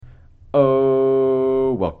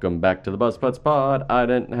Welcome back to the Buzz Butts Pod. I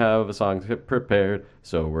didn't have a song prepared,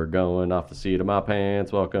 so we're going off the seat of my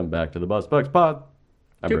pants. Welcome back to the Buzz Butts Pod.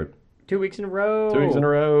 I'm Bert. 2 weeks in a row. 2 weeks in a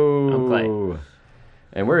row. I'm Clay.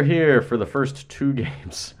 And we're here for the first two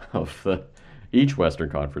games of each Western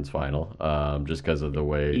Conference Final, just because of the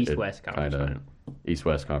way East-West Conference Final.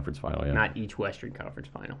 East-West Conference Final, yeah. Not each Western Conference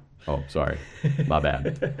Final. Oh, sorry. My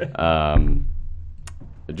bad.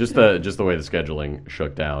 Just the way the scheduling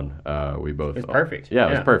shook down, we both. It was perfect. Yeah,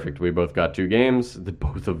 it was perfect. We both got two games.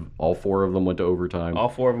 All four of them went to overtime. All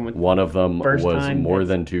four of them went. One of them was time more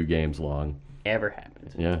than 2 games long. Ever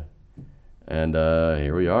happened. Yeah, and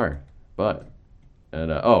here we are.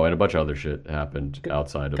 And a bunch of other shit happened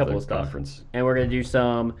outside of the conference. And we're gonna do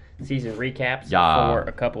some season recaps for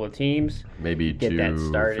a couple of teams. Maybe Get 2, that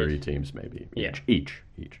started. 3 teams, maybe. Yeah. Each.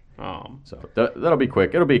 So that'll be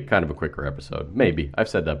quick. It'll be kind of a quicker episode. Maybe. I've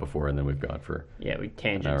said that before, and then we've gone for we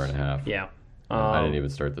tangents. an hour and a half. Yeah. I didn't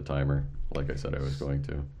even start the timer, like I said I was going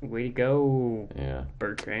to. Way to go, Yeah.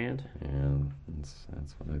 Bertrand. And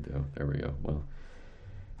that's what I do. There we go. Well,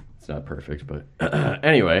 it's not perfect, but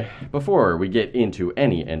anyway, before we get into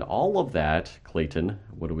any and all of that, Clayton,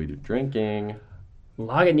 what are we drinking?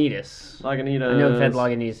 Lagunitas. Lagunitas. I know we've had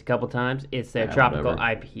Lagunitas a couple times. It's their tropical whatever.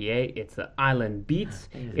 IPA. It's the Island Beats.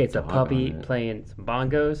 There's It's a dog puppy on it. playing some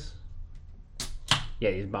bongos. Yeah,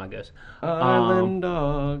 these bongos. Island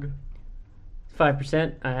Dog.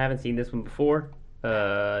 5%. I haven't seen this one before.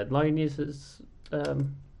 Lagunitas is,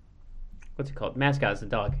 what's it called? Mascot is a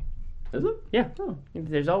dog. Is it? Yeah. Oh,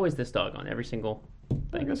 There's always this dog on every single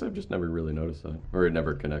I thing. guess I've just never really noticed that. Or it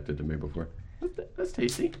never connected to me before. That's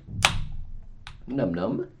tasty. Num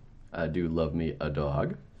num. I do love me a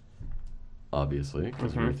dog. Obviously,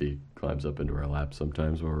 because Ruthie climbs up into our lap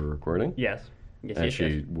sometimes while we're recording. Yes. Yes, And yes, she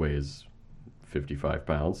yes. weighs 55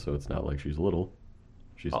 pounds, so it's not like she's little.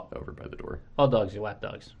 She's over by the door. All dogs are lap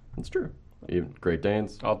dogs. It's true. Even Great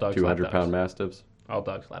Danes, All dogs lap 200-pound dogs. Mastiffs, All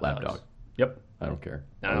dogs lap lap dogs. dog. Yep. I don't care.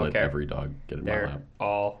 I don't let care. every dog get in my They're lap.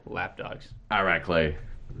 all lap dogs. All right, Clay.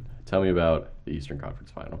 Tell me about the Eastern Conference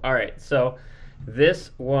Final. All right, so this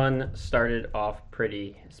one started off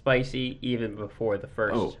pretty spicy even before the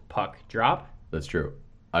first puck drop. That's true.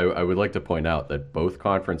 I would like to point out that both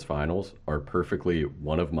conference finals are perfectly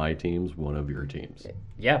one of my teams, one of your teams.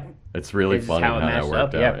 Yeah. It's really This is funny how how it that matched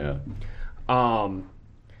worked up, out. Yeah.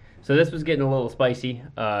 So this was getting a little spicy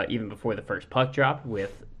even before the first puck drop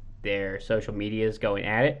with their social medias going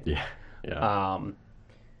at it. Yeah.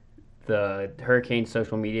 The Hurricane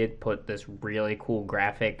social media put this really cool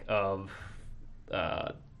graphic of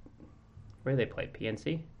where do they play?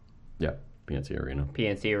 PNC? Yeah. PNC Arena.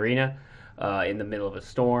 PNC Arena in the middle of a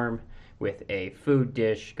storm with a food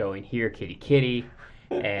dish going here, kitty kitty,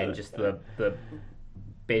 and just the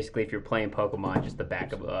basically if you're playing Pokemon, just the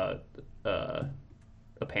back of a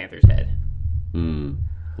panther's head.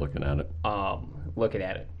 Looking at it. Looking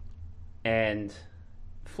at it. And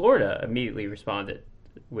Florida immediately responded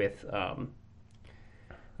with a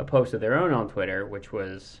post of their own on Twitter, which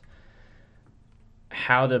was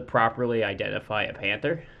how to properly identify a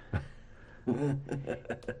panther.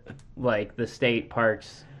 Like the State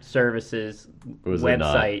Parks Services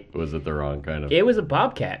website. Was it the wrong kind of? It was a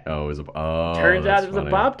bobcat. Oh, it was a. Turns out that's it was funny.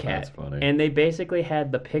 a bobcat. That's funny. And they basically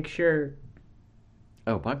had the picture,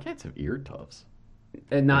 Oh, bobcats have ear tufts.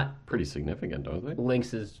 and not Pretty significant, don't they?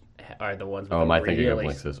 lynxes are the ones with Oh, the am I thinking of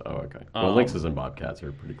really lynxes? Oh, okay. Well, lynxes and bobcats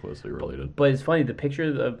are pretty closely related. But it's funny, the picture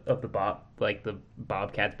of the the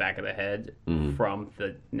bobcat's back of the head from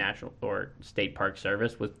the National or State Park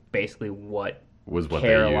Service was basically what Was what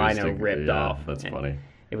Carolina they used to, ripped off. That's And funny.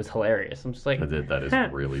 It was hilarious. I'm just like, That is huh.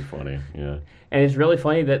 really funny. Yeah. And it's really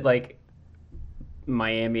funny that like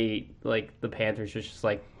Miami, like the Panthers, are just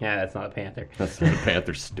like, yeah, that's not a panther. That's the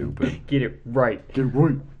Panther stupid. Get it right. Get it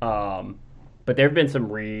right. But there have been some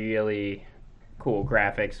really cool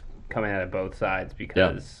graphics coming out of both sides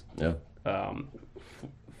because Yeah.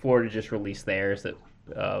 Florida just released theirs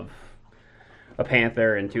of a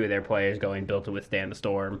panther and 2 of their players going built to withstand the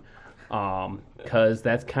storm. Because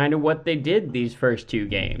that's kind of what they did these first 2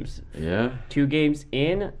 games. Yeah. 2 games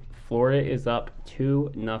in, Florida is up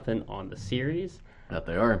 2-0 on the series. That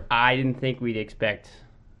they are. I didn't think we'd expect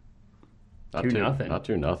Not 2-0. Not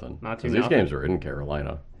 2-0. Not 'Cause 2-0. These games are in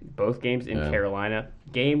Carolina. both games in Yeah. Carolina.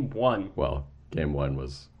 Game 1. Well, game 1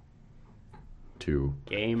 was 2.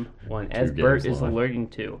 Game 1. As games Bert is long. alerting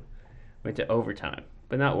to. Went to overtime.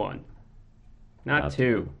 But not 1. Not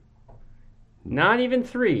 2. Not even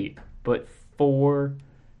 3. But 4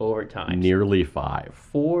 overtimes. Nearly 5.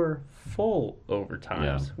 4 full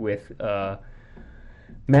overtimes Yeah. with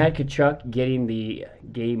Matt Kachuk getting the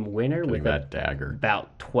game winner Getting with that dagger.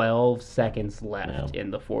 about 12 seconds left in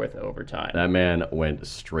the fourth overtime. That man went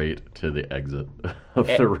straight to the exit of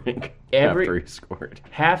the rink after he scored.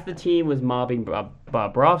 Half the team was mobbing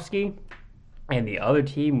Bobrovsky, and the other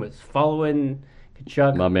team was following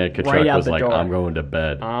Kachuk. My man Kachuk right out was the like, door. I'm going to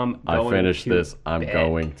bed. I finished this. I'm bed.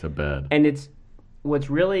 going to bed. And it's what's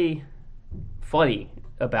really funny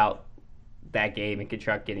about that game and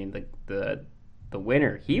Kachuk getting the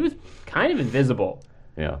winner. He was kind of invisible.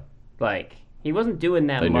 Yeah. Like, he wasn't doing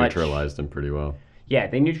that They much. neutralized him pretty well. Yeah,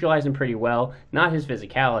 they neutralized him pretty well. Not his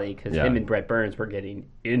physicality, because Yeah. him and Brett Burns were getting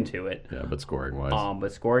into it. Yeah, but scoring-wise.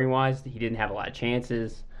 But scoring-wise, he didn't have a lot of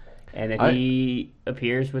chances. And then he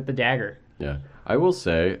appears with the dagger. Yeah. I will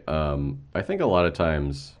say, I think a lot of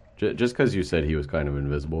times, just because you said he was kind of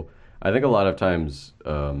invisible, I think a lot of times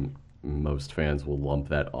most fans will lump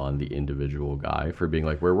that on the individual guy for being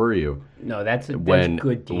like, where were you? No, that's good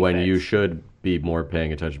defense. When you should be more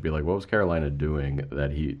paying attention, be like, what was Carolina doing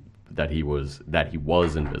that he was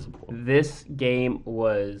invisible? This game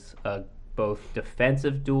was a both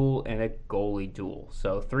defensive duel and a goalie duel.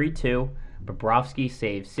 So 3-2. Bobrovsky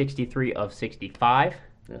saved 63 of 65.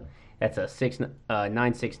 Yeah. That's a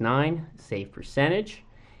 969 save percentage.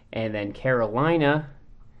 And then Carolina,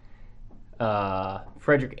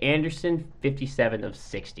 Frederick Anderson, 57 of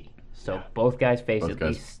 60. So both guys faced at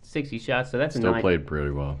least 60 shots. So that's Still played pretty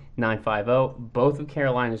well. 9-5-0. Both of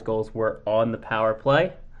Carolina's goals were on the power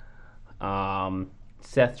play.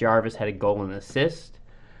 Seth Jarvis had a goal and assist.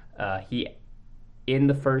 In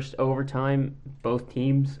the first overtime, both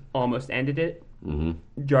teams almost ended it.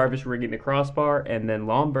 Mm-hmm. Jarvis rigging the crossbar, and then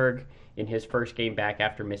Lomberg in his first game back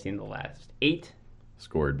after missing the last 8.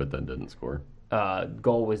 Scored, but then didn't score.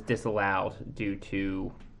 Goal was disallowed due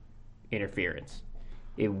to interference.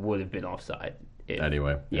 It would have been offside.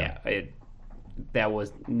 Anyway. Yeah. That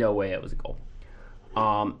was no way it was a goal.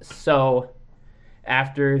 So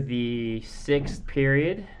after the 6th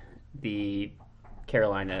period, the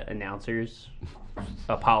Carolina announcers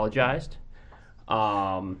apologized.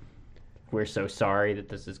 We're so sorry that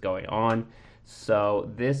this is going on. So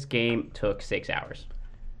this game took 6 hours.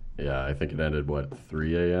 Yeah, I think it ended,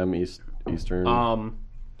 3 a.m. Eastern?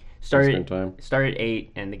 Started time? Started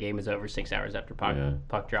 8, and the game was over 6 hours after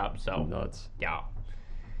puck drop. So Nuts. yeah,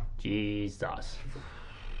 Jesus.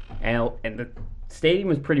 And the stadium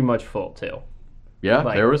was pretty much full too. Yeah,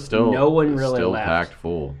 Like, there was still no one really still left. packed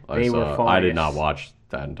full. They were falling I did not watch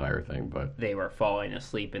that entire thing, but They were falling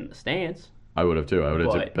asleep in the stands. I would have too. I would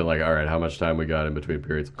have But- been like, all right, how much time we got in between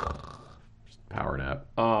periods? Just power nap.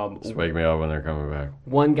 Just wake me up when they're coming back.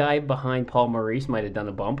 One guy behind Paul Maurice might have done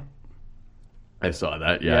a bump. I saw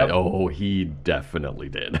that. Yeah. Yep. Oh, he definitely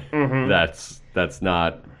did. Mm-hmm. That's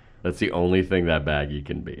the only thing that baggy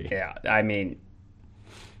can be. Yeah, I mean,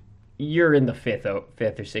 you're in the fifth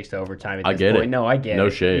or sixth overtime at this I get point. it. No, I get No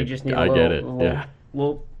it. shade. You just need I a get it. little, Yeah.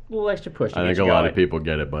 little extra push. To I get think you a lot going. of people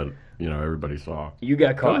get it, but everybody saw. You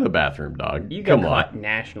got Go to caught. the bathroom, dog. You got Come caught on.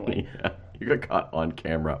 nationally. Yeah. You got caught on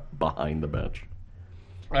camera behind the bench.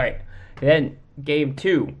 All right. Then game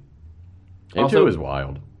 2. Game Also- 2 is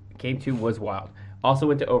wild. Game 2 was wild. Also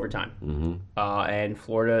went to overtime. Mm-hmm. And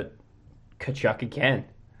Florida, Kachuk again.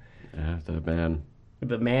 Yeah, that man.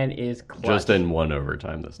 The man is clutch. Just in one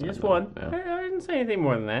overtime this time. Just though. one. Yeah. I didn't say anything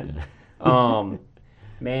more than that.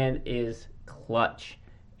 Man is clutch.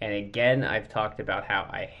 And again, I've talked about how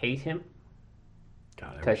I hate him.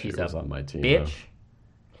 God, I 'Cause wish he he's was a on my team. Bitch.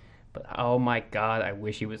 But oh my God, I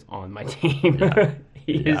wish he was on my team.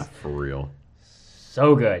 He Yeah, is for real.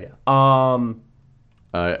 so good.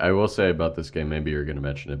 I will say about this game, maybe you're going to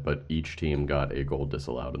mention it, but each team got a goal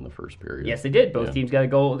disallowed in the first period. Yes, they did. Both Yeah. teams got a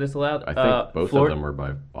goal disallowed. I think both of them were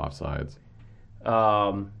by offsides.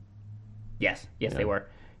 Yes, they were.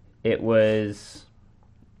 It was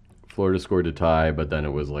Florida scored a tie, but then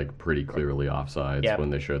it was like pretty clearly offsides Yep. when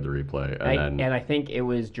they showed the replay. and I think it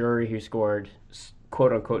was Drury who scored,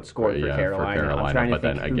 quote unquote, scored for Carolina. I'm trying to but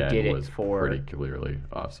think then who again did it was for. pretty clearly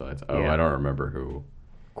offsides. Oh, Yeah. I don't remember who,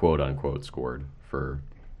 quote unquote, scored for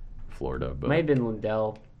Florida, but Might have been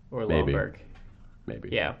Lindell or Maybe. Lomberg. maybe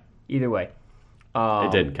Yeah, either way.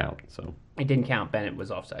 it didn't count. So It didn't count. Bennett was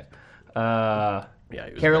offside. yeah,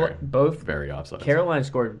 he was both very offsides. Carolina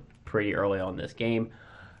scored pretty early on this game.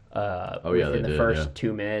 yeah, within they the did, first yeah.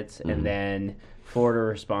 2 minutes, and then Florida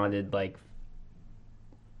responded like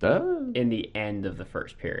Uh, in the end of the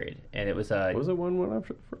first period, and it was was it 1-1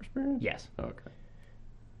 after the first period? yes. Oh, okay.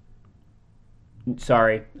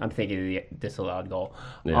 Sorry, I'm thinking of the disallowed goal.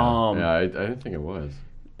 Yeah, I didn't think it was.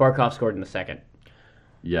 Barkov scored in the second.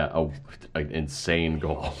 Yeah, an insane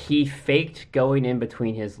goal. He faked going in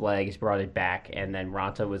between his legs, brought it back, and then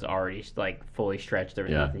Ronta was already like fully stretched. There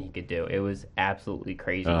was nothing he could do. It was absolutely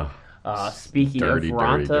crazy. Speaking dirty, of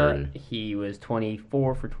Ronta, dirty. he was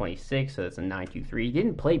 24 for 26, so that's a 9.23. He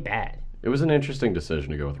didn't play bad. It was an interesting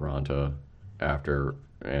decision to go with Ronta after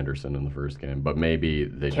Anderson in the first game, but maybe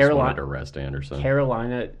they just wanted to rest Anderson.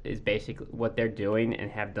 Carolina is basically what they're doing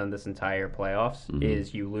and have done this entire playoffs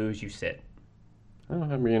is you lose, you sit. Oh,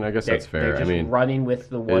 I mean, I guess that's fair. They're just running with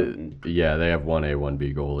the one. They have 1A,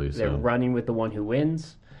 1B goalies. They're running with the one who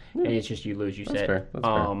wins, and it's just you lose, you sit. Fair.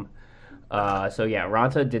 That's fair. So yeah,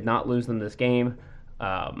 Ronta did not lose them this game.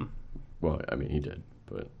 Well, I mean, he did,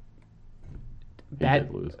 but he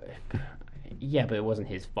did lose. Yeah, but it wasn't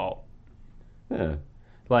his fault. Yeah.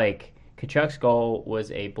 Like, Tkachuk's goal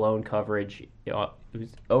was a blown coverage.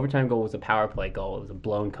 Overtime goal was a power play goal. It was a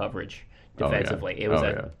blown coverage defensively. It was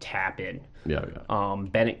a tap in. Yeah.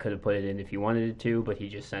 Bennett could have put it in if he wanted it to, but he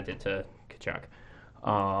just sent it to Tkachuk.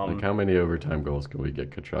 Like, how many overtime goals can we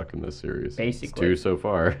get Tkachuk in this series? Basically. It's 2 so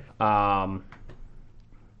far.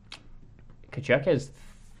 Tkachuk has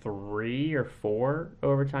 3 or 4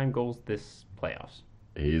 overtime goals this playoffs.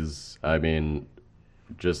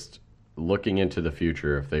 Just looking into the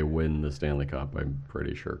future, if they win the Stanley Cup, I'm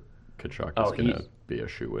pretty sure Tkachuk is going to be a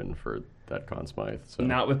shoe-in for that Conn Smythe. So.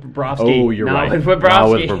 Not with Bobrovsky. Oh, you're right. Not with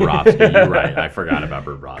Bobrovsky. You're right. I forgot about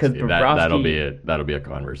Bobrovsky. That'll be a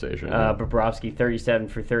conversation. Bobrovsky, 37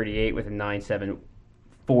 for 38 with a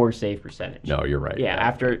 9.74 save percentage. No, you're right. Yeah,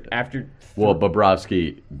 after. Well,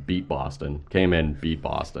 Bobrovsky beat Boston. Came in, beat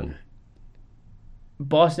Boston.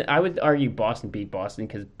 Boston. I would argue Boston beat Boston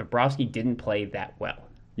because Bobrovsky didn't play that well.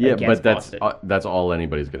 Yeah, but that's all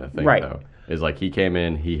anybody's going to think, right. though. Is like he came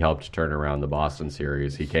in, he helped turn around the Boston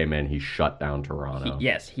series. He came in, he shut down Toronto.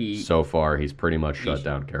 So far, he's pretty much shut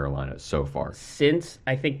down Carolina. So far, since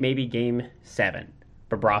I think maybe Game 7,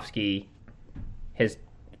 Bobrovsky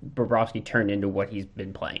turned into what he's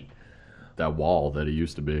been playing. That wall that he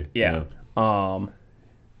used to be. Yeah. So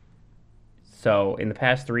in the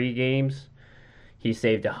past 3 games, he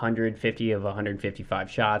saved 150 of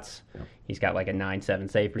 155 shots. Yep. He's got like a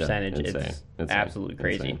 9.7 save percentage. Insane. It's absolutely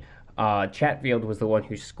crazy. Chatfield was the one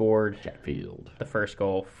who scored the first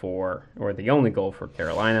goal or the only goal for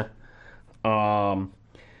Carolina. The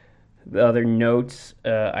other notes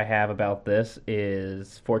I have about this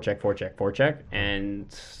is forecheck, and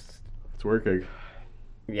it's working.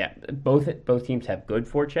 Yeah, both teams have good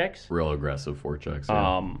forechecks. Real aggressive forechecks.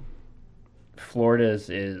 Yeah. Florida's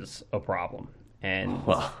is a problem. And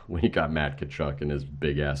when you got Matt Tkachuk in his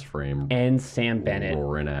big ass frame and Sam Bennett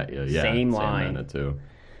roaring at you, same Sam line. Bennett too.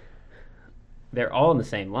 They're all in the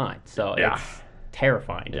same line, so it's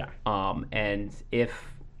terrifying. Yeah. And if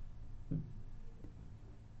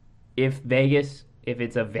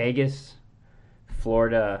it's a Vegas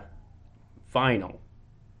Florida final,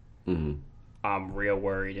 I'm real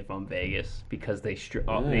worried if I'm Vegas because they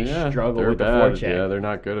struggle with the forecheck. Yeah, they're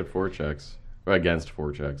not good at forechecks or against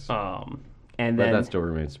forechecks. But that still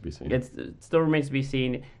remains to be seen. It still remains to be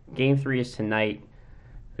seen. Game 3 is tonight.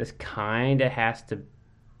 This kind of has to,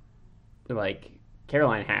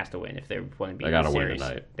 Carolina has to win if they want to be in the series. They got to win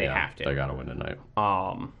tonight. They have to. They got to win tonight.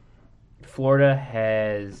 Florida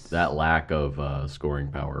has... That lack of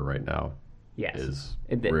scoring power right now is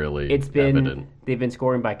really evident. They've been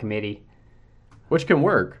scoring by committee. Which can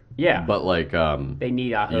work. Yeah. But, they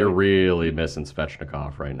need Aho. You're really missing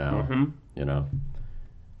Svechnikov right now. Mm-hmm. You know?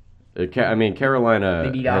 Carolina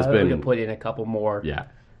they need has Aho been... to put in a couple more. Yeah.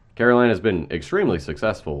 Carolina has been extremely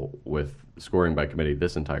successful with scoring by committee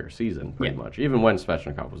this entire season, pretty much. Even when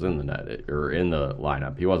Svechnikov was in the net or in the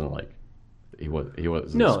lineup, he wasn't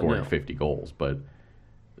scoring 50 goals, but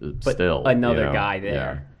still another guy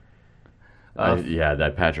there. Yeah.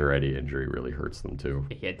 That Pacioretty injury really hurts them too.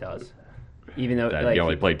 It does. Even though he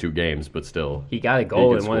only played 2 games, but still he got a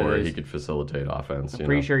goal in one of those. He could facilitate offense. I'm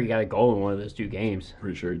pretty sure he got a goal in one of those 2 games.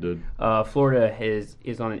 Pretty sure he did. Florida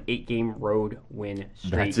is on an 8-game road win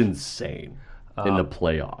streak. That's insane. In the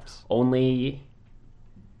playoffs, only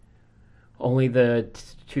the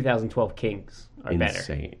 2012 Kings are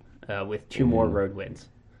insane. Better with 2 more road wins.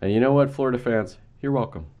 And you know what, Florida fans, you're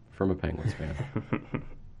welcome from a Penguins fan.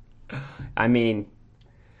 I mean,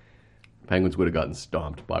 Penguins would have gotten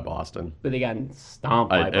stomped by Boston. But they got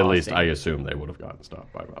stomped by Boston. At least I assume they would have gotten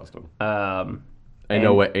stomped by Boston. Ain't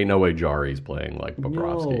no way Jari's playing like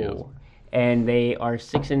Bobrovsky is. And they are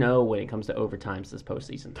 6-0 when it comes to overtimes this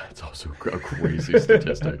postseason. That's also a crazy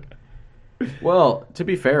statistic. Well, to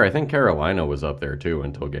be fair, I think Carolina was up there too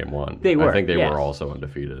until Game 1. They were. I think they were also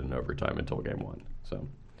undefeated in overtime until Game 1. So,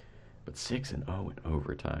 but 6-0 in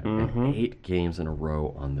overtime. And 8 games in a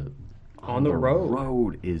row on the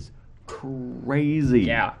road is crazy.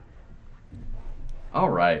 Yeah. All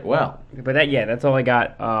right. Well, But that's all I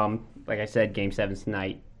got. Like I said, Game 7's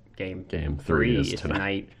tonight. Game 3 is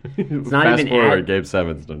tonight. It's not Fast even forward, at- Game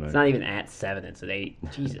 7's tonight. It's not even at 7. It's at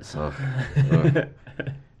 8. Jesus. Ugh.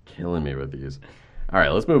 Killing me with these. All right,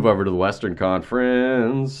 let's move over to the Western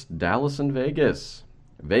Conference. Dallas and Vegas.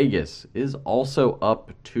 Vegas is also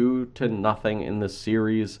up 2-0 in the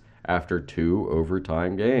series after 2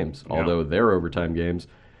 overtime games. Yeah. Although their overtime games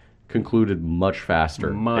concluded much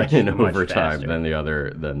faster Much in overtime faster.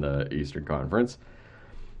 than the Eastern Conference.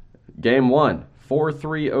 Game 1,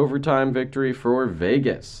 4-3 overtime victory for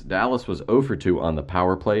Vegas. Dallas was 0-2 on the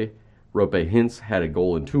power play. Rope Hintz had a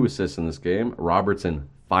goal and 2 assists in this game. Robertson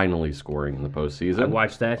finally scoring in the postseason. I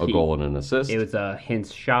watched that. A goal and an assist. It was a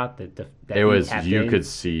Hintz shot that It he was tapped you in. could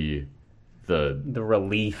see the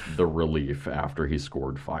relief. after he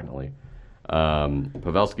scored finally.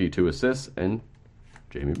 Pavelski 2 assists and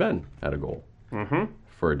Jamie Benn had a goal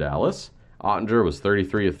for Dallas. Ottinger was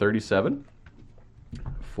 33 of 37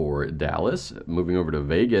 for Dallas. Moving over to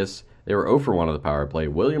Vegas, they were 0 for 1 on the power play.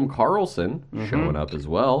 William Karlsson showing up as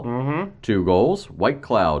well. 2 goals. White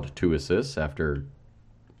Cloud 2 assists after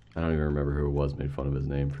I don't even remember who it was made fun of his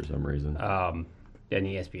name for some reason. An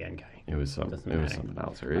ESPN guy. It was some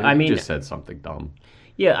announcer. I He mean- just said something dumb.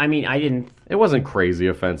 Yeah, I mean, I didn't. It wasn't crazy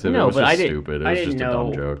offensive. No, it was but just I didn't. stupid. It I was didn't just a know.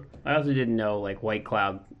 dumb joke. I also didn't know White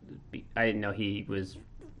Cloud. I didn't know he was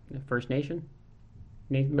First Nation.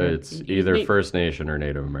 Native American? It's He's either Na- First Nation or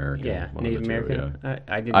Native American. Yeah, one of Native the two, American. yeah.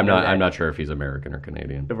 I didn't. I'm know not. that. I'm not sure if he's American or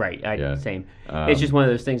Canadian. Right. Yeah. Same. It's just one of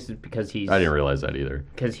those things because he's. I didn't realize that either.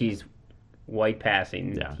 Because he's white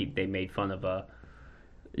passing. Yeah. They made fun of a.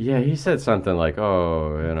 Yeah, he said something like,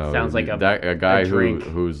 "Oh, you know, Sounds like a guy drink.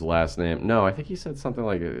 whose last name." No, I think he said something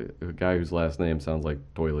like a guy whose last name sounds like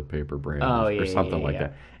toilet paper brand or something like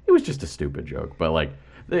that. It was just a stupid joke, but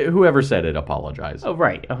whoever said it apologized. Oh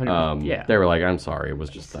right. 100%. Yeah. They were like, "I'm sorry, it was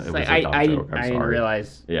just it was Like, a dumb I joke. I'm didn't sorry."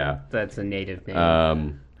 realize Yeah. that's a native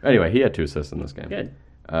name. Anyway, he had 2 assists in this game. Good.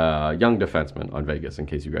 Young defenseman on Vegas, in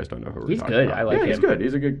case you guys don't know who we're He's talking good. about. I like He's him. good.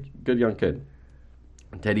 He's a good young kid.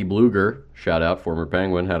 Teddy Bluger, shout out, former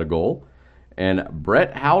Penguin, had a goal. And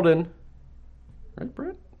Brett Howden, right,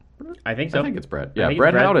 Brett? I think so. I think it's Brett. I Yeah, think it's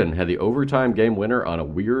Brett Brett. Howden had the overtime game winner on a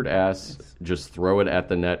weird-ass just throw it at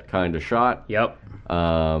the net kind of shot. Yep.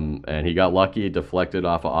 And he got lucky, deflected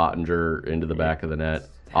off of Ottinger into the back of the net.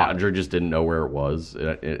 Ottinger just didn't know where it was.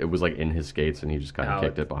 It was like in his skates, and he just kind of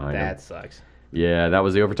kicked it behind him. That sucks. Yeah, that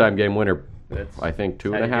was the overtime game winner. That's I think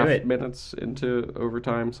two how and a to do half it. minutes into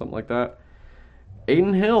overtime, something like that.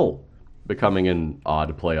 Aiden Hill becoming an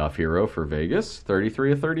odd playoff hero for Vegas,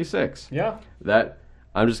 33 of 36. Yeah. That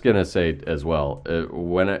I'm just gonna say as well.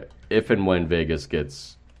 If and when Vegas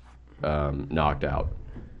gets knocked out,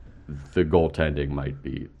 the goaltending might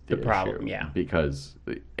be the problem, issue. yeah. Because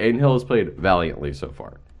Aiden Hill has played valiantly so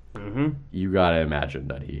far. Mm-hmm. You gotta imagine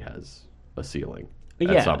that he has a ceiling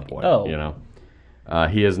Yeah. at some point. Oh. You know,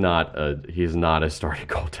 he is not a starting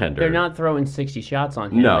goaltender. They're not throwing 60 shots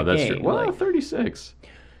on him. No, a that's game. true. Well, Like, 36.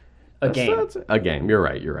 a game. That's a game. You're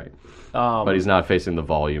right. But he's not facing the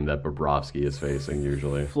volume that Bobrovsky is facing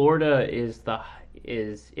usually. Florida is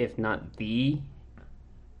if not the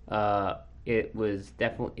it was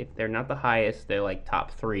definitely, if they're not the highest, they're like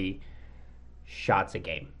top 3 shots a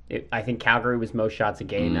game. I think Calgary was most shots a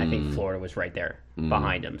game. I think Florida was right there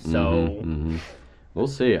behind them. So We'll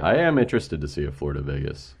see. I am interested to see a Florida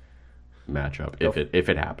Vegas matchup if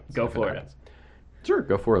it happens. Go if it Florida. happens. Sure,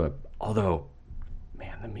 go Florida. Although,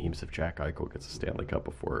 man, the memes of Jack Eichel gets a Stanley Cup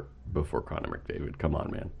before Connor McDavid. Come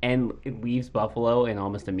on, man. and it leaves Buffalo and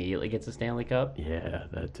almost immediately gets a Stanley Cup. Yeah,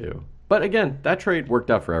 that too. But again, that trade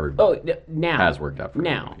worked out for everybody. Oh, now Has worked out for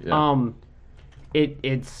now. everybody. Yeah.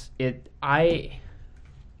 I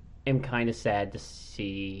am kind of sad to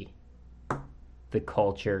see the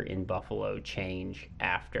culture in Buffalo change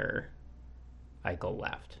after Eichel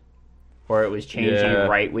left, or it was changing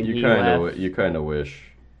right when he left. You kind of wish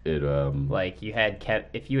it. Like you had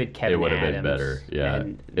if you had Kevin It would have been Adams better. Yeah.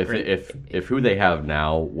 and If who they have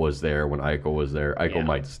now was there when Eichel was there, Eichel Yeah.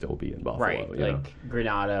 might still be in Buffalo. right, you know? like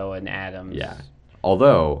Granato and Adams. Yeah.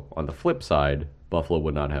 Although on the flip side, Buffalo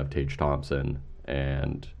would not have Tage Thompson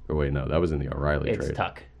and no, that was in the O'Reilly it's trade.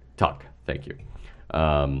 Tuck. Thank you.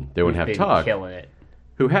 They wouldn't have Been Tuck, killing it.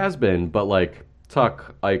 who has been, but like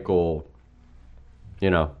Tuck, Eichel,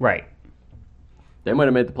 Right. they might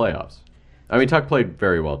have made the playoffs. I mean, Tuck played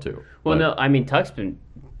very well too. Well, but- no, I mean Tuck's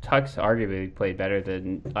arguably played better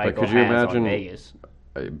than Eichel could you has imagine- on Vegas.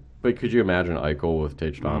 But could you imagine Eichel with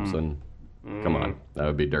Tage Thompson? Come on, that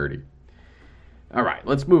would be dirty. All right,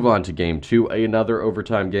 let's move on to game 2. Another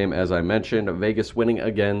overtime game, as I mentioned. Vegas winning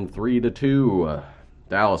again 3-2.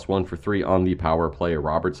 Dallas 1 for 3 on the power play.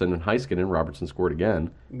 Robertson and Heiskanen. Robertson scored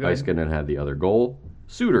again. Good. Heiskanen had the other goal.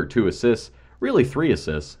 Suter 2 assists. Really 3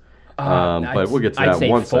 assists. But we'll get to that in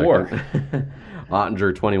 1 second.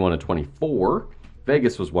 Ottinger 21-24.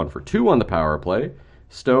 Vegas was 1 for 2 on the power play.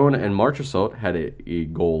 Stone and Marchessault had a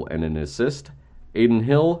goal and an assist. Aiden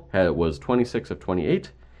Hill was 26 of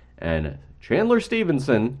 28. And Chandler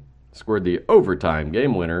Stevenson scored the overtime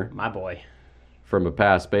game winner. My boy. From a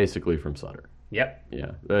pass basically from Sutter. Yep.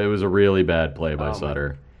 Yeah, it was a really bad play by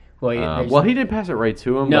Sutter. Well, he did pass it right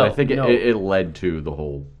to him, No, but I think no. it led to the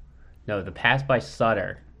whole... No, the pass by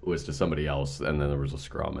Sutter. was to somebody else, and then there was a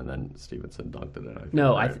scrum, and then Stevenson dunked it in. I think,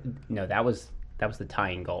 No, right? that was the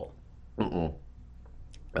tying goal.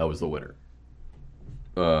 That was the winner.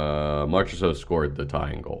 Marchessault scored the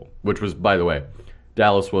tying goal, which was, by the way,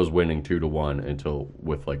 Dallas was winning 2-1 until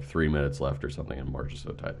with like 3 minutes left or something, and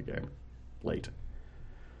Marchessault tied the game late.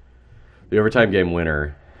 The overtime game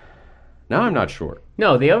winner. Now I'm not sure.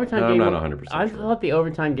 No, the overtime game. I'm not 100% I sure. thought the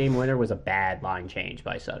overtime game winner was a bad line change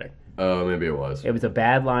by Sutter. Oh, maybe it was. It was a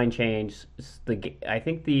bad line change. I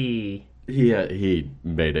think the He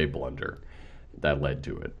made a blunder that led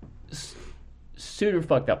to it. Suter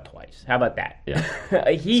fucked up twice. How about that?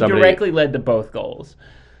 Yeah. He directly led to both goals.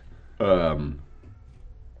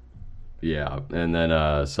 Yeah, and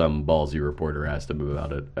then some ballsy reporter asked him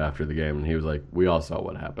about it after the game, and he was like, "We all saw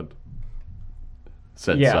what happened."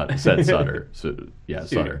 Said Sutter. Suter. And he was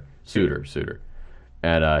Sutter's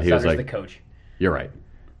like, the coach. "You're right."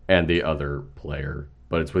 And the other player,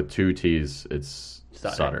 but it's with 2 T's. It's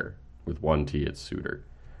Sutter. With 1 T, it's Suter.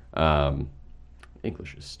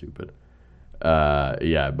 English is stupid.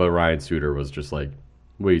 Yeah, but Ryan Suter was just like,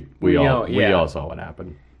 we all saw what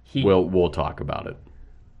happened. We'll talk about it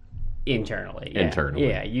internally.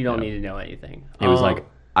 Yeah, you don't need to know anything. He was like,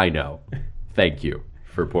 I know. Thank you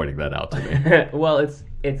for pointing that out to me. Well, it's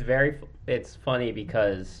funny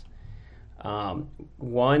because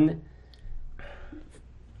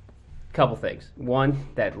couple things. One,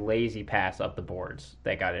 that lazy pass up the boards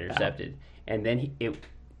that got intercepted, and then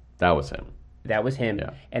that was him. That was him. Yeah.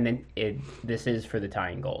 And then this is for the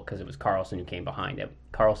tying goal because it was Carlson who came behind him.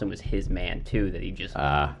 Carlson was his man too that he just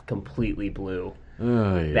completely blew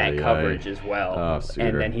that coverage as well. Oh,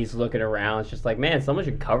 and then he's looking around. It's just like, man, someone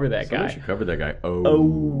should cover that guy. Someone should cover that guy.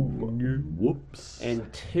 Oh. Whoops.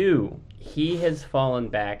 And 2, he has fallen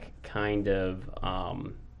back kind of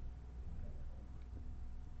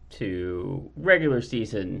to regular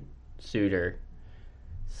season Suter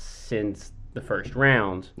since the first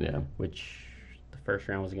round. Yeah. Which the first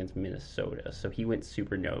round was against Minnesota. So he went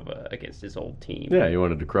supernova against his old team. Yeah, he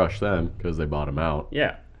wanted to crush them because they bought him out.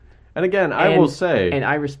 Yeah. And again, I will say... And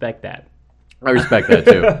I respect that. I respect that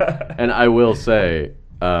too. And I will say,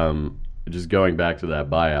 just going back to that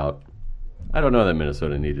buyout, I don't know that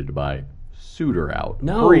Minnesota needed to buy Suter out.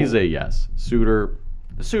 No. Parise, yes. Suter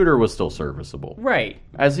was still serviceable. Right.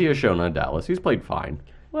 As he has shown on Dallas. He's played fine.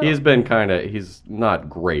 Well, He's been he's not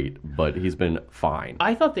great, but he's been fine.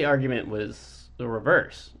 I thought the argument was the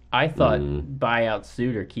reverse. I thought buy out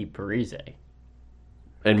Suter, keep Parise.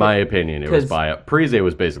 In my opinion, it was buyout. Parise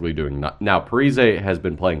was basically doing... Now, Parise has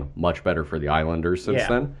been playing much better for the Islanders since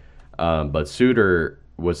then. But Suter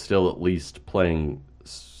was still at least playing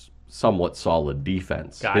somewhat solid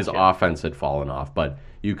defense. Gotcha. His offense had fallen off, but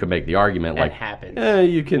you could make the argument That happens.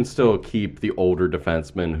 you can still keep the older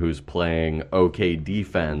defenseman who's playing okay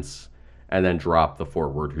defense and then drop the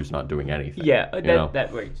forward who's not doing anything. Yeah,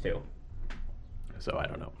 that works too. So I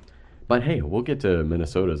don't know. But hey, we'll get to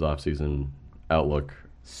Minnesota's offseason outlook.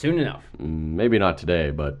 Soon enough. Maybe not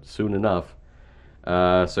today, but soon enough.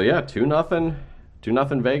 So yeah, 2-0.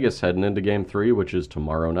 2-0 Vegas heading into Game 3, which is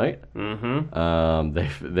tomorrow night.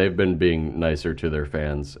 Mm-hmm. They've been being nicer to their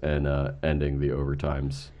fans and ending the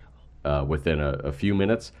overtimes within a few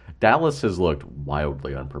minutes. Dallas has looked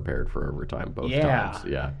wildly unprepared for overtime both times.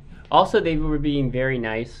 Yeah. Also, they were being very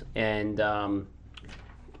nice and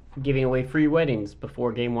giving away free weddings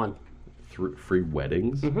before Game 1. Free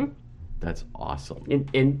weddings? Mm-hmm. That's awesome.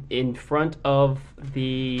 In front of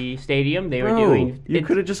the stadium, they were Bro, doing... You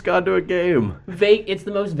could have just gone to a game. It's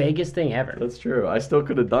the most Vegas thing ever. That's true. I still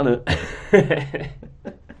could have done it.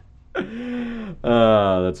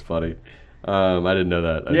 That's funny. I didn't know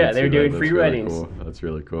that. They were doing free weddings. Cool. That's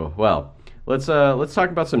really cool. Well, let's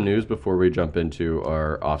talk about some news before we jump into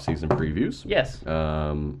our off-season previews. Yes.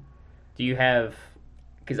 Do you have...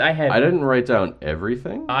 Because I didn't write down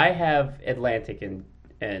everything. I have Atlantic and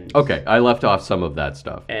okay, I left off some of that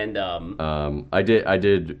stuff. And I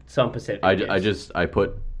did some Pacific. I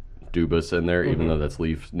put Dubas in there, even though that's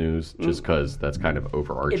Leafs news, just because that's kind of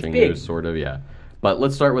overarching big. news, sort of, yeah. But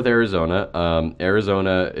let's start with Arizona.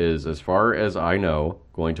 Arizona is, as far as I know,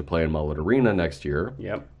 going to play in Mullet Arena next year.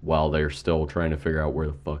 Yep. While they're still trying to figure out where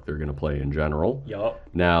the fuck they're going to play in general. Yup.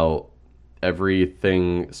 Now,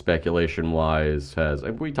 everything speculation-wise has,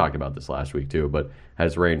 and we talked about this last week too, but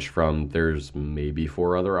has ranged from there's maybe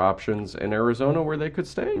 4 other options in Arizona where they could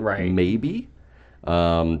stay. Right. Maybe.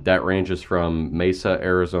 That ranges from Mesa,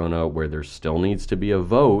 Arizona, where there still needs to be a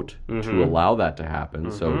vote to allow that to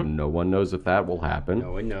happen. So no one knows if that will happen.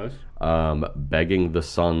 No one knows. Begging the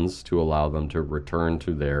Suns to allow them to return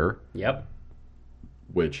to there. Yep.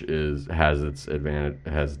 Which has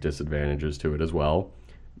disadvantages to it as well.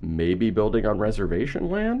 Maybe building on reservation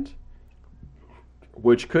land,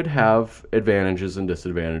 which could have advantages and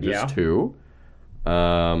disadvantages too.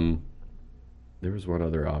 There was one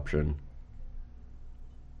other option.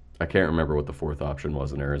 I can't remember what the 4th option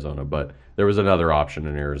was in Arizona, but there was another option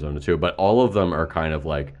in Arizona too. But all of them are kind of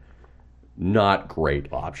like not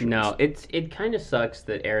great options. No, it kind of sucks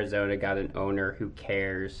that Arizona got an owner who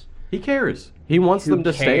cares. He cares. He wants them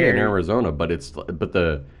to stay in cares? Arizona,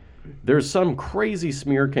 there's some crazy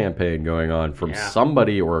smear campaign going on from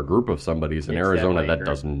somebody or a group of somebodies in It's Arizona definitely that a group.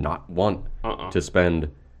 does not want to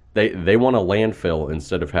spend. They want a landfill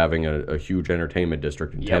instead of having a huge entertainment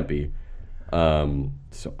district in Tempe.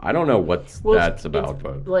 So I don't know what that's about,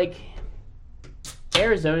 but like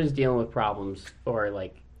Arizona's dealing with problems, or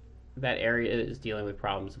like that area is dealing with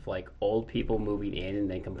problems of like old people moving in and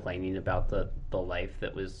then complaining about the life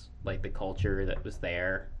that was like the culture that was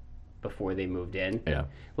there before they moved in. Yeah.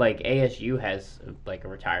 Like ASU has like a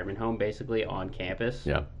retirement home basically on campus.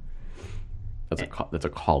 Yeah. That's a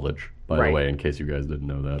college, by the Right. way, in case you guys didn't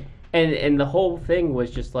know that. And the whole thing was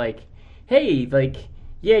just like, hey, like,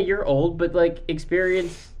 yeah, you're old, but like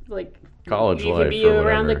experience like College you life can be or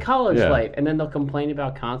around the whatever. college Yeah. life, and then they'll complain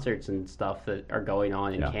about concerts and stuff that are going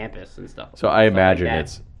on in Yeah. campus and stuff. So I stuff like imagine that.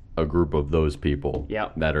 it's a group of those people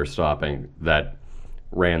Yep. that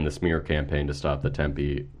ran the smear campaign to stop the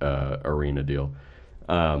Tempe arena deal.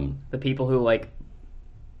 the people who like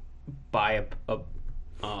buy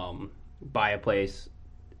a place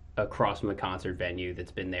across from a concert venue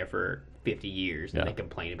that's been there for 50 years, and they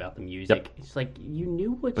complain about the music. It's like you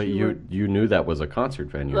knew what But you were. you knew that was a concert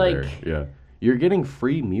venue Like- there. Yeah. You're getting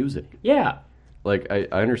free music. Yeah, Like, I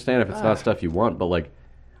understand if it's not stuff you want, but, like,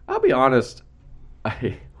 I'll be honest.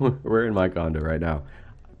 We're in my condo right now.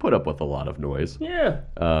 I put up with a lot of noise. yeah,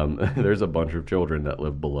 There's a bunch of children that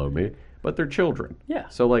live below me, but they're children. Yeah.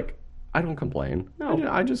 So, like, I don't complain. No.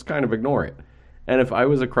 I just kind of ignore it. And if I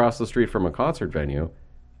was across the street from a concert venue,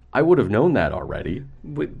 I would have known that already.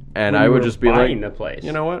 And when I you would were just be buying like, the place.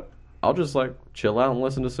 you know what? I'll just, like, chill out and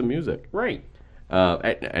listen to some music. right?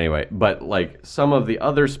 Anyway, but like some of the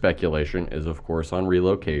other speculation is, of course, on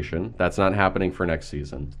relocation. That's not happening for next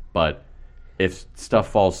season. But if stuff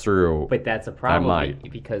falls through, But that's a problem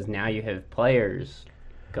might. because now you have players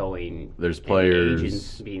going. There's and players-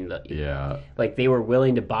 agents being yeah, like they were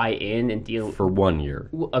willing to buy in and deal for 1 year.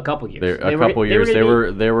 a couple years.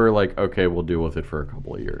 They were like, okay, we'll deal with it for a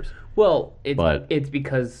couple of years. Well, but- it's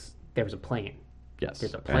because there was a plan. Yes,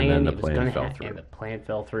 There's a plan. and then the it was plan gonna fell happen, through. and the plan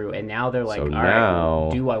fell through, and now they're like, So all right, now-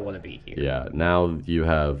 do I want to be here? Yeah, now you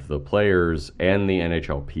have the players and the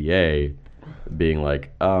NHLPA being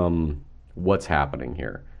like, what's happening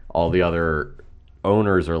here? All the other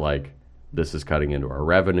owners are like, this is cutting into our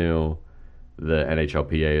revenue. The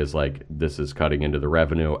NHLPA is like, this is cutting into the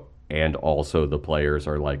revenue, and also the players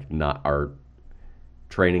are like are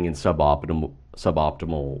training in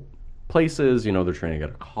suboptimal places. You know, they're training at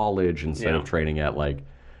a college instead of training at like,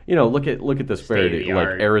 you know, look at this disparity. Like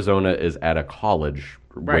State-of-the-art. Arizona is at a college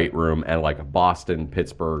Right. weight room, and like Boston,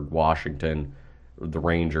 Pittsburgh, Washington, the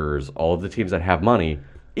Rangers, all of the teams that have money,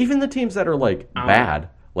 even the teams that are like bad,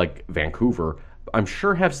 like Vancouver, I'm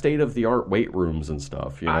sure have state-of-the-art weight rooms and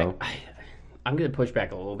stuff. You know, I'm going to push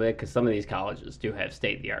back a little bit because some of these colleges do have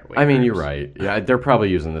state-of-the-art weight I mean, rooms. you're right. Yeah, they're probably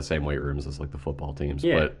using the same weight rooms as like the football teams,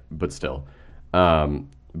 Yeah. but still.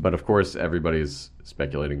 But of course, everybody's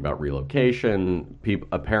speculating about relocation.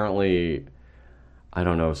 Apparently, I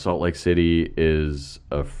don't know. Salt Lake City is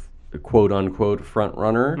a quote unquote front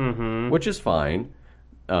runner, which is fine.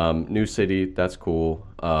 New city, that's cool.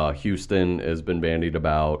 Houston has been bandied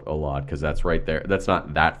about a lot because that's right there. That's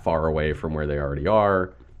not that far away from where they already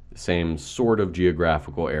are. Same sort of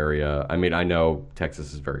geographical area. I mean, I know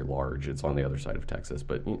Texas is very large. It's on the other side of Texas,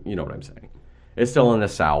 but you know what I'm saying. It's still in the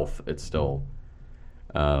south. It's still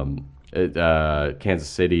Kansas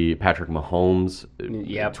City. Patrick Mahomes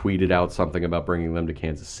tweeted out something about bringing them to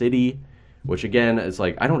Kansas City, which again is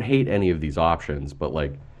like, I don't hate any of these options, but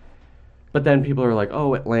like But then people are like,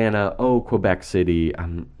 oh, Atlanta, oh, Quebec City.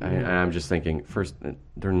 I'm just thinking, first,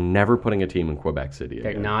 they're never putting a team in Quebec City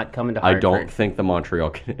They're again. not coming to I Hartford. don't think the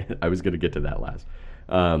Montreal... I was going to get to that last.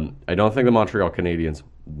 I don't think the Montreal Canadiens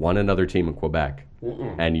want another team in Quebec.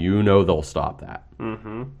 And you know they'll stop that.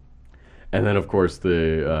 Mm-hmm. And then, of course,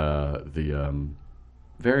 the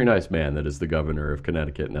very nice man that is the governor of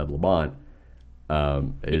Connecticut, Ned Lamont, I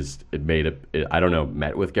don't know,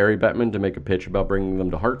 met with Gary Bettman to make a pitch about bringing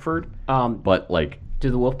them to Hartford. But, like...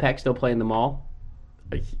 Do the Wolfpack still play in the mall?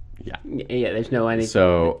 Yeah. Yeah, there's no any...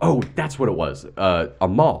 So, that's what it was.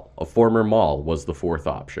 A former mall was the fourth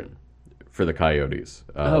option for the Coyotes.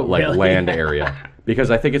 Really? Land area.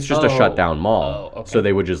 Because I think it's just a shut down mall. Okay. So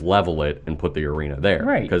they would just level it and put the arena there.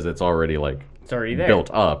 Right. Because it's already, it's already there.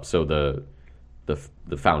 built up. So the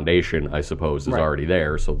foundation, I suppose, is already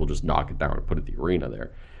there. So they'll just knock it down and put the arena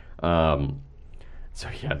there. So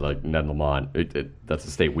yeah, Ned Lamont, that's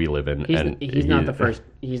the state we live in. He's not the first.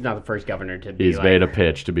 He's not the first governor to be. He's made a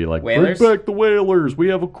pitch to be like, Whalers? bring back the Whalers. We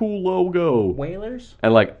have a cool logo. Whalers.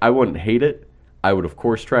 And I wouldn't hate it. I would of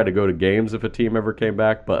course try to go to games if a team ever came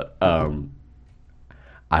back, but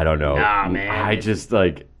I don't know. Nah, man. I just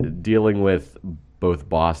dealing with both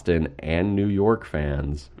Boston and New York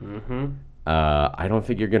fans. Mm-hmm. I don't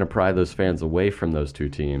think you're going to pry those fans away from those two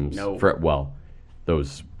teams. No.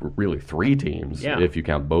 Those really three teams, Yeah. if you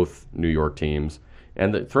count both New York teams,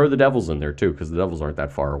 and throw the Devils in there too, because the Devils aren't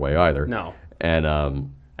that far away either. No. And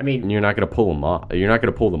I mean, you're not going to pull them off. You're not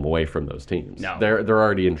going to pull them away from those teams. No. They're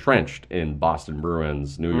already entrenched in Boston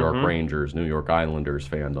Bruins, New York Mm-hmm. Rangers, New York Islanders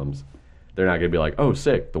fandoms. They're not going to be like, oh,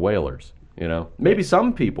 sick, the Whalers. You know, maybe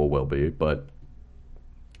some people will be, but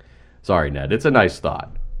sorry, Ned. It's a nice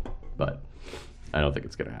thought, but I don't think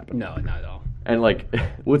it's going to happen. no, not at all. And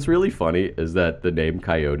what's really funny is that the name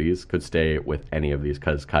Coyotes could stay with any of these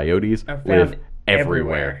because Coyotes Are found live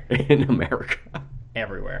everywhere in America.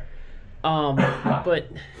 Everywhere. But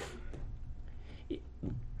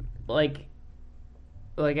like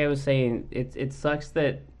I was saying, it sucks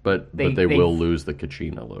that But they will lose the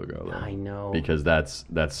Kachina logo, though. I know. Because that's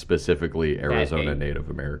specifically Arizona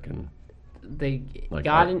Native American. They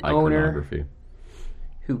got an owner iconography.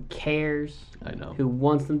 who cares. I know. Who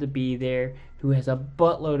wants them to be there. Who has a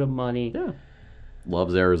buttload of money. Yeah.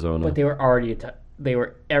 Loves Arizona. But they were already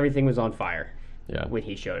everything was on fire. Yeah. When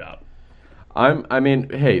he showed up. I mean,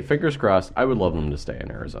 hey, fingers crossed. I would love them to stay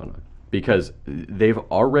in Arizona because they've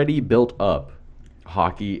already built up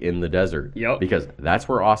hockey in the desert. Yep. Because that's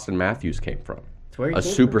where Austin Matthews came from. That's where he A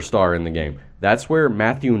came from. superstar in the game. That's where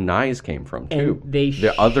Matthew Nyes came from too. And they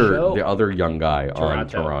the other young guy on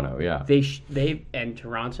Toronto. Toronto. Yeah. They and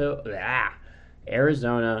Toronto,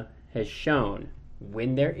 Arizona has shown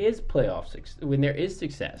when there is when there is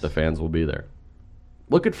success. The fans will be there.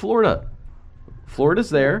 Look at Florida. Florida's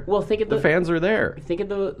there. Well, think of the fans are there. Think of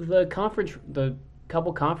the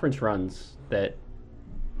couple conference runs that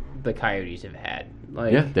the Coyotes have had.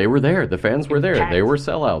 Yeah, they were there. The fans were there. packed. They were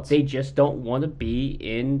sellouts. They just don't want to be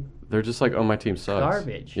in They're just like, oh, my team sucks.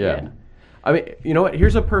 garbage. Yeah. I mean, you know what?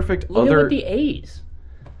 Here's a perfect Look other. at the A's.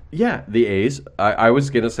 Yeah, the A's. I was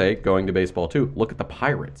going to say, going to baseball too, look at the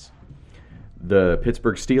Pirates. The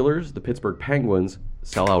Pittsburgh Steelers, the Pittsburgh Penguins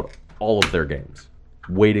sell out all of their games.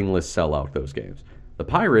 Waiting lists sell out those games. The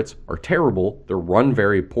Pirates are terrible. They're run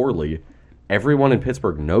very poorly. Everyone in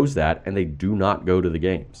Pittsburgh knows that, and they do not go to the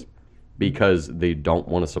games because they don't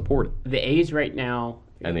want to support it. The A's right now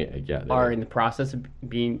And they are in the process of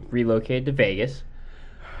being relocated to Vegas.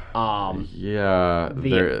 I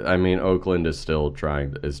mean, Oakland is still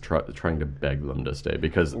trying to beg them to stay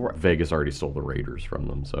because Vegas already stole the Raiders from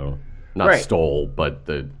them. So not stole, but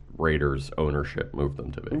the Raiders ownership moved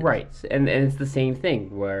them to Vegas. Right, and it's the same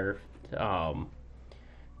thing where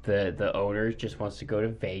the owner just wants to go to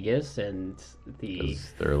Vegas, and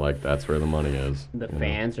They're like, that's where the money is. the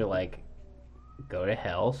fans are like, go to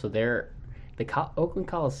hell. So Oakland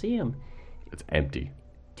Coliseum, It's empty.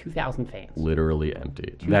 2,000 fans. Literally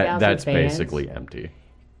empty. 2,000 That's fans? basically empty.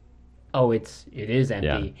 Oh, it is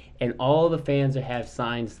empty, Yeah. and all the fans have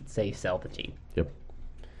signs that say "Sell the team." Yep.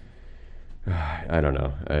 I don't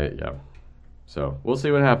know. Yeah. So we'll see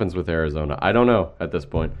what happens with Arizona. I don't know at this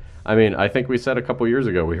point. I mean, I think we said a couple years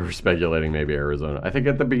ago we were speculating maybe Arizona. I think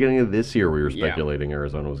at the beginning of this year we were speculating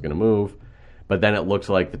Arizona was going to move, but then it looks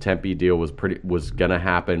like the Tempe deal was going to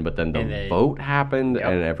happen. But then the vote happened,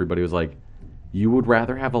 and everybody was like, "You would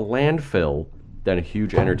rather have a landfill than a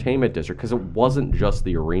huge entertainment district," because it wasn't just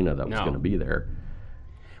the arena that was going to be there.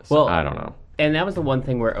 So, Well, I don't know. And that was the one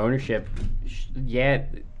thing where ownership, he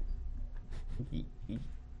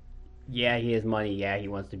has money, he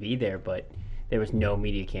wants to be there, but there was no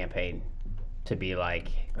media campaign to be like,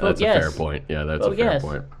 That's yes. a fair point. Yeah, that's Vote a fair yes.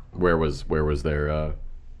 point. Where was their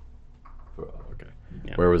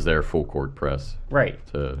Yeah. where was their full court press Right.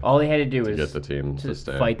 to All they had to do was get the team to to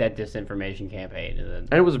stay? fight that disinformation campaign, and then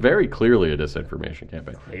And it was very clearly a disinformation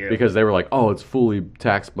campaign Clearly. because they were like, "Oh, it's fully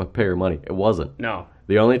taxpayer money." It wasn't. no.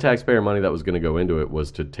 The only taxpayer money that was going to go into it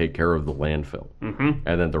was to take care of the landfill, and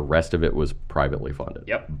then the rest of it was privately funded.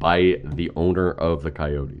 Yep. By the owner of the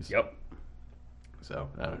Coyotes. Yep. So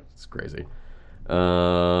it's crazy.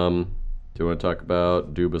 Do you want to talk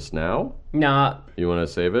about Dubas now? Nah. You want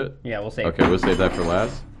to save it? Yeah, we'll say. Okay, we'll save that for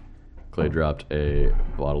last. Clay dropped a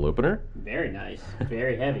bottle opener. Very nice.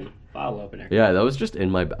 Very heavy bottle opener. Yeah, that was just in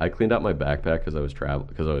my. I cleaned out my backpack because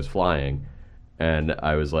I was flying, and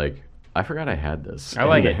I was like, I forgot I had this. I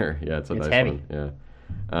like in it. there. Yeah, it's nice heavy. one.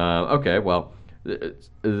 Yeah. Okay, well,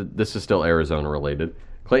 this is still Arizona related.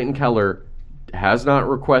 Clayton Keller has not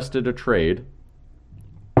requested a trade.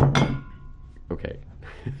 Okay.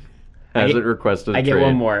 Hasn't requested a I trade. get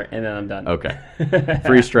one more, and then I'm done. Okay.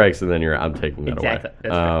 3 strikes, and then I'm taking that Exactly. away.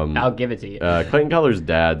 That's right. I'll give it to you. Clayton Keller's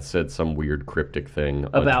dad said some weird cryptic thing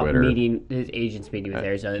on About Twitter. meeting his agent's meeting with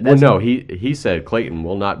Arizona. Well, no, he said Clayton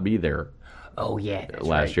will not be there Oh yeah, that's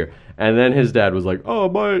last right. year. And then his dad was like, "Oh,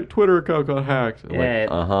 my Twitter account got hacked." I'm Yeah,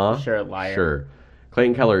 like, sure, liar. Sure.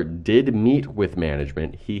 Clayton Keller did meet with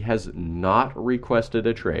management. He has not requested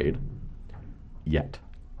a trade yet.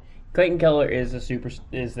 Clayton Keller is their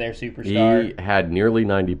superstar. He had nearly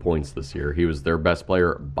 90 points this year. He was their best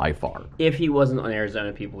player by far. If he wasn't on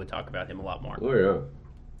Arizona, people would talk about him a lot more. Oh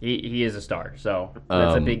yeah. He is a star, so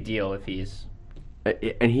that's a big deal if he's.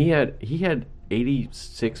 And he had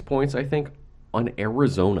 86 points, I think, on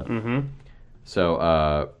Arizona. Mm-hmm.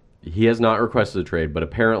 So he has not requested a trade, but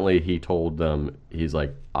apparently he told them, he's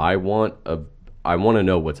like, I want to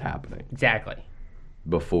know what's happening Exactly.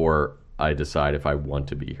 before I decide if I want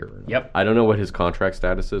to be here or not. Yep. I don't know what his contract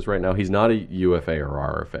status is right now. He's not a UFA or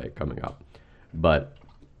RFA coming up, but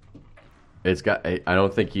I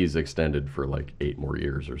don't think he's extended for like 8 more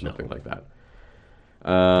years or something like that. The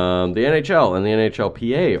NHL and the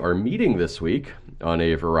NHLPA are meeting this week on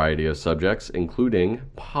a variety of subjects, including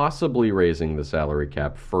possibly raising the salary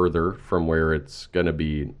cap further from where it's going to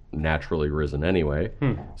be naturally risen anyway.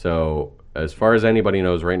 So as far as anybody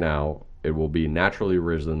knows right now, it will be naturally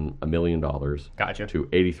risen $1 million Gotcha. to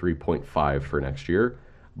 83.5 for next year.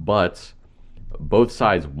 But both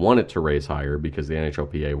sides want it to raise higher because the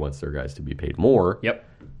NHLPA wants their guys to be paid more. Yep.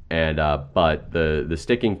 And but the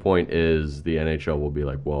sticking point is the NHL will be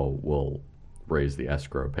like, well, we'll raise the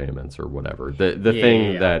escrow payments or whatever. The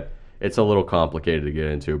thing that it's a little complicated to get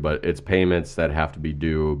into, but it's payments that have to be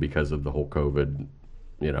due because of the whole COVID,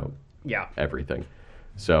 Yeah. everything.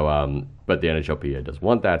 So, but the NHLPA does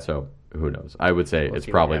want that, so who knows? I would say it's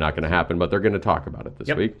see what probably not going to happen, but they're going to talk about it this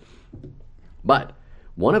Yep. week. But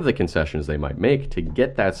one of the concessions they might make to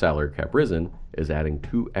get that salary cap risen is adding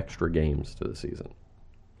 2 extra games to the season.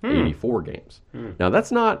 84 games. Now,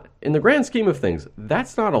 that's not, in the grand scheme of things,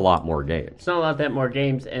 that's not a lot more games. It's not a lot that more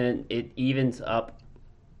games, and it evens up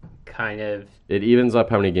kind of. It evens up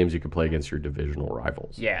how many games you can play against your divisional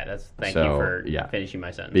rivals. Yeah, thank So, you for yeah. finishing my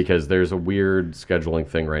sentence. Because there's a weird scheduling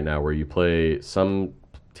thing right now where you play some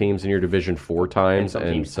teams in your division 4 times some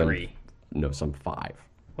teams 3. No, some 5.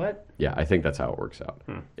 What? Yeah, I think that's how it works out.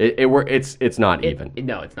 It's not even.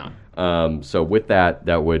 No, it's not. So with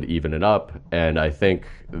that would even it up, and I think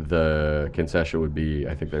the concession would be,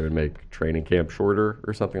 I think they would make training camp shorter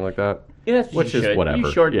or something like that. Yeah, that's what which you is should. whatever.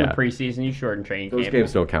 You shorten Yeah. the preseason, you shorten training Those camp.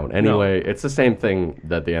 games don't count anyway. It's the same thing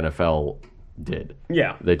that the NFL did.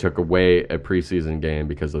 Yeah. They took away a preseason game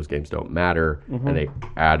because those games don't matter, and they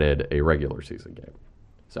added a regular season game.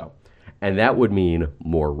 So, and that would mean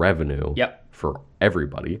more revenue Yep. for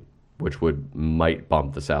everybody, which might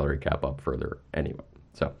bump the salary cap up further anyway.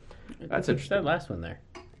 So that's That interesting. last one there.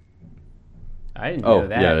 I didn't Oh know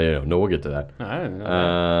that. yeah. No, we'll get to that. I didn't know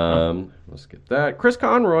that. Let's skip that. Chris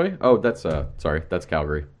Conroy. Oh, that's that's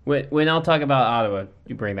Calgary. When I'll talk about Ottawa,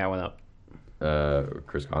 you bring that one up.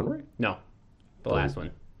 Chris Conroy. No, the last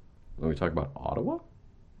one. When we talk about Ottawa,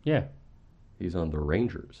 Yeah, he's on the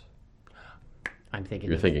Rangers. I'm thinking.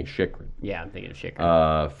 You're thinking Chychrun. Yeah, I'm thinking of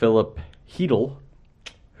Chychrun. Philip Hedel,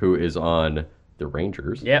 who is on the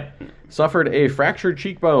Rangers, Yep. suffered a fractured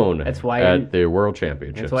cheekbone That's why at the World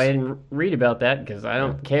Championships. That's why I didn't read about that because I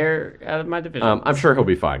don't care out of my division. I'm sure he'll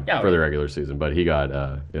be fine Yeah, for the regular season, but he got,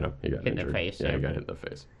 he got in the injured. face, Yeah, yeah. he got hit in the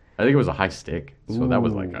face. I think it was a high stick, so that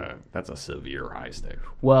was that's a severe high stick.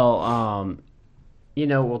 Well,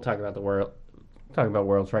 we'll talk about the world. Talk about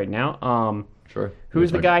worlds right now. Sure.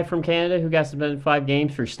 Who's the guy from Canada who got suspended 5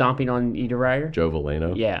 games for stomping on Niederreiter? Joe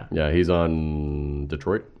Valeno. Yeah. Yeah, he's on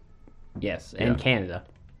Detroit. Yes, and Yeah. Canada.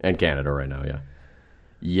 And Canada right now, yeah.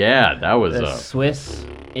 Yeah, that was The Swiss,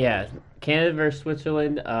 Canada versus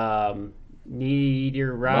Switzerland.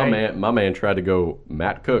 Niederreiter. my man tried to go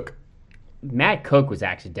Matt Cook. Matt Cook was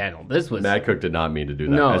accidental. This was Matt Cook did not mean to do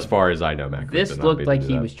that. No. As far as I know, Matt Cook This did not looked mean like to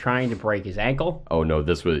do he that. was trying to break his ankle. Oh no,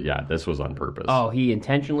 this was on purpose. Oh, he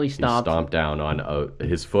intentionally he stomped. stomped down on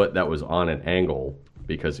his foot that was on an angle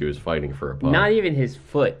because he was fighting for a puck. Not even his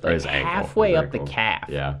foot, Or like his ankle, halfway his up the ankle. calf.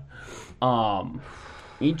 Yeah,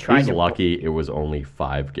 He tried he's to lucky it was only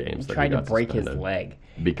 5 games. That he tried to got break his suspended leg,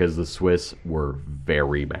 because the Swiss were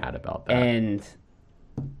very mad about that. and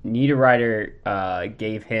Niederreiter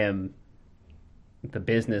gave him the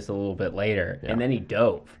business a little bit later, and then he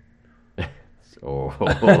dove. Oh,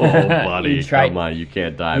 buddy, He tried- come on, you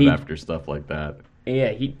can't dive he- after stuff like that.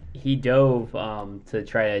 Yeah, he dove to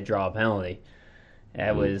try to draw a penalty.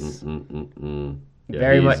 That was Yeah,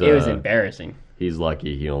 very much. he's, It was embarrassing. He's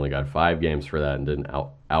lucky he only got 5 games for that and didn't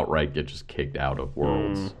outright get just kicked out of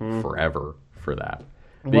Worlds forever for that.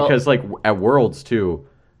 Well- Because like at Worlds too,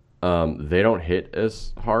 they don't hit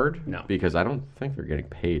as hard. No. Because I don't think they're getting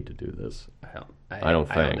paid to do this. I don't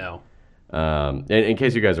I think. don't know. In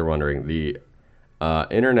case you guys are wondering, the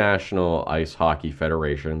International Ice Hockey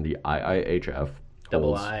Federation, the IIHF,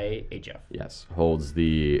 holds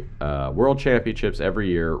the World Championships every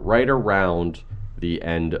year, right around the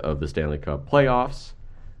end of the Stanley Cup playoffs.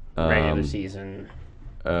 Regular season.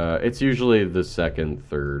 It's usually the second,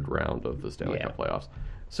 third round of the Stanley Yeah. Cup playoffs.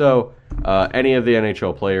 So any of the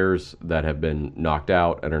NHL players that have been knocked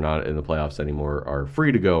out and are not in the playoffs anymore are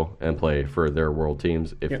free to go and play for their world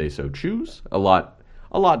teams if they so choose. A lot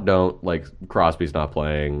don't. Like Crosby's not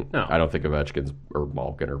playing. No. I don't think Ovechkin's or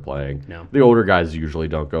Malkin are playing. No. The older guys usually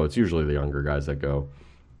don't go. It's usually the younger guys that go.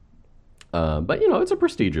 But it's a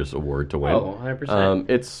prestigious award to win. Oh, 100%.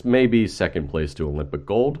 It's maybe second place to Olympic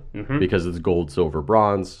gold because it's gold, silver,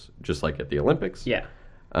 bronze, just like at the Olympics. Yeah.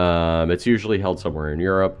 It's usually held somewhere in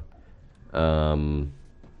Europe.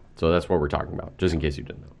 So that's what we're talking about, just in case you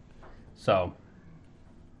didn't know. So,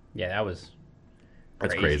 yeah, that was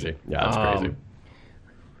That's crazy. Yeah, that's crazy.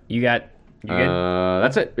 You good?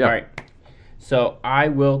 That's it. Yeah. All right. So I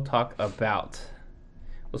will talk about.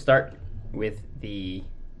 We'll start with the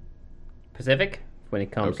Pacific when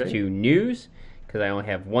it comes Okay. to news, because I only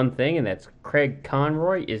have one thing, and that's Craig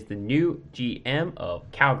Conroy is the new GM of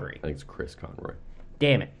Calgary. I think it's Chris Conroy.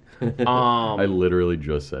 Damn it. I literally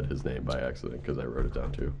just said his name by accident because I wrote it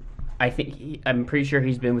down too. I think I'm pretty sure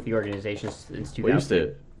he's been with the organization since 2000. Well, he used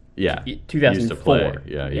to, yeah, 2004. He used to play.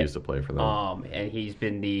 Yeah, he used to play for them. And he's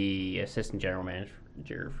been the assistant general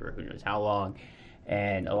manager for who knows how long.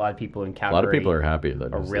 And a lot of people in Calgary A lot of people are happy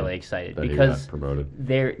that are really excited that he because got promoted.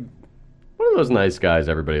 they're One of those nice guys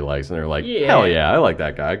everybody likes, and they're like, Yeah. hell yeah, I like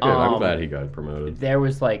that guy. Good, I'm glad he got promoted. there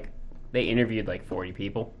was they interviewed 40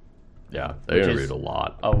 people, Yeah, they which interviewed is a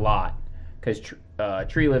lot. a lot, because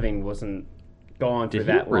Tree Living wasn't gone for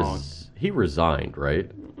that long. He resigned, right?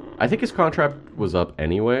 I think his contract was up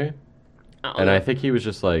anyway, and I think he was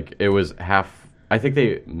just like, it was half. I think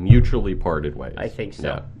they mutually parted ways. I think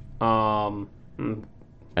so. Yeah. And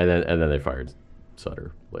then they fired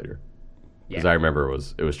Sutter later. Because I remember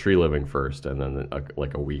it was Tree Living first, and then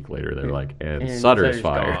a week later they're like, and Sutter's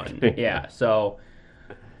fired. gone. Yeah, so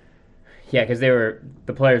because the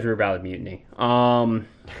players were about a mutiny.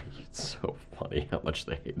 It's so funny how much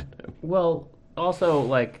they hated him. Well, also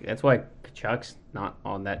that's why Kachuk's not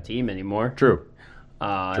on that team anymore. True.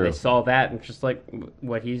 They saw that and just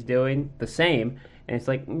what he's doing, the same, and it's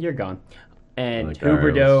like you're gone. And Like, all right,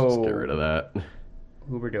 let's just get rid Huberdeau of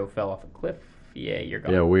that. fell off a cliff. Yeah, you're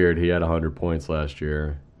gone. Yeah, weird. He had 100 points last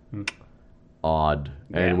year. Odd.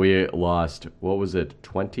 Yeah. And we lost, what was it,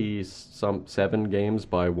 7 games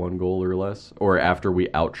by 1 goal or less? Or after we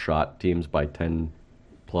outshot teams by 10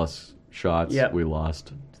 plus shots, Yep. we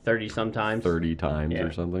lost 30 sometimes. 30 times Yeah.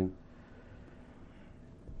 or something.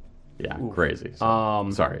 Yeah, crazy. So,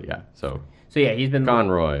 sorry, yeah. So, yeah, he's been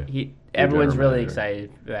Conroy. Everyone's general really manager.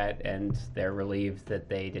 excited for that, and they're relieved that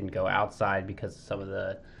they didn't go outside because some of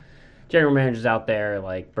the general managers out there,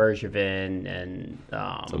 like Bergevin and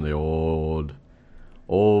Some of the old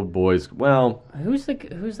boys. Well, who's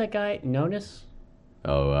that guy? Nonis?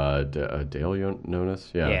 Dale Nonis?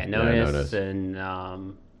 Yeah, Nonis and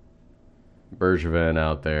Bergevin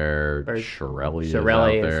out there. Shirelli is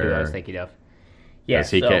Sorelli out is there. who I was thinking of. Yeah,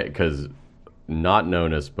 Because not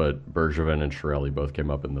Nonis, but Bergevin and Shirelli both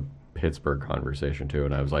came up in the Pittsburgh conversation too,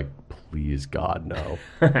 and I was like, please God, no.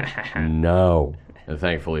 No. And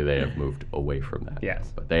thankfully they have moved away from that.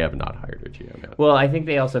 Yes. But they have not hired a GM yet. Well, I think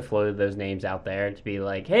they also floated those names out there to be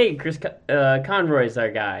like, hey, Chris Conroy's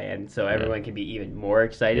our guy. And so everyone can be even more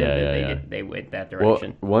excited that they went that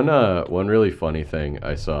direction. Well, one really funny thing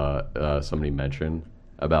I saw somebody mention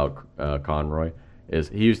about Conroy is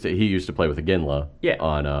he used to play with Iginla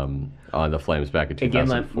on the Flames back in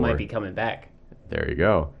 2004. Iginla might be coming back. There you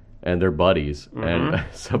go. And they're buddies. And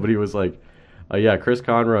somebody was like, yeah, Chris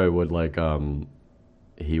Conroy would like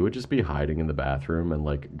he would just be hiding in the bathroom and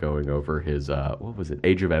like going over his what was it,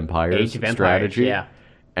 Age of Empires strategy. Yeah.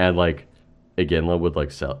 And like Iginla would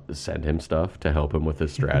like send him stuff to help him with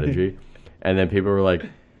his strategy. And then people were like,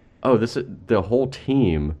 oh, the whole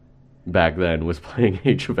team back then was playing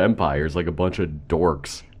Age of Empires like a bunch of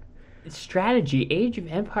dorks. Strategy, Age of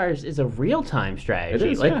Empires is a real-time strategy.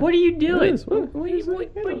 It is, like, what are you doing? What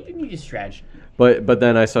You need a strategy. But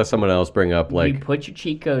then I saw someone else bring up like you put your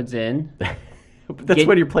cheat codes in. That's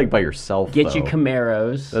when you're playing by yourself. Get your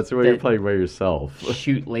Camaros. That's when you're playing by yourself.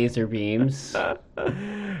 Shoot laser beams.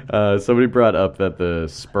 Somebody brought up that the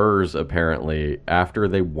Spurs apparently, after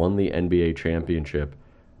they won the NBA championship,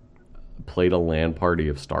 played a LAN party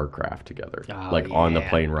of StarCraft together, on the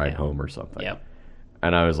plane ride home or something. Yep.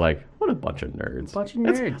 And I was like, what a bunch of nerds.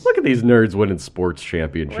 Nerds. Look at these nerds winning sports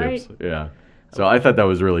championships. Right? Yeah. So I thought that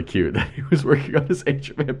was really cute that he was working on his Age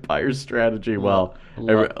of Empires strategy while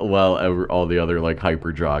all the other like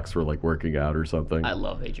hyper jocks were like working out or something. I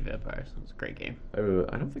love Age of Empires. It's a great game. I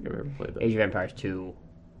don't think I've ever played that. Age of Empires 2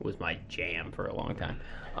 was my jam for a long time.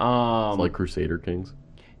 It's like Crusader Kings?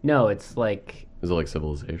 No, it's like... Is it like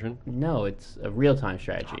Civilization? No, it's a real-time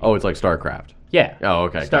strategy. Oh, it's like StarCraft. Yeah. Oh,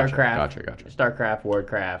 okay. StarCraft. Gotcha. StarCraft,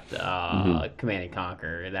 Warcraft, Command and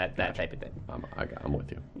Conquer, that type of thing. I'm with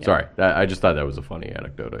you. Yeah. Sorry. I just thought that was a funny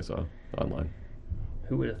anecdote I saw online.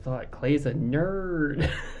 Who would have thought? Clay's a nerd.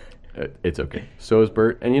 It's okay. So is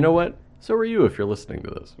Bert. And you know what? So are you if you're listening to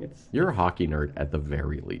this. You're a hockey nerd at the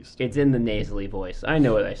very least. It's in the nasally voice. I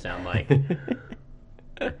know what I sound like.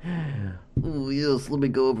 Oh, yes, let me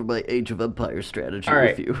go over my Age of Empires strategy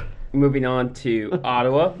with you. Moving on to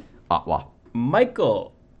Ottawa. Ottawa.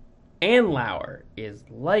 Michael Andlauer is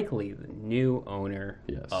likely the new owner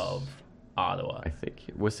of Ottawa. I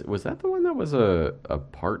think was that the one that was a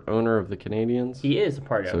part owner of the Canadians? He is a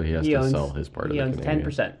part owner. So he has to sell his part of the Canadians. He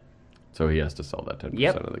owns 10%. So he has to sell that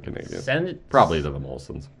 10% of the Canadians. Send it. Probably to the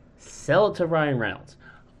Molsons. Sell it to Ryan Reynolds.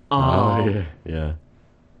 Yeah.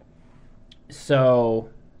 So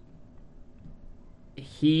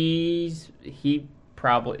it's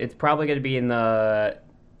probably going to be in the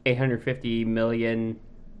 $850 million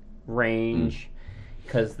range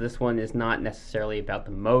because this one is not necessarily about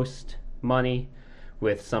the most money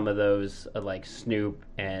with some of those like Snoop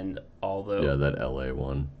and all the that LA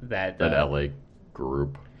one that LA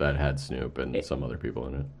group that had Snoop and some other people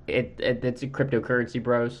in it. It's a cryptocurrency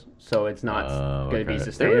bros, so it's not going to be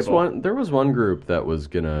sustainable. There was one group that was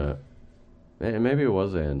gonna, maybe it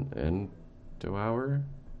was Andlauer.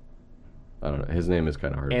 I don't know. His name is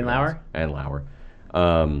kind of hard. Andlauer.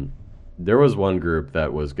 There was one group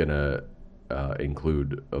that was gonna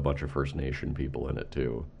include a bunch of First Nation people in it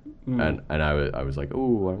too, and I was like,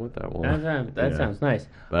 ooh, I want that one. That sounds nice.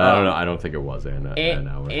 But I don't know. I don't think it was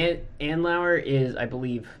Andlauer. Andlauer is, I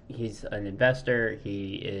believe, he's an investor.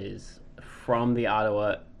 He is from the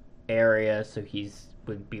Ottawa area, so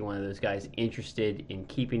would be one of those guys interested in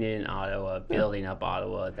keeping it in Ottawa, building up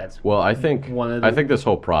Ottawa. I think this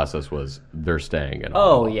whole process was they're staying in Ottawa.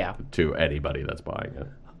 Oh yeah. To anybody that's buying it.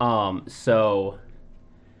 So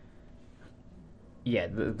yeah,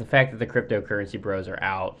 the fact that the cryptocurrency bros are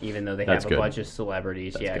out, even though they have a bunch of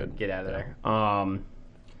celebrities, good. Get out of there.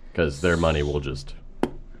 Because their money will just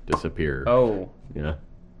disappear. Oh. Yeah.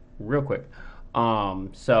 Real quick.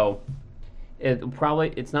 So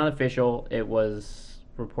it's not official. It was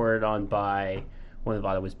reported on by one of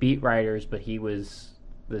Ottawa's beat writers, but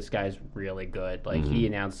this guy's really good. Like he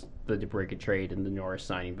announced the DeBrincat trade and the Norris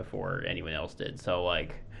signing before anyone else did. So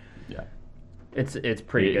like, yeah, it's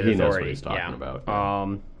pretty good. He authority. knows what he's talking about. Yeah.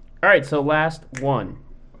 All right. So last one,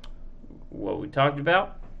 what we talked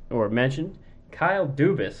about or mentioned, Kyle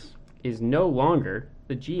Dubas is no longer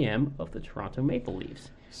the GM of the Toronto Maple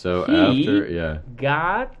Leafs. So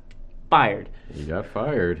got fired. He got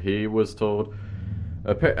fired. He was told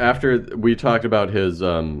after we talked about his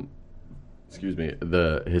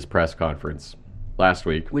his press conference last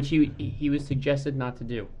week, which he was suggested not to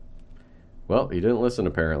do. Well, he didn't listen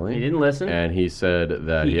apparently. He didn't listen, and he said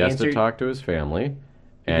that he has to talk to his family,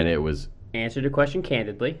 and it was answered a question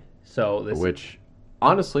candidly. So which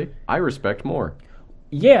honestly I respect more.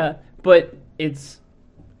 Yeah, but it's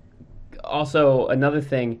also another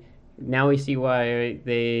thing. Now we see why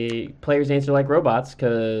players answer like robots,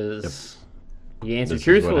 because you answer This is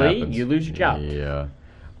what truthfully, happens. you lose your job. Yeah.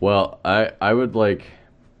 Well, I would like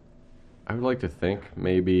to think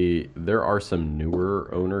maybe there are some newer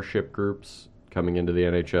ownership groups coming into the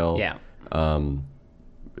NHL. Yeah.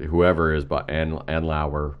 Whoever is Ann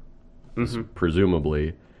Lauer,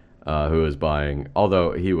 presumably, who is buying.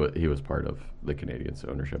 Although he was part of the Canadiens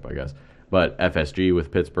ownership, I guess. But FSG with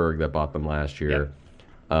Pittsburgh that bought them last year.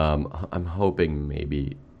 I'm hoping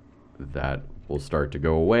maybe that will start to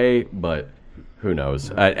go away, but who knows?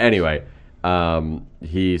 Anyway,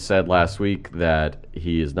 he said last week that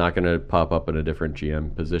he is not going to pop up in a different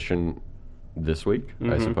GM position this week,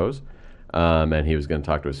 I suppose. And he was going to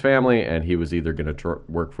talk to his family, and he was either going to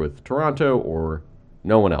work with Toronto or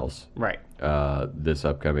no one else. Right. This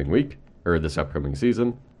upcoming week or this upcoming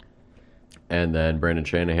season. And then Brandon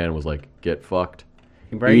Shanahan was like, "Get fucked."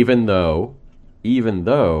 Right. Even though They've been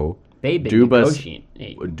negotiating.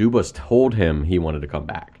 Dubas told him he wanted to come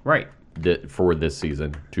back Right. for this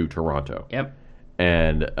season to Toronto. Yep.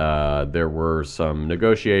 And there were some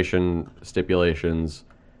negotiation stipulations,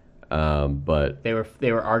 but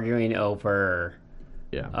They were arguing over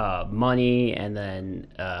money, and then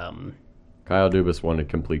Kyle Dubas wanted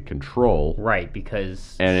complete control. right,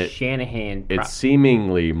 because And Shanahan. It's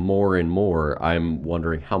seemingly more and more. I'm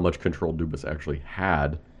wondering how much control Dubas actually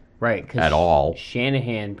had. right, 'cause at all.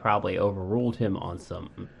 Shanahan probably overruled him on some.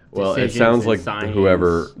 Well, it decisions sounds and like signings.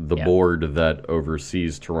 whoever the Yeah. board that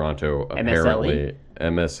oversees Toronto apparently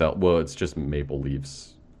MSLE? MSL. Well, it's just Maple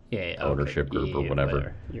Leafs okay. ownership group or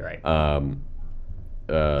whatever. You're right.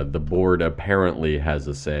 The board apparently has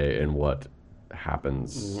a say in what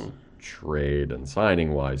happens trade and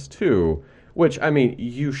signing wise too, which I mean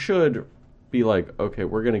you should be like, okay,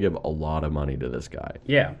 we're gonna give a lot of money to this guy,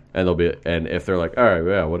 yeah. and if they're like, all right,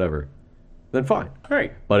 yeah, whatever, then fine.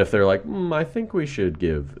 Right. But if they're like, I think we should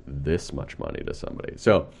give this much money to somebody,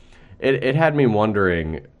 so it had me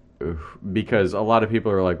wondering, because a lot of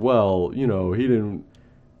people are like, well, he didn't.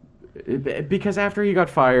 Because after he got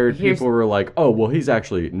fired, people were like, "Oh, well, he's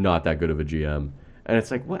actually not that good of a GM," and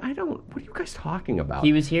it's like, What are you guys talking about?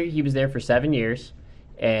 He was here. He was there for 7 years,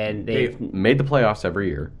 and They've made the playoffs every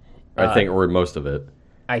year, I think, or most of it.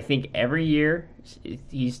 I think every year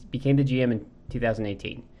he's became the GM in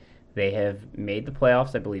 2018. They have made the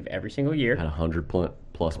playoffs, I believe, every single year. Had 100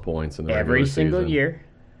 plus points in the Every regular single season. year.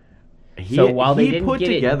 So while they didn't get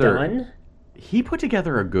it done, he put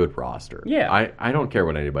together a good roster. Yeah. I don't care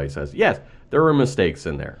what anybody says. Yes, there were mistakes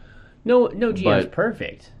in there. no GM's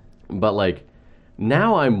perfect. But, like,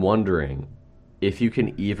 now I'm wondering if you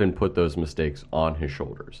can even put those mistakes on his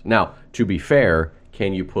shoulders. Now, to be fair,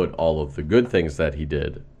 can you put all of the good things that he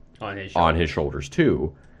did on his shoulders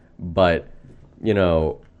too? But,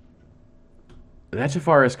 that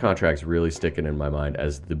Tavares contract's really sticking in my mind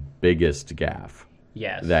as the biggest gaffe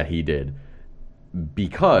Yes. that he did.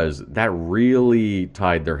 Because that really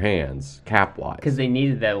tied their hands cap-wise. Because they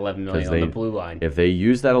needed that $11 million on the blue line. If they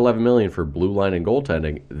use that $11 million for blue line and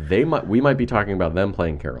goaltending, we might be talking about them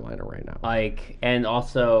playing Carolina right now. And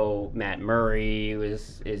also Matt Murray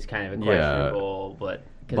is kind of a questionable, but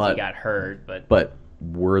because he got hurt. But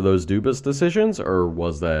were those Dubas decisions, or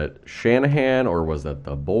was that Shanahan, or was that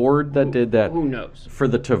the board that did that? Who knows? For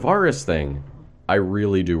the Tavares thing, I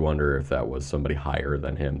really do wonder if that was somebody higher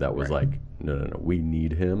than him that was like, no, we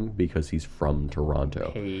need him because he's from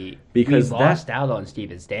Toronto. Because we lost out on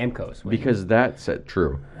Steven Stamkos. Because that's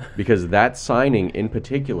true. Because that signing in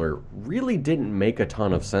particular really didn't make a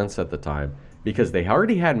ton of sense at the time, because they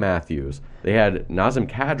already had Matthews. They had Nazem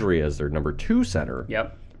Kadri as their number 2 center.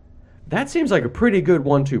 Yep. That seems like a pretty good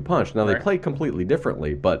 1-2 punch. Now, they play completely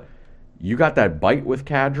differently, but you got that bite with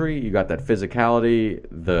Kadri, you got that physicality,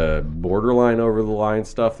 the borderline over the line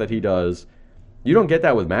stuff that he does. You don't get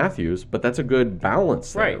that with Matthews, but that's a good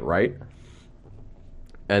balance there, right?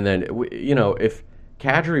 And then, if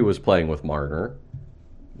Kadri was playing with Marner,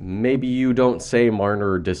 maybe you don't say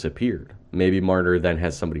Marner disappeared. Maybe Marner then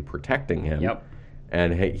has somebody protecting him. Yep.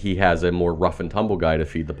 And he has a more rough and tumble guy to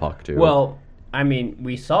feed the puck to. Well, I mean,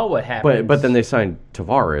 we saw what happened. But then they signed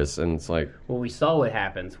Tavares, and it's like... Well, we saw what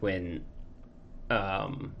happens when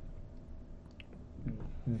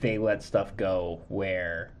they let stuff go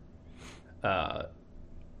where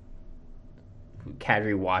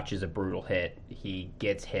Kadri watches a brutal hit. He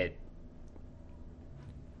gets hit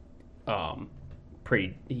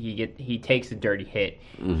he takes a dirty hit.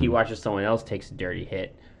 Mm-hmm. He watches someone else takes a dirty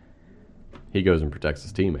hit. He goes and protects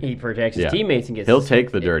his teammates. He protects his teammates and gets... He'll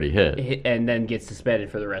take the dirty hit. And then gets suspended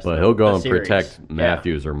for the rest of the But he'll go and series. protect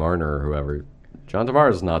Matthews or Marner or whoever John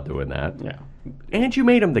Tavares not doing that. Yeah. And you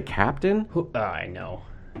made him the captain? I know.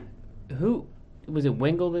 Who was it?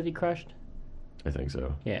 Wingle that he crushed? I think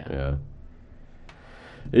so. Yeah.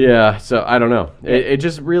 Yeah, so I don't know. It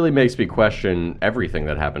just really makes me question everything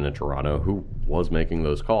that happened in Toronto. Who was making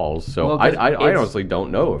those calls? So Well, I honestly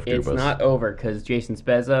don't know if It's Dubas... not over because Jason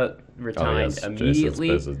Spezza resigned immediately.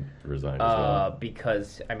 Jason Spezza resigned as well.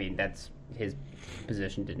 Because that's his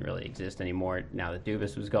position didn't really exist anymore now that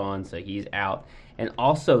Dubas was gone, so he's out. And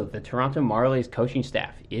also, the Toronto Marlies coaching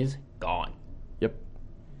staff is gone Yep.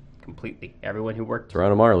 completely. Everyone who worked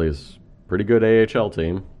Toronto Marlies, pretty good AHL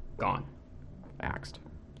team, gone. axed.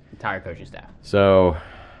 Entire coaching staff. So,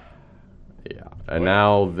 yeah. And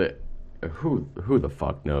now, who the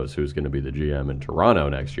fuck knows who's going to be the GM in Toronto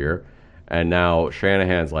next year? And now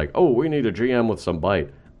Shanahan's like, oh, we need a GM with some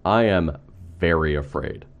bite. I am very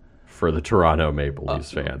afraid for the Toronto Maple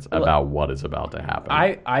Leafs fans about what is about to happen.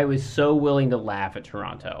 I was so willing to laugh at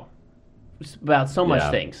Toronto about so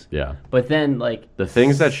much things. Yeah. But then, the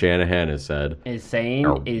things that Shanahan has said is saying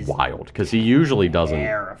are is wild because he usually doesn't.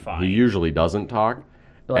 terrifying. He usually doesn't talk.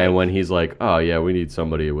 And when he's like, oh, yeah, we need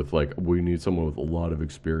someone with a lot of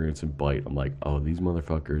experience and bite. I'm like, oh, these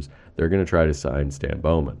motherfuckers, they're going to try to sign Stan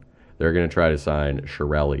Bowman. They're going to try to sign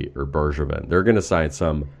Chiarelli or Bergevin. They're going to sign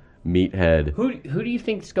some meathead. Who do you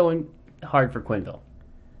think's going hard for Quenneville?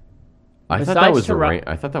 I thought that was the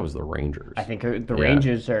Rangers. I think the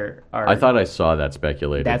Rangers are. I thought I saw that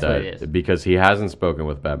speculated. That's what it is. Because he hasn't spoken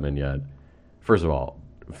with Bettman yet. First of all,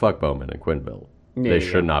 fuck Bowman and Quenneville. They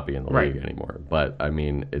should not be in the league anymore. But, I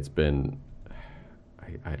mean, it's been,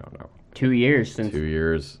 I don't know. 2 years since. 2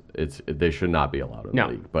 years. They should not be allowed in the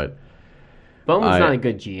league. But Bowman's not a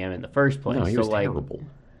good GM in the first place. No, he was terrible.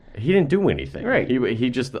 He didn't do anything. Right. He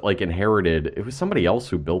just, inherited. It was somebody else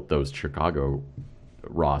who built those Chicago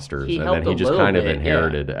rosters. And then he just kind of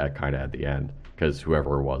inherited at the end. Because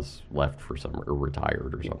whoever was left for or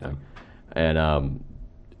retired or something. And,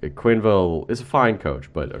 Quenneville is a fine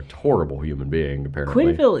coach, but a horrible human being, apparently.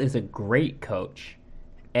 Quenneville is a great coach,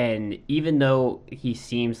 and even though he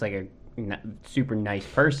seems like a super nice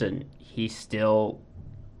person, he still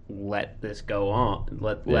let this go on,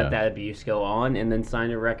 let that abuse go on, and then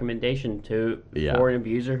signed a recommendation for an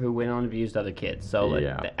abuser who went on and abused other kids. So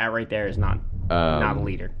that right there is not a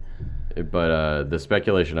leader. But the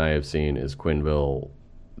speculation I have seen is Quenneville,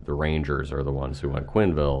 the Rangers are the ones who want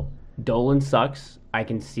Quenneville. Dolan sucks. I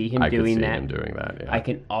can see him doing that. Yeah. I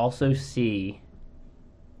can also see.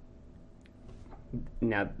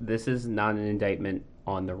 Now, this is not an indictment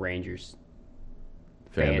on the Rangers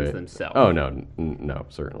fans themselves. Oh no,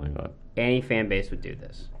 certainly not. Any fan base would do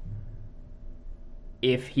this.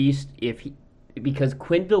 Because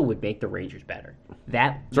Quenneville would make the Rangers better.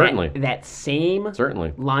 That same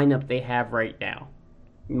lineup they have right now,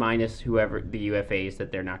 minus whoever the UFAs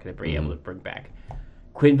that they're not going to be able to bring back.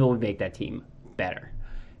 Quenneville would make that team better.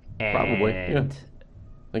 And probably, yeah. I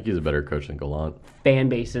think he's a better coach than Gallant. Fan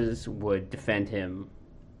bases would defend him.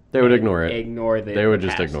 They would ignore it. They would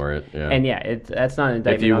just past. ignore it, yeah. And that's not an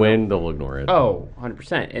indictment. If you win, they'll ignore it. Oh,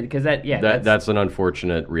 100%. Because that's an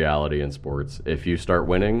unfortunate reality in sports. If you start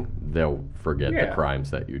winning, they'll forget the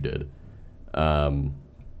crimes that you did. But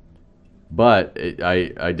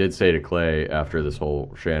I did say to Clay after this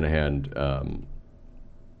whole Shanahan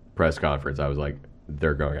press conference, I was like,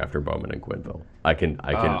 they're going after Bowman and Quenneville.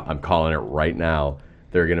 I'm calling it right now.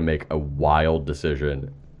 They're going to make a wild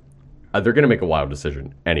decision. They're going to make a wild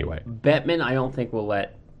decision anyway. Bettman, I don't think will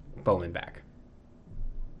let Bowman back.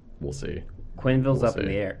 We'll see. Quenneville's up in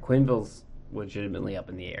the air. Quenneville's legitimately up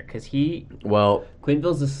in the air because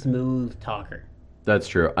Quenneville's a smooth talker. That's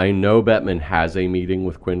true. I know Bettman has a meeting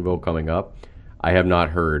with Quenneville coming up. I have not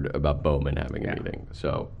heard about Bowman having a meeting.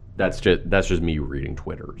 So that's just me reading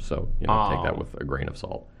Twitter. So take that with a grain of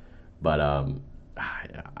salt. But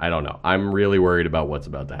I don't know. I'm really worried about what's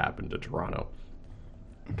about to happen to Toronto.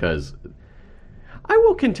 Because I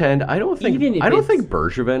will contend, I don't think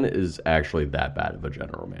Bergevin is actually that bad of a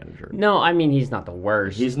general manager. No, I mean he's not the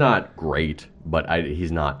worst. He's not great, but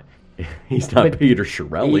he's not Peter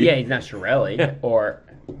Chiarelli. Yeah, he's not Chiarelli or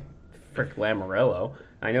Frick Lamoriello.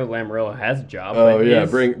 I know Lamoriello has a job. Oh yeah,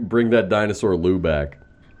 bring that dinosaur Lou back.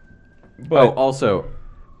 But also,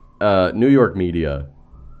 New York media,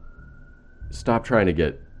 stop trying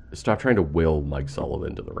to will Mike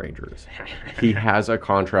Sullivan to the Rangers. He has a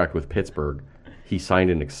contract with Pittsburgh. He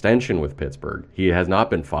signed an extension with Pittsburgh. He has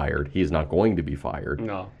not been fired. He is not going to be fired.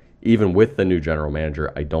 No. Even with the new general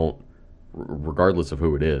manager, regardless of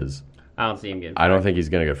who it is, I don't see him getting fired. I don't think he's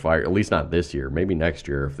going to get fired, at least not this year. Maybe next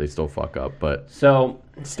year if they still fuck up. But so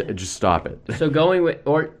just stop it. So going with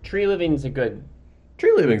Tree Living's a good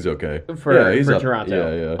Tree leaving's okay. for he's up.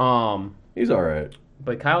 Toronto. Yeah. He's all right.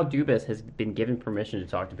 But Kyle Dubas has been given permission to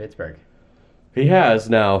talk to Pittsburgh. He has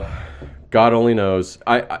now. God only knows.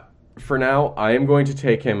 For now, I am going to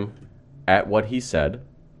take him at what he said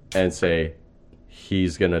and say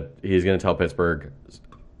he's gonna tell Pittsburgh,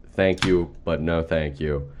 thank you, but no thank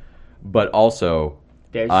you. But also,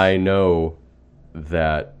 I know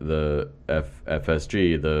that the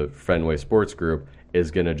FSG, the Fenway Sports Group, is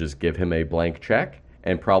gonna just give him a blank check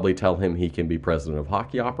and probably tell him he can be president of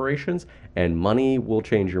hockey operations, and money will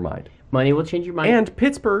change your mind. Money will change your mind. And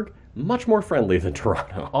Pittsburgh, much more friendly than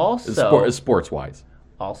Toronto. Also, sports-wise.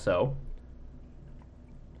 Also,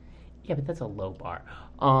 yeah, but that's a low bar.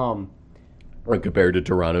 When compared to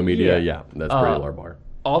Toronto media, that's pretty low bar.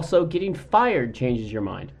 Also, getting fired changes your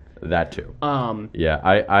mind. That too.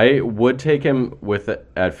 I would take him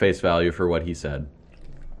at face value for what he said,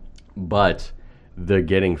 but the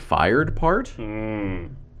getting fired part,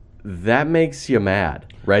 that makes you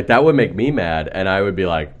mad, right? That would make me mad, and I would be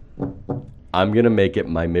like, I'm gonna make it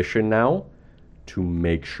my mission now to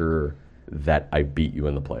make sure that I beat you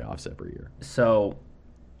in the playoffs every year. So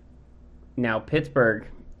now Pittsburgh,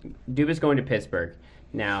 Dubas going to Pittsburgh.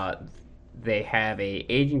 Now they have a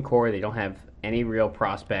aging core. They don't have any real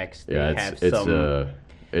prospects. They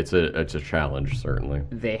it's a challenge, certainly.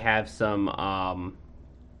 They have some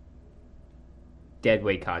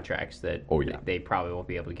deadweight contracts that they probably won't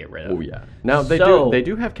be able to get rid of. Oh yeah. Now they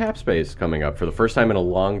do have cap space coming up for the first time in a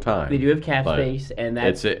long time. They do have cap space, and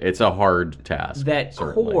that's it's a hard task. That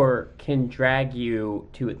certainly. Core can drag you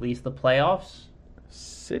to at least the playoffs.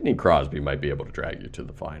 Sidney Crosby might be able to drag you to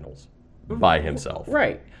the finals by himself.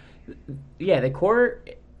 Right. Yeah, the core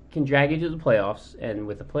can drag you to the playoffs, and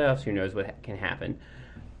with the playoffs, who knows what can happen.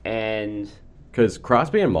 And because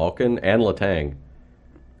Crosby and Malkin and Letang,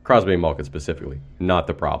 Crosby and Malkin specifically, not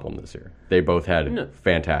the problem this year. They both had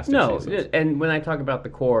fantastic seasons. And when I talk about the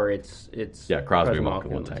core, it's Crosby,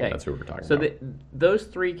 Malkin, Letang. That's who we're talking about. So those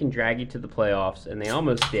three can drag you to the playoffs, and they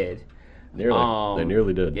almost did. Nearly. They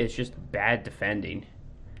nearly did. It's just bad defending.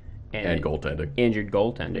 And goaltending. Injured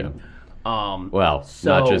goaltending. Yeah.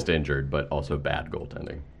 Not just injured, but also bad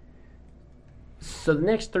goaltending. So the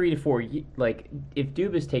next 3 to 4, if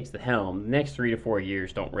Dubas takes the helm, the next 3 to 4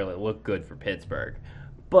 years don't really look good for Pittsburgh.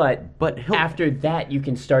 But after that, you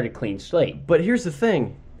can start a clean slate. But here's the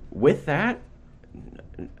thing. With that,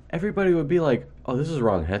 everybody would be like, oh, this is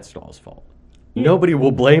Ron Hextall's fault. Yeah. Nobody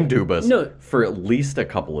will blame Dubas for at least a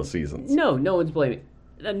couple of seasons. No one's blaming.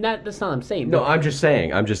 That's not what I'm saying. No, I'm just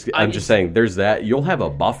saying. I'm just saying. There's that. You'll have a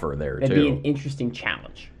buffer there too. That'd be an interesting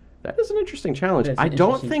challenge. That is an interesting challenge. I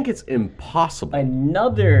don't think it's impossible.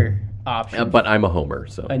 Another option. But I'm a homer,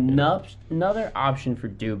 so another option for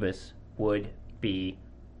Dubas would be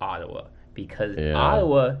Ottawa, because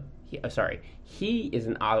Ottawa. He is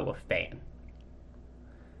an Ottawa fan.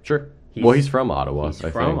 Sure. He's from Ottawa. He's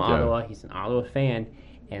from Ottawa. He's an Ottawa fan.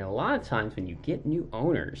 And a lot of times when you get new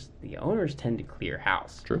owners, the owners tend to clear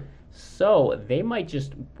house. True. So they might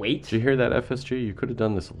just wait. Did you hear that, FSG? You could have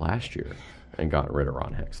done this last year and gotten rid of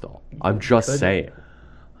Ron Hextall. I'm just saying.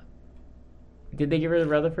 Did they get rid of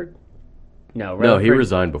Rutherford? No, No, he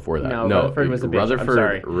resigned before that. No, Rutherford was a bitch. I'm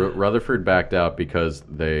sorry. Rutherford backed out because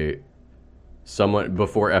before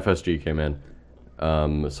FSG came in,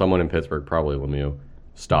 someone in Pittsburgh, probably Lemieux,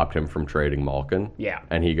 stopped him from trading Malkin. Yeah.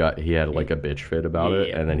 And he had like a bitch fit about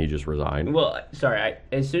it, and then he just resigned. Well, sorry,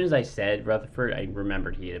 as soon as I said Rutherford, I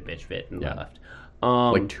remembered he had a bitch fit and left.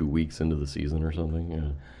 Like 2 weeks into the season or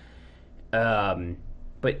something, yeah.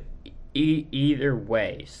 But either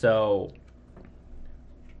way, so...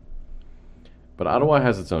 But Ottawa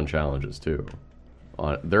has its own challenges, too.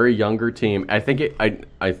 They're a younger team. I think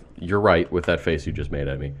you're right with that face you just made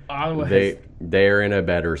at me. They're in a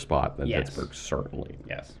better spot than Pittsburgh, certainly.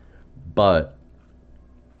 Yes. But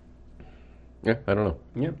I don't know.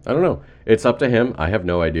 Yeah. I don't know. It's up to him. I have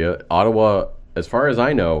no idea. Ottawa, as far as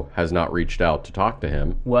I know, has not reached out to talk to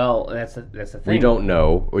him. Well, that's the thing. We don't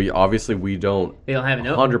know. We don't. They don't have an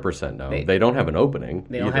 100% know. They don't have an opening.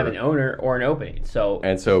 They don't have an owner or an opening.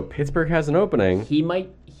 So Pittsburgh has an opening.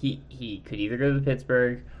 He could either go to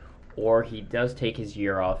Pittsburgh, or he does take his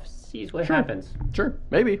year off, sees what happens. Sure,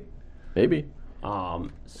 maybe.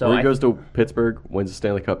 So or he goes to Pittsburgh, wins the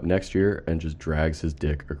Stanley Cup next year, and just drags his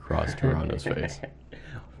dick across Toronto's face,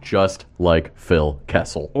 just like Phil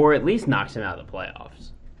Kessel, or at least knocks him out of the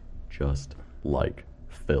playoffs. Just like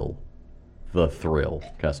Phil, the Thrill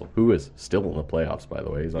Kessel, who is still in the playoffs, by the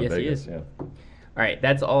way. He's on Vegas. He is. Yeah. All right,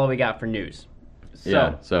 that's all we got for news.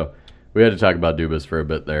 So We had to talk about Dubas for a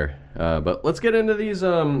bit there, but let's get into these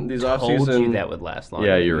off-season. Told you that would last longer.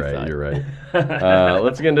 Yeah, than you're you right. thought. You're right.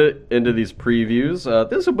 Let's get into these previews.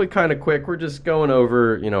 This will be kind of quick. We're just going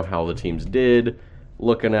over, how the teams did,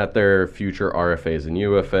 looking at their future RFAs and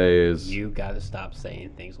UFAs. You got to stop saying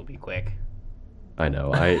things will be quick. I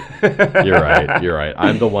know. You're right. You're right.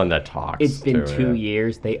 I'm the one that talks. It's been too, 2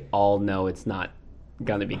 years. They all know it's not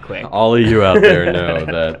gonna be quick. All of you out there know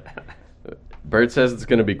that Bert says it's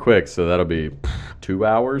going to be quick, so that'll be 2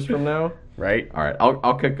 hours from now. Right? All right,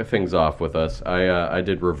 I'll kick things off with us. I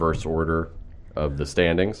did reverse order of the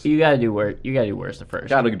standings. You gotta do worse. You gotta do worst to first.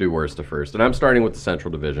 Got to do worst to first, and I'm starting with the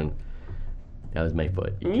Central Division. That was my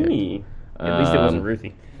foot. You kicked. At least it wasn't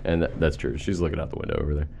Ruthie. And that's true. She's looking out the window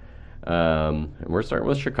over there. And we're starting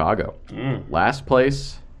with Chicago. Last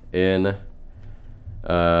place in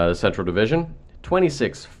the Central Division,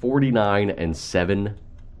 26, 49, and 7.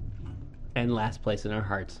 And last place in our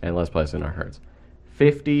hearts. And last place in our hearts.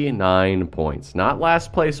 59 points. Not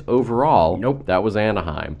last place overall. Nope. That was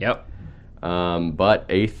Anaheim. Yep. But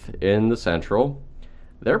 8th in the Central.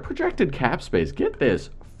 Their projected cap space, get this,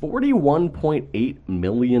 $41.8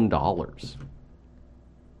 million.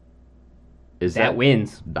 Is That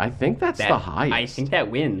wins. I think that's the highest. I think that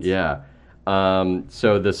wins. Yeah.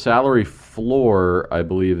 So the salary floor, I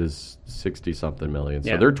believe, is 60-something million. So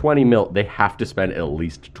Yeah. they're 20 mil. They have to spend at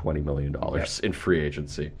least $20 million in free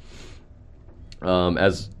agency.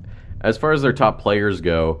 As far as their top players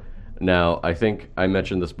go, now I think I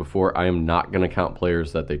mentioned this before. I am not going to count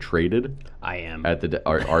players that they traded. I am.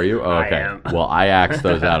 Are you? Oh, I okay. am. Well, I axed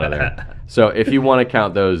those out of there. So if you want to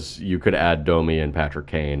count those, you could add Domi and Patrick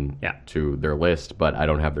Kane to their list, but I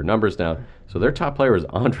don't have their numbers down. So their top player is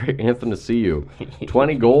Andre Athanasiou.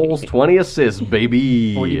 20 goals, 20 assists,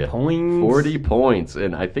 baby. 40 points. 40 points.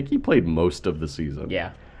 And I think he played most of the season.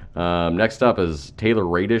 Yeah. Next up is Taylor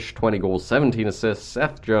Radish, 20 goals, 17 assists.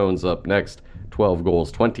 Seth Jones up next, 12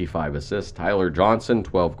 goals, 25 assists. Tyler Johnson,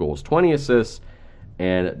 12 goals, 20 assists.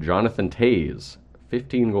 And Jonathan Toews,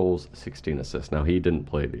 15 goals, 16 assists. Now, he didn't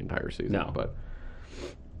play the entire season. No. But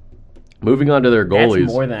moving on to their goalies.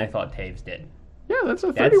 That's more than I thought Taves did. Yeah, that's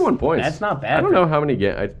 31 points. That's not bad. I don't know how many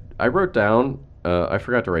games. I wrote down, I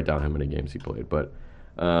forgot to write down how many games he played, but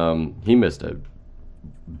he missed a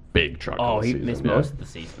big chunk of the season. He missed most of the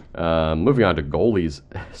season. Moving on to goalies.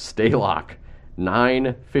 Stalock,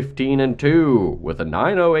 9, 15, and 2 with a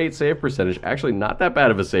 .908 save percentage. Actually, not that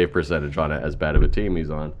bad of a save percentage on it, as bad of a team he's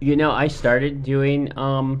on. I started doing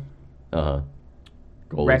Goalies.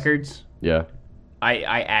 records. Yeah.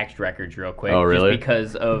 I axed records real quick. Oh, really? Just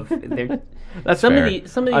because of their That's some fair. of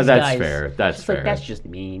these that's guys. fair. That's just fair. Like, that's just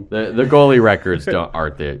mean. The goalie records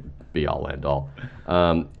aren't the be all end all.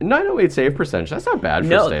 908 save percentage. That's not bad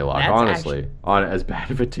for Stalock, that's honestly. On as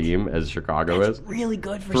bad of a team as Chicago is. Really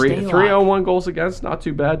good for 301 goals against, not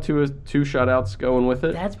too bad. Two shutouts going with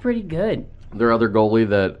it. That's pretty good. Their other goalie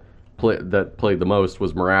that played the most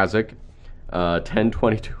was Mrazek. 10,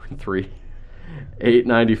 22, and 3.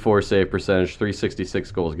 894 save percentage,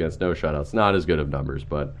 366 goals against, no shutouts. Not as good of numbers,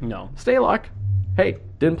 but No. Stalock, hey,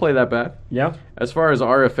 didn't play that bad. Yeah. As far as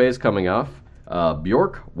RFAs coming off,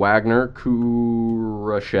 Bjork, Wagner,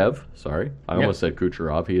 Kurashev. Sorry, I almost said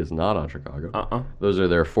Kucherov. He is not on Chicago. Those are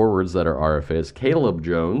their forwards that are RFAs. Caleb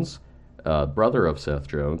Jones, brother of Seth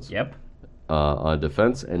Jones. Yep. On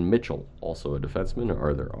defense, and Mitchell, also a defenseman,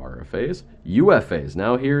 are their RFAs. UFAs.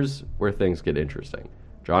 Now here's where things get interesting.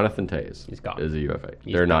 Jonathan Toews is a UFA.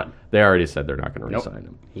 They're not. Gone. They already said they're not going to re-sign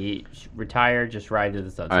him. He retired, just ride to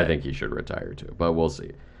the sunset. I think he should retire too, but we'll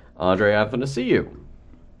see. Andre Athanasiou.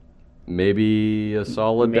 Maybe a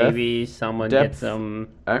solid Maybe someone depth gets some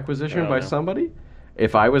acquisition by somebody.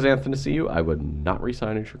 If I was Athanasiou, I would not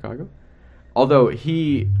re-sign in Chicago. Although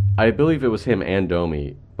I believe it was him and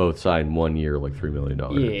Domi both signed 1 year, like $3 million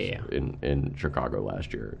in Chicago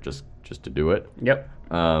last year, just to do it. Yep.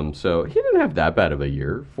 So he didn't have that bad of a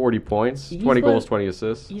year. 40 points, 20 goals, 20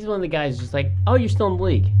 assists. He's one of the guys just like, oh, you're still in the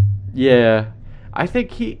league. Yeah. I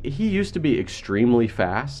think he used to be extremly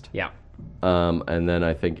fast. Yeah. And then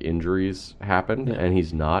I think injuries happened, and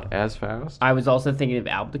he's not as fast. I was also thinking of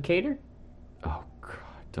Abdicator. Oh,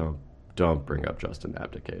 God. Don't bring up Justin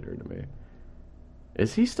Abdicator to me.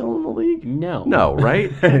 Is he still in the league? No. No,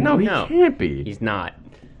 right? No, he can't be. He's not.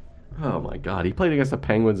 Oh, my God. He played against the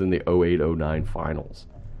Penguins in the 08-09 finals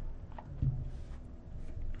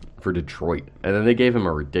for Detroit. And then they gave him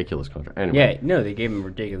a ridiculous contract. Anyway. Yeah, no, they gave him a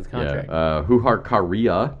ridiculous contract. Yeah. Huhar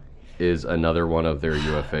Kariya is another one of their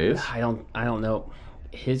UFAs. I don't know.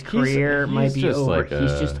 His career might be over.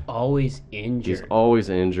 He's just always injured. He's always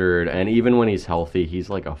injured. And even when he's healthy, he's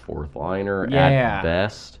like a fourth liner at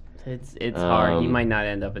best. It's hard. He might not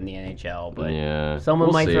end up in the NHL, but Yeah, someone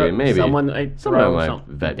we'll might see. throw. Maybe Someone might someone throw might some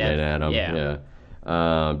vet depth. in at him.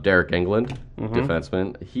 Yeah. Derek England,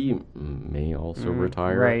 defenseman. He may also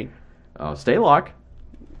retire. Right. Stalock.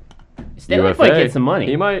 Stalock might get some money.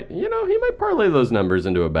 He might parlay those numbers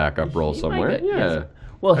into a backup role He might somewhere. get- Yeah. yes.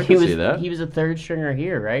 Well, I he can see that. was a third stringer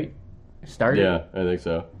here, right? Started. Yeah, I think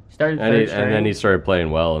so. Started And, third and then string, he started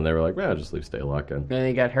playing well, and they were like, "Well, just leave Stalock in." then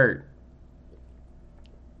he got hurt.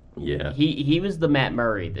 Yeah. He was the Matt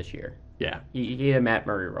Murray this year. Yeah. He had a Matt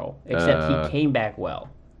Murray role, except he came back well.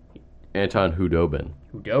 Anton Hudobin,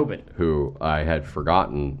 Hudobin. who I had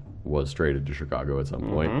forgotten was traded to Chicago at some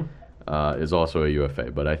point, is also a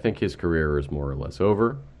UFA, but I think his career is more or less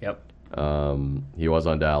over. Yep. He was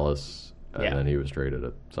on Dallas, and Yeah. then he was traded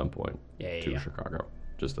at some point to Yeah. Chicago,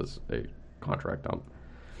 just as a contract dump.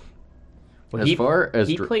 Well, As far as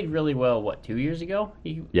he played really well, 2 years ago?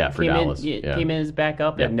 He for came Dallas, In, yeah. Came in as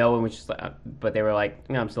backup, Yeah. and no one was just like, but they were like,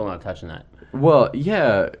 no, I'm still not touching that. Well,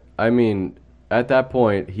 yeah, I mean, at that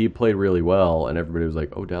point, he played really well, and everybody was like,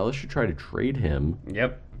 "Oh, Dallas should try to trade him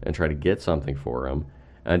Yep. and try to get something for him."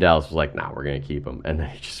 And Dallas was like, "Nah, we're gonna keep him," and then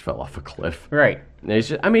he just fell off a cliff. Right. And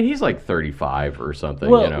he's like 35 or something.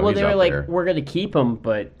 Well, he's they were up like, there. we're going to keep him,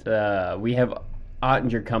 but we have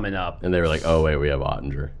Ottinger coming up. And they were like, "Oh wait, we have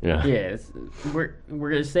Ottinger." Yeah. Yes, we're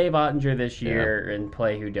going to save Ottinger this year and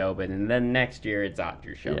play Hudobin, and then next year it's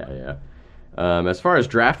Ottinger's show. Yeah. As far as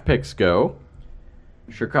draft picks go,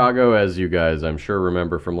 Chicago, as you guys I'm sure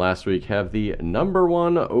remember from last week, have the number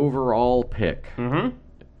 1 overall pick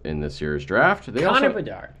in this year's draft. They Connor also,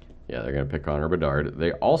 Bedard. Yeah, they're going to pick Connor Bedard.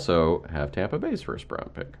 They also have Tampa Bay's first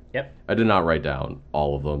round pick. Yep. I did not write down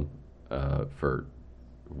all of them for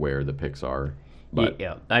where the picks are, but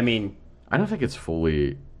Yeah. I mean, I don't think it's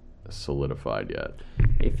fully solidified yet.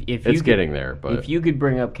 if It's you getting there, but if you could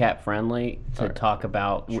bring up Cap Friendly to right. talk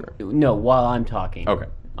about Sure. no while I'm talking. okay.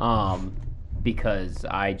 Because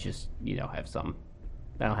I just have some.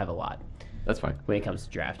 I don't have a lot That's fine. when it comes to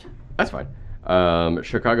draft. That's fine.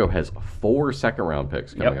 Chicago has 4 second-round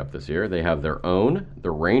picks coming Yep. up this year. They have their own,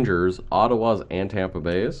 the Rangers, Ottawa's, and Tampa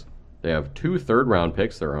Bay's. They have 2 third-round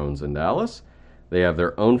picks, their owns in Dallas. They have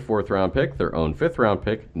their own 4th-round pick, their own 5th-round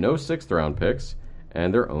pick, no 6th-round picks,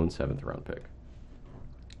 and their own 7th-round pick.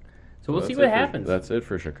 So we'll That's see it what for- happens. That's it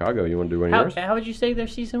for Chicago. You want to do any How yours? would you say their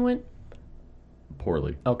season went?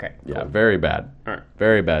 Poorly. Okay. Yeah, very bad. All right.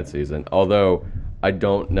 Very bad season. Although I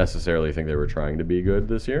don't necessarily think they were trying to be good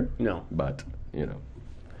this year, No. but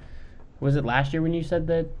Was it last year when you said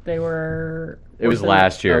that they were? it was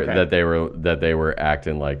last year Okay. that they were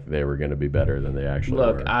acting like they were going to be better than they actually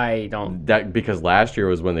Look, were. I don't. That because last year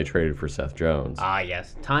was when they traded for Seth Jones.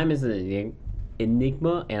 Yes. Time is an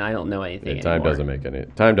enigma, and I don't know anything Yeah, time anymore.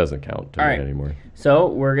 time doesn't count to All me right. anymore. So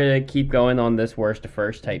we're gonna keep going on this worst to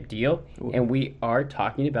first type deal, and we are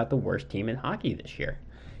talking about the worst team in hockey this year,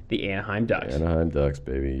 the Anaheim Ducks. Anaheim Ducks,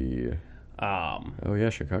 baby. Um, Oh yeah,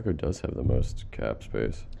 Chicago does have the most cap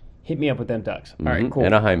space. hit me up with them Ducks. All right, Mhm. cool.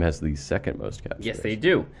 Anaheim has the second most cap Yes, space. they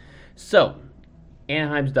do. So,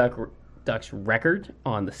 Anaheim's Ducks record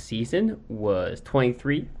on the season was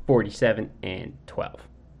 23, 47, and 12.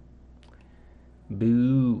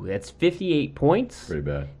 Boo. That's 58 points. Pretty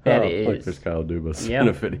bad. That Look, is- there's Kyle Dubas Yep. in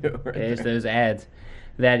a video. Right There's there. those ads.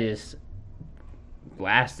 That is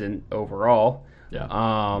lasting overall. Yeah.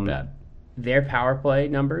 Bad. Their power play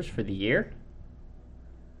numbers for the year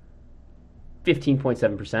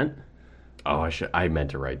 15.7%. Oh, I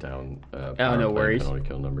meant to write down. no power play worries. Penalty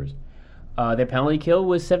kill numbers. Their penalty kill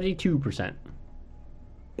was 72%.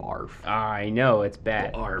 Barf. I know, it's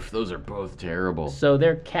bad. Barf. Those are both terrible. So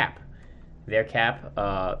their cap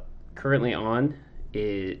currently on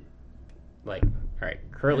is like, all right,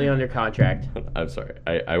 currently under contract. I'm sorry.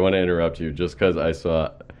 I want to interrupt you just because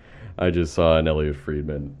I just saw an Elliot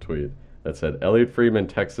Friedman tweet that said Elliot Friedman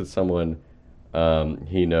texted someone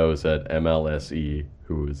he knows at MLSE,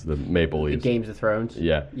 who is the Maple Leafs. Games of Thrones.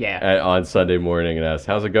 Yeah. Yeah. On Sunday morning and asked,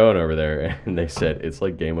 "How's it going over there?" And they said, "It's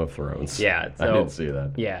like Game of Thrones." Yeah, I so- didn't see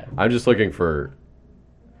that. Yeah. I'm just looking for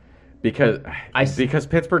because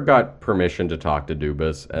Pittsburgh got permission to talk to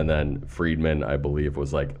Dubas, and then Friedman, I believe,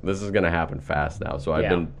 was like, "This is going to happen fast now." So I've Yeah.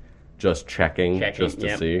 been just checking just to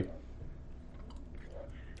yep. see.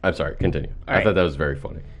 I'm sorry. Continue. All I right. thought that was very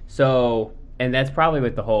funny. So, and that's probably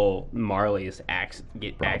with the whole Marley's axing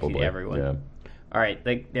Probably. everyone. Yeah. All right,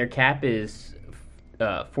 their cap is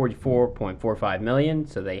 44.45 million,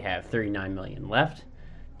 so they have 39 million left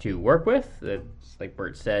to work with. That's like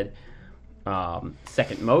Bert said,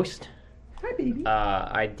 second most. Hi, baby.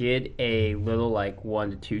 I did a little 1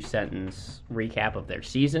 to 2 sentence recap of their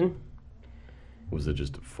season. Was it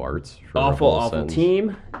just farts? For a Awful, whole awful sentence?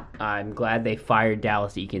 team. I'm glad they fired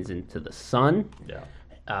Dallas Eakins into the sun. Yeah.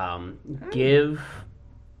 Give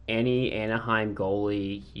any Anaheim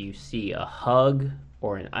goalie you see a hug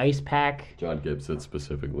or an ice pack, John Gibson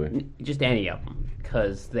specifically. just any of them,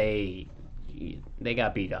 because they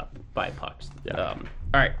got beat up by pucks. Yeah. All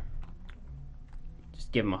right,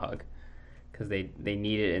 just give them a hug, because they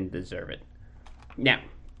need it and deserve it. Now,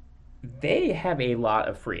 they have a lot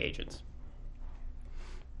of free agents,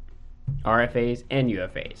 RFAs and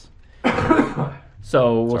UFAs.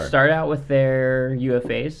 So we'll Sorry. start out with their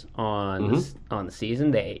UFAs on Mm-hmm. on the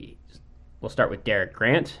season. We'll start with Derek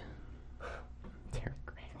Grant.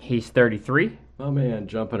 He's 33. Oh man,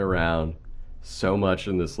 jumping around so much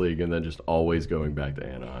in this league and then just always going back to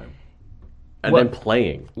Anaheim. And Well- then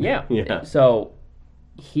playing. Yeah. Yeah. So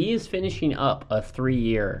he is finishing up a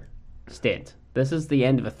 3-year stint. This is the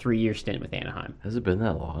end of a 3-year stint with Anaheim. Has it been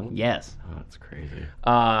that long? Yes. Oh, that's crazy.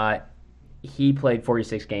 He played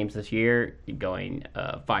 46 games this year, going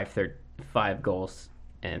 5 goals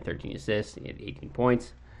and 13 assists. He had 18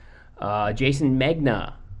 points. Jason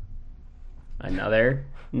Megna, another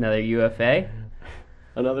UFA.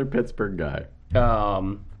 Another Pittsburgh guy.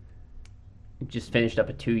 Just finished up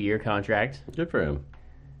a 2-year contract. Good for him.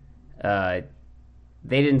 They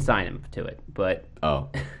didn't sign him to it, but Oh,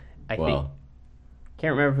 I think well.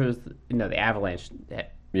 can't remember if it was the Avalanche.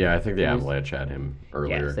 Yeah, I think the It was- Avalanche had him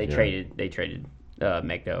earlier. Yes, they yeah. traded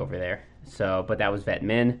Megna over there. So, but that was Vet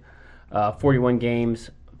Min. 41 games,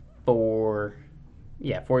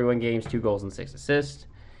 41 games, 2 goals and 6 assists.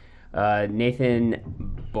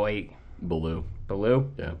 Nathan Baloo.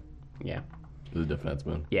 Baloo. Yeah, Yeah, the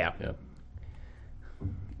defenseman. yeah. Yeah.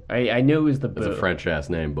 I knew it was the It's a French ass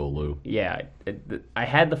name, Baloo. Yeah, I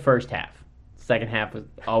had the first half. Second half was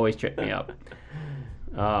always tripped me up.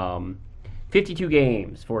 52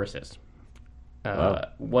 games, 4 assists. Wow.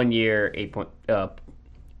 1 year,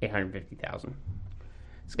 850,000.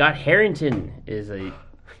 Scott Harrington is a.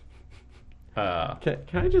 Can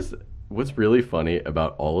I just? What's really funny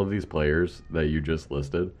about all of these players that you just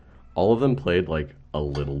listed? All of them played like a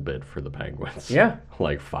little bit for the Penguins. Yeah.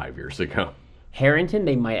 like 5 years ago. Harrington,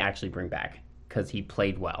 they might actually bring back because he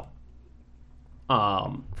played well.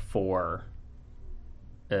 For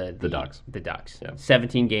the Ducks. The Ducks. Yeah.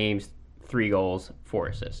 17 games, 3 goals, 4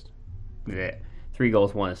 assists. Yeah. 3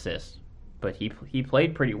 goals, 1 assist. But he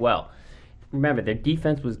played pretty well. Remember, their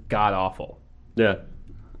defense was god awful. Yeah.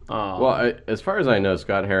 Well, as far as I know,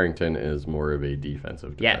 Scott Harrington is more of a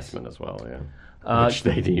defensive Yes. defenseman as well. Yeah. Uh, Which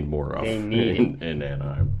they need more of they need in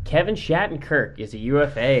Anaheim. Kevin Shattenkirk is a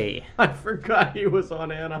UFA, I forgot he was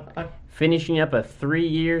on Anaheim. finishing up a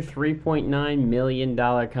 3-year, $3.9 million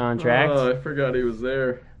contract. Oh, I forgot he was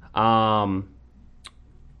there.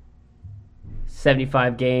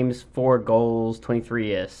 75 games, 4 goals,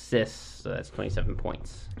 23 assists. So that's 27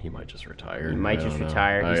 points. He might just retire. He might I just don't know.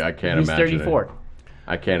 retire. I can't He's imagine. 34.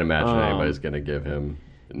 I can't imagine Um, anybody's going to give him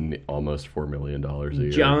almost $4 million a year.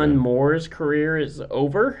 John Moore's career is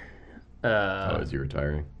over. Oh, is he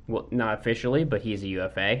retiring? Well, not officially, but he's a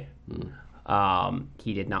UFA.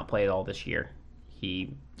 He did not play at all this year.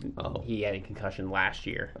 He had a concussion last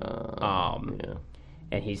year. Yeah.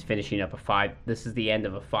 And he's finishing up this is the end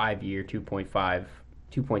of a 5-year,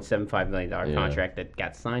 $2.75 million contract that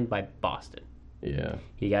got signed by Boston. Yeah.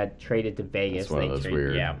 He got traded to Vegas. It's one of those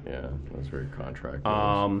weird. Yeah. Yeah. Those weird contract.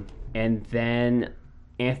 names. And then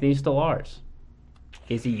Anthony Stolarz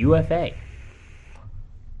is a UFA.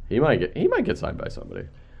 He might get signed by somebody.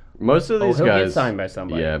 Most of these he'll guys get signed by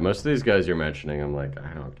somebody. Yeah, most of these guys you're mentioning, I'm like,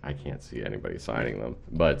 I can't see anybody signing them.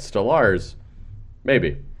 But Stolarz,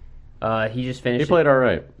 maybe. He just finished. He played all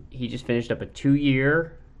right. He just finished up a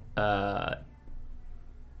 2-year,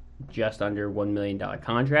 just under $1 million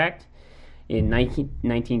contract in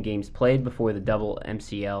 19 games played before the double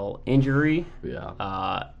MCL injury.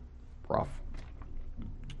 Yeah. Rough.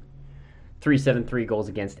 373 goals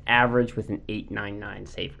against average with an 899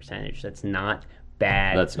 save percentage. That's not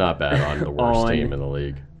bad. That's not bad on the worst On team in the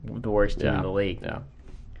league. the worst team in the league. Yeah.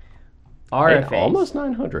 RFAs. Hey, almost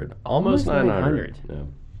 900. Almost 900. Yeah.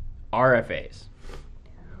 RFAs.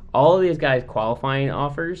 All of these guys' qualifying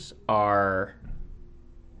offers are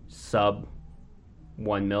sub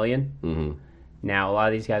 1 million. Mm-hmm. Now, a lot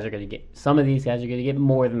of these guys are going to get. Some of these guys are going to get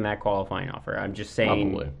more than that qualifying offer. I'm just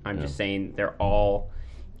saying. Probably, yeah. Just saying they're all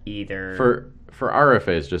either For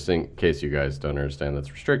RFAs, just in case you guys don't understand,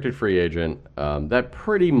 that's restricted free agent. That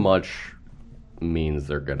pretty much means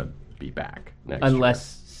they're going to be back next year.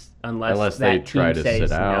 Unless that they try team to says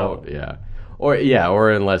sit out,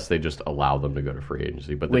 or unless they just allow them to go to free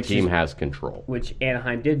agency. But the Which team is- has control. which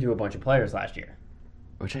Anaheim did to a bunch of players last year.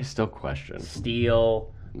 Which I still question.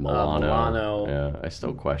 Steele, Milano. Yeah, I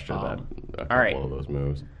still question that. A couple all right. of those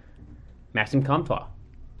moves. Maxime Comtois,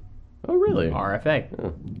 Oh, really? RFA.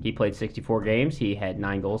 Oh. He played 64 games. He had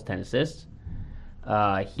 9 goals, 10 assists.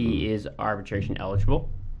 He is arbitration eligible.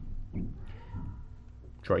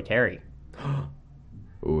 Troy Terry.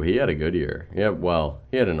 Ooh, he had a good year. Yeah, well,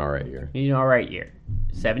 he had an alright year. He's an all right year.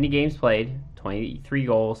 70 games played, 23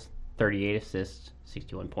 goals, 38 assists,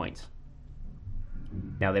 61 points.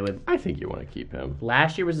 Now they would. I think you want to keep him.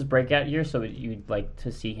 Last year was his breakout year, so you'd like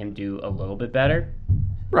to see him do a little bit better.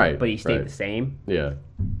 Right. But he stayed right. the same. Yeah.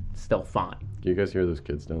 Still fine. Do you guys hear those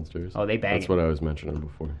kids downstairs? Oh, they bang. That's what I was mentioning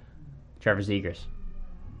before. Trevor Zegras.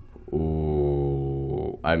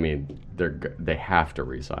 Ooh, I mean, they have to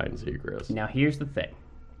re-sign Zegras. Now here's the thing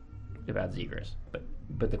about Zegras,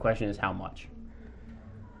 but the question is how much.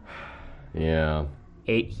 Yeah.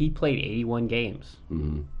 He played 81 games.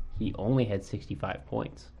 Mm-hmm. He only had 65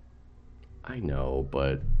 points. I know,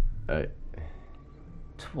 but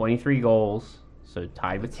 23 goals, so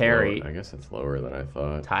tied with Terry. I guess it's lower than I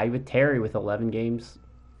thought. Tied with Terry with 11 games.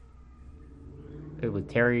 With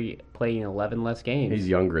Terry playing 11 less games. He's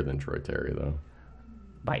younger than Troy Terry, though.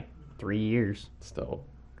 By 3 years. Still.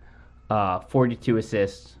 42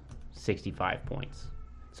 assists, 65 points.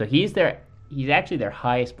 So he's actually their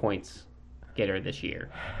highest points getter this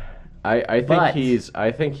year. I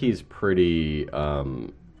think he's pretty.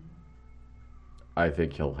 I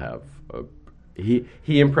think he'll have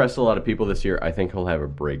he impressed a lot of people this year. I think he'll have a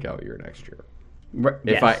breakout year next year.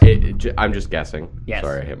 I'm just guessing. Yes.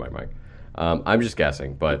 Sorry, I hit my mic. I'm just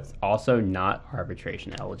guessing, but Also not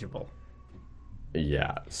arbitration eligible.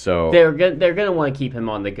 yeah. So They're gonna want to keep him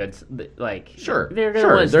on the good sure. They're gonna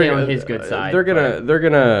want to stay on his good side. They're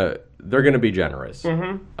gonna be generous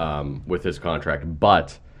with his contract,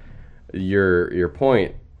 but your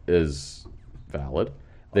point is valid.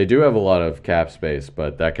 They do have a lot of cap space,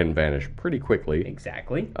 but that can vanish pretty quickly.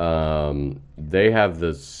 Exactly. They have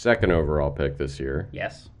the second overall pick this year,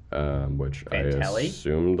 Yes. which Fantilli? I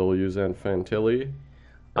assume they'll use Fantilli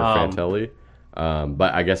or Fantelli.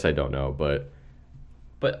 But I guess I don't know.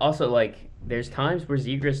 But also, there's times where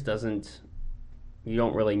Zegras you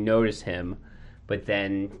don't really notice him, but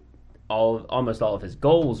then almost all of his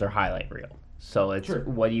goals are highlight reel. So it's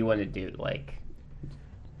what do you want to do?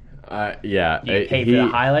 Yeah. Do you pay for the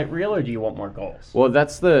highlight reel, or do you want more goals? Well,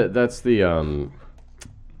 that's the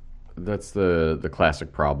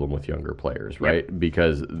classic problem with younger players, right? Yep.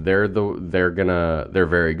 Because they're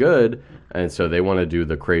very good, and so they want to do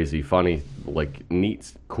the crazy, funny,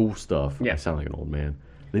 neat, cool stuff. Yeah. I sound like an old man.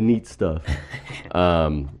 The neat stuff.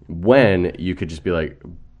 When you could just be like,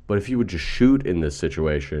 but if you would just shoot in this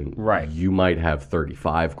situation, right, you might have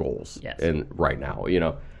 35 goals. Yes. And right now,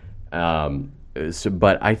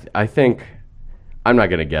 but I think. I'm not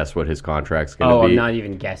going to guess what his contract's going to be. I'm not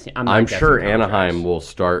even guessing. I'm sure Anaheim will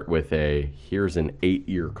start with here's an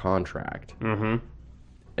 8-year contract. Mm-hmm.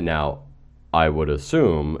 And now, I would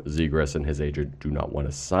assume Zegras and his agent do not want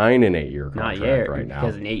to sign an 8-year contract not yet, right now.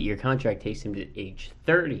 Because an 8-year contract takes him to age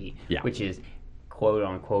 30, which is quote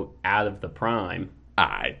unquote out of the prime.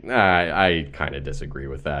 I kind of disagree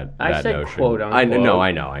with that. I said notion. quote unquote.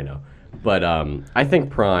 I know. But I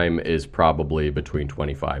think prime is probably between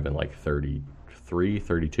 25 and 33,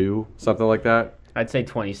 32, something like that. I'd say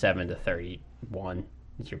 27 to 31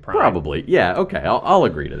 is your prime. Probably. Yeah, okay. I'll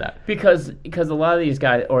agree to that. Because a lot of these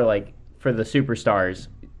guys, or for the superstars,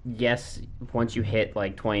 yes, once you hit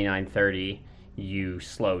 29, 30, you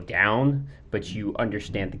slow down, but you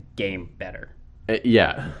understand the game better.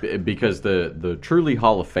 Yeah, because the truly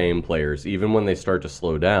Hall of Fame players, even when they start to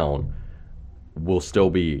slow down, will still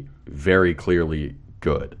be very clearly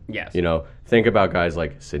good. Yes. Think about guys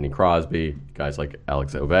like Sidney Crosby, guys like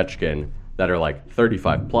Alex Ovechkin, that are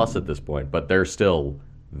 35 plus at this point, but they're still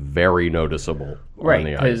very noticeable on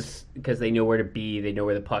the ice. Because they know where to be, they know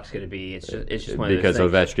where the puck's going to be. It's just one of those because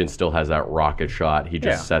things. Ovechkin still has that rocket shot. He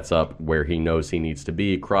just sets up where he knows he needs to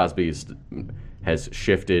be. Crosby has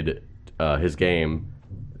shifted his game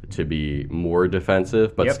to be more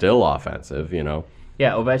defensive, but still offensive.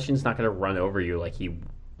 Yeah, Ovechkin's not going to run over you like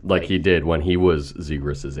he did when he was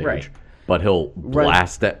Zegras' age. Right. But he'll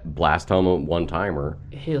blast home a one-timer.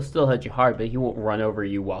 He'll still hit you hard, but he won't run over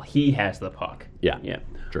you while he has the puck. Yeah.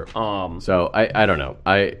 True. So I don't know.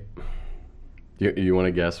 You want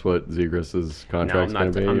to guess what Zegras' contract's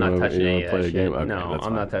going to be? I'm not touching any of that shit. Game? Okay, no,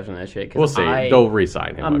 I'm not touching that shit. We'll see. They'll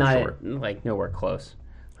re-sign him, I'm not, sure. Nowhere close.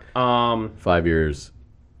 5 years,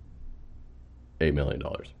 $8 million.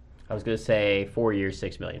 I was going to say 4 years,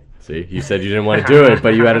 $6 million. See, you said you didn't want to do it,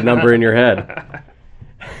 but you had a number in your head.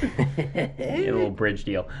 A little bridge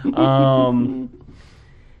deal.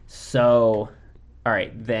 So, all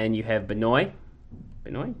right, then you have Benoit.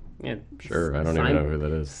 Benoit? Yeah. Sure, I don't even know who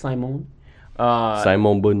that is. Simon.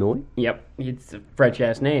 Simon Benoit? Yep, it's a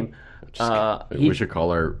French-ass name. We should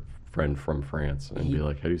call our friend from France and be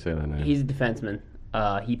like, how do you say that name? He's a defenseman.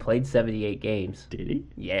 He played 78 games. Did he?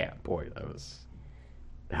 Yeah. Boy, that was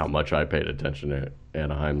how much I paid attention to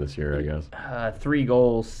Anaheim this year, I guess. 3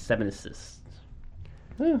 goals, 7 assists.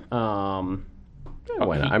 Yeah.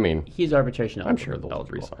 Why not? I mean, he's arbitration eligible. I'm sure they'll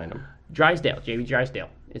re-sign him. Drysdale, JV Drysdale,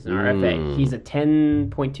 is an RFA. He's a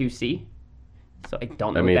 10.2C. So I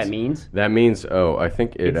don't know what that means. That means, I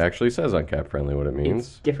think it actually says on Cap Friendly what it means.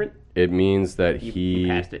 It's different. It means that You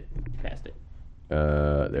passed it.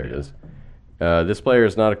 There it is. This player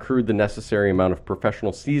has not accrued the necessary amount of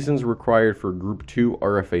professional seasons required for Group 2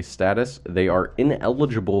 RFA status. They are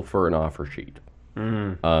ineligible for an offer sheet.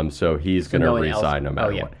 So he's going to re-sign no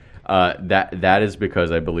matter what. That is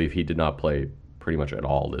because I believe he did not play pretty much at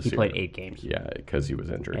all this year. He played 8 games. Yeah, because he was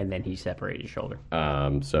injured. And then he separated his shoulder.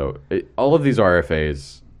 All of these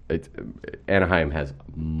RFAs, Anaheim has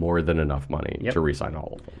more than enough money to re-sign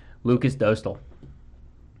all of them. Lucas Dostal.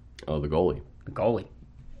 Oh, the goalie. The goalie.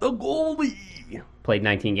 The goalie! Played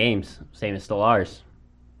 19 games, same as Stellaris.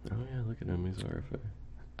 Oh, yeah, look at him. He's RFA.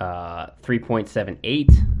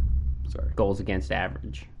 3.78 Sorry. goals against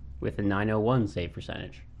average with a 901 save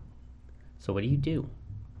percentage. So what do you do?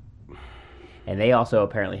 And they also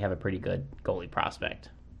apparently have a pretty good goalie prospect.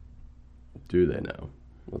 Do they now?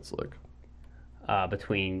 Let's look.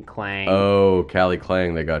 Between Klang. Oh, Callie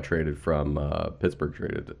Klang. They got traded from Pittsburgh.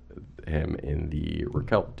 Traded him in the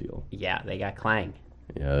Raquel deal. Yeah, they got Klang.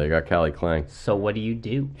 Yeah, they got Callie Klang. So what do you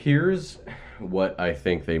do? Here's what I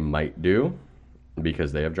think they might do,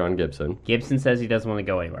 because they have John Gibson. Gibson says he doesn't want to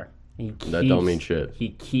go anywhere. That don't mean shit. He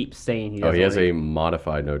keeps saying he doesn't. He has a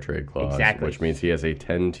modified no-trade clause. Exactly. Which means he has a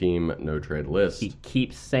 10-team no-trade list. He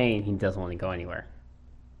keeps saying he doesn't want to go anywhere.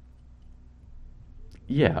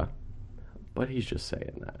 Yeah, but he's just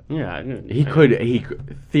saying that. Yeah. He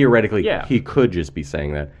could theoretically, he could just be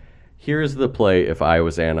saying that. Here's the play. If I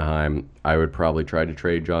was Anaheim, I would probably try to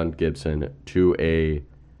trade John Gibson to a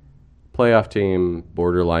playoff team,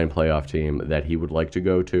 borderline playoff team that he would like to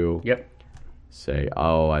go to. Yep. Say,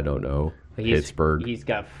 I don't know, Pittsburgh. He's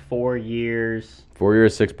got 4 years. 4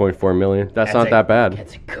 years, $6.4 million. That's not that bad.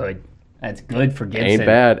 That's good. That's good for Gibson. Ain't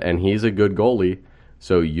bad, and he's a good goalie.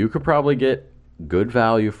 So you could probably get good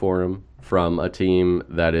value for him from a team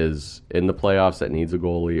that is in the playoffs that needs a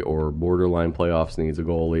goalie, or borderline playoffs needs a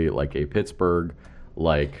goalie, like a Pittsburgh.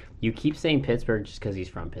 Like, you keep saying Pittsburgh just because he's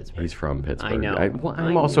from Pittsburgh. He's from Pittsburgh. I know.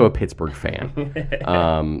 I'm also a Pittsburgh fan.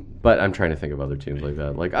 But I'm trying to think of other teams like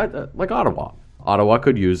that. Like Ottawa. Ottawa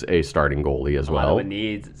could use a starting goalie as well. Ottawa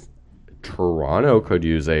needs. Toronto could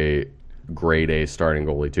use a grade A starting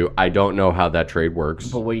goalie too. I don't know how that trade works.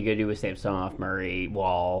 But what are you going to do with Samsonov, Murray,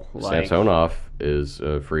 Wall? Samsonov is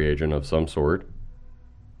a free agent of some sort.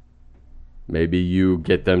 Maybe you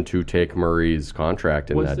get them to take Murray's contract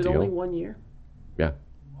in that deal. Was it only 1 year? Yeah.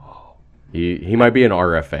 He might be an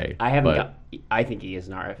RFA. I think he is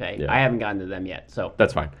an RFA. Yeah. I haven't gotten to them yet, so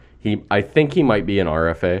that's fine. I think he might be an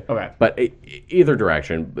RFA. Okay. But either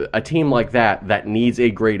direction, a team like that needs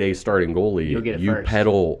a grade A starting goalie, you'll get you first.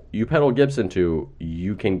 pedal Gibson to,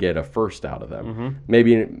 you can get a first out of them. Mm-hmm.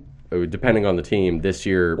 Maybe depending on the team this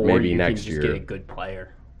year, or maybe you next can year. just get a good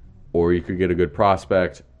player. Or you could get a good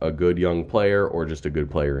prospect, a good young player, or just a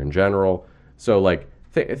good player in general. So like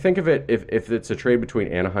think of it, if it's a trade between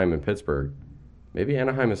Anaheim and Pittsburgh, maybe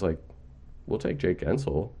Anaheim is like, we'll take Jake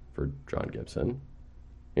Gensel for John Gibson.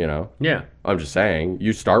 You know? Yeah. I'm just saying,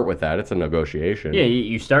 you start with that. It's a negotiation. Yeah,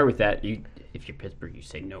 you start with that. If you're Pittsburgh, you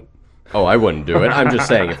say no. Oh, I wouldn't do it. I'm just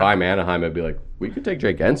saying, if I'm Anaheim, I'd be like, we could take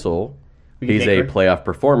Jake Gensel. He's a playoff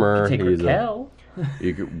performer. Take Raquel.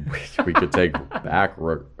 We could take back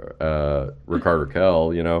Rickard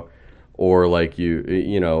Raquel, you know? Or like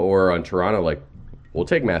or on Toronto, like, we'll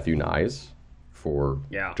take Matthew Nyes for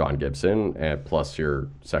John Gibson, and plus your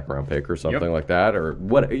second round pick or something like that, or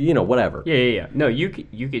whatever. Yeah. No, you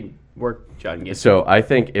could work John Gibson. So I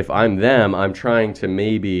think if I'm them, I'm trying to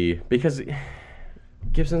maybe, because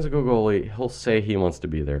Gibson's a good goalie. He'll say he wants to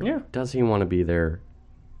be there. Yeah. Does he want to be there?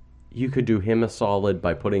 You could do him a solid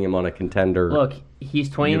by putting him on a contender. Look, he's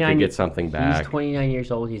 29. You could get something back. He's 29 years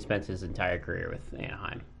old. He spent his entire career with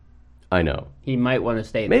Anaheim. I know. He might want to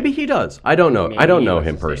stay there. Maybe he does. I don't know. I don't know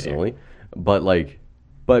him personally. But, like,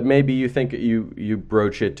 But maybe you think you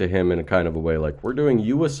broach it to him in a kind of a way like, we're doing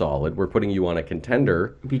you a solid, we're putting you on a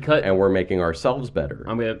contender, and we're making ourselves better.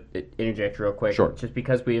 I'm going to interject real quick. Sure. Just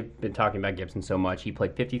because we've been talking about Gibson so much, he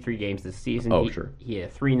played 53 games this season. Sure. He had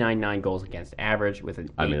a 3.99 goals against average with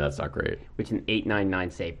that's not great. Which is an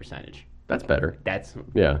 8.99 save percentage. That's better.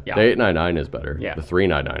 Yeah. The 8.99 is better. Yeah. The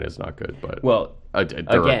 3.99 is not good, but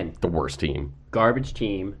again, the worst team. Garbage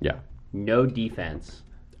team. Yeah. No defense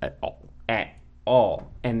At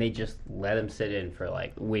all. And they just let him sit in for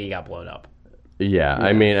when he got blown up. Yeah,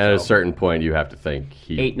 I mean, at a certain point, you have to think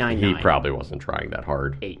he probably wasn't trying that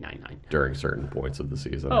hard. 8.99 during certain points of the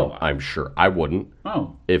season. Oh, I'm sure I wouldn't.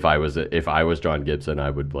 Oh, If I was John Gibson, I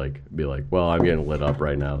would be like, well, I'm getting lit up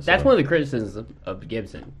right now. So. That's one of the criticisms of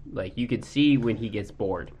Gibson. You could see when he gets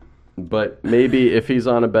bored. But maybe if he's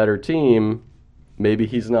on a better team, maybe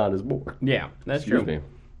he's not as bored. Yeah, that's Excuse true.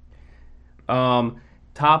 me.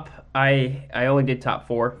 Top. I only did top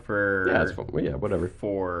 4 for. Yeah, that's fine. Well, yeah, whatever.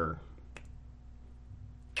 For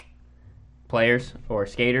players or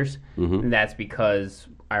skaters. Mm-hmm. And that's because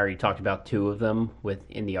I already talked about 2 of them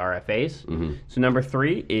in the RFAs. Mm-hmm. So number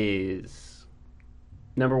 3 is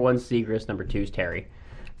number 1 Segrist, number 2 is Terry.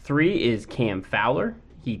 3 is Cam Fowler.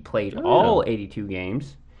 He played all 82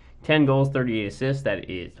 games, 10 goals, 38 assists. That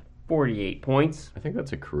is 48 points. I think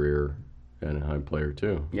that's a career Anaheim player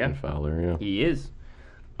too. Yeah. And Fowler. Yeah. He is.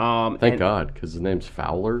 Thank God, because his name's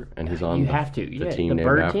Fowler, and he's on the team the named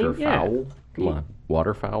bird after team, yeah. Fowl. Come on,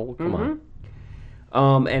 waterfowl. Come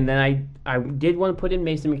on. And then I did want to put in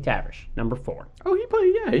Mason McTavish, number 4. Oh, he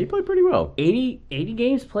played. Yeah, he played pretty well. 80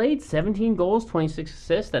 games played, 17 goals, 26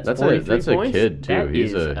 assists. That's 43 That's points. a kid too. That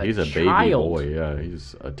He's is a baby child. boy. Yeah,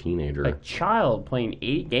 he's a teenager. A child playing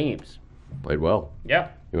 8 games. Played well. Yeah.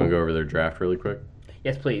 You want to go over their draft really quick?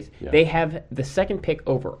 Yes, please. Yeah. They have the second pick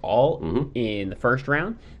overall in the first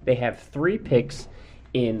round. They have 3 picks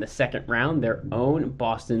in the second round, their own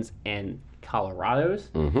Boston's and Colorado's.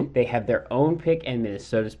 They have their own pick and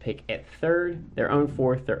Minnesota's pick at 3rd, their own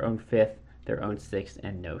 4th, their own 5th, their own 6th,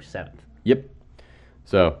 and no 7th. Yep.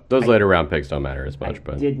 So those later round picks don't matter as much, I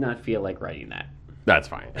but did not feel like writing that. that's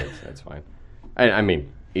fine. That's fine. I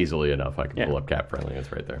mean, easily enough, I can pull up Cap Friendly. It's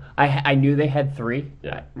right there. I knew they had 3.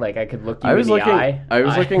 Yeah. I could look you in the eye. I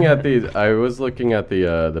was looking at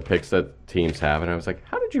the picks that teams have, and I was like,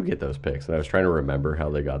 how did you get those picks? And I was trying to remember how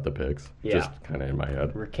they got the picks. Yeah. Just kind of in my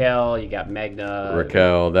head. Raquel, you got Magna.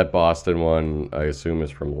 Raquel, that Boston one, I assume is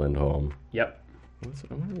from Lindholm. Yep.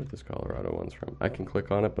 I wonder what this Colorado one's from. I can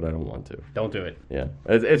click on it, but I don't want to. Don't do it. Yeah,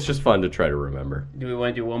 it's just fun to try to remember. Do we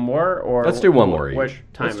want to do one more, or Let's do one more each. What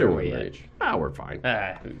time Let's do are one we more at? each. We're fine.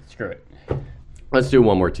 Screw it. Let's do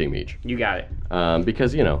one more team each. You got it.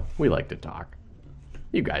 Because we like to talk.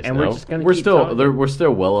 You guys And know. we're just gonna we're keep still talking. we're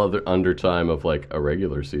still well under time of like a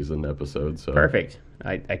regular season episode. So Perfect.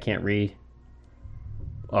 I can't read.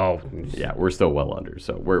 Oh, yeah, we're still well under.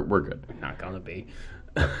 So we're good. not gonna be.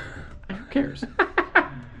 Who cares?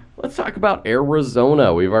 Let's talk about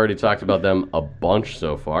Arizona. We've already talked about them a bunch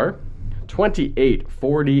so far. 28,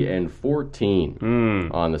 40, and 14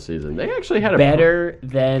 on the season. They actually had a Better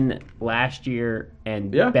than last year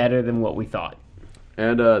and better than what we thought.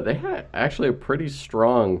 And they had actually a pretty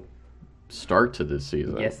strong start to this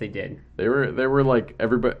season. Yes, they did. They were like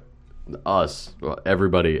everybody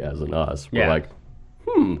as in us. We're like,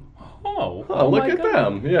 Oh, look my at God.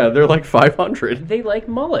 them. Yeah, they're like 500. They like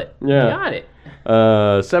mullet. Yeah. Got it.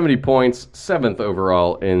 70 points, 7th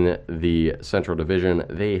overall in the Central Division.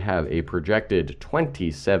 They have a projected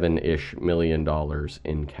 $27-ish million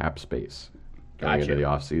in cap space going into the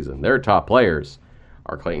offseason. Their top players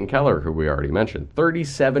are Clayton Keller, who we already mentioned,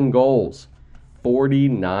 37 goals,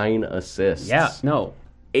 49 assists. Yeah, no.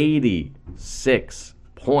 86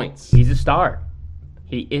 points. He's a star.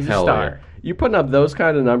 He is Hell a star. yeah. You putting up those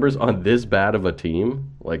kind of numbers on this bad of a team,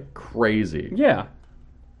 like crazy. Yeah.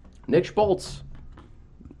 Nick Schboltz,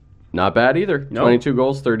 not bad either. No. 22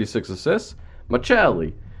 goals, 36 assists.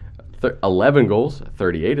 Machelli, 11 goals,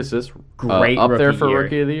 38 assists. Great up there rookie for year.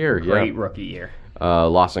 Rookie of the Year. Great rookie year.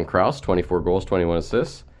 Lawson Krause, 24 goals, 21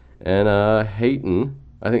 assists. And Hayton,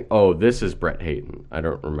 I think, this is Brett Hayton. I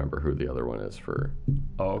don't remember who the other one is for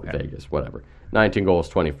Vegas, whatever. 19 goals,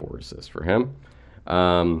 24 assists for him.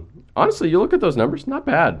 Honestly, you look at those numbers, not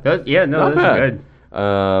bad. Those Not bad. are good.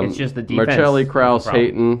 It's just the defense. Marcelli, Krause, problem.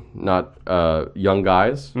 Hayton, not young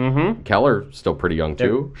guys. Mm-hmm. Keller, still pretty young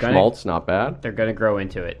too. Schmaltz, not bad. They're going to grow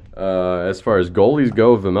into it. As far as goalies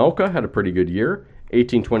go, Vimelka had a pretty good year.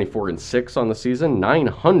 18, 24, and 6 on the season.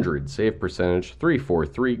 900 save percentage.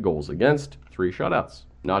 343 goals against. 3 shutouts.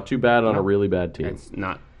 Not too bad on a really bad team. It's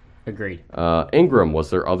not. Agreed. Ingram was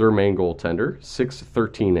their other main goaltender. 6,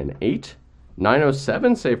 13, and 8.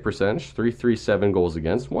 .907 save percentage, .337 goals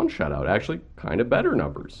against, 1 shutout. Actually, kind of better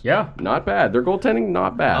numbers. Yeah. Not bad. Their goaltending,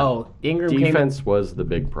 not bad. Oh, Defense was the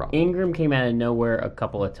big problem. Ingram came out of nowhere a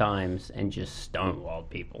couple of times and just stonewalled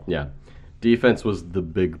people. Yeah. Defense was the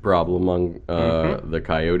big problem among the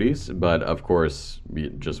Coyotes, but of course,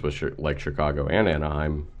 just with like Chicago and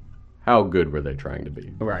Anaheim, how good were they trying to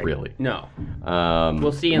be? Right. Really? No.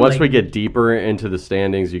 We'll see. Once we get deeper into the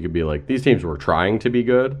standings, you could be like, these teams were trying to be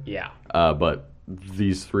good. Yeah. But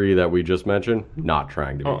these three that we just mentioned, not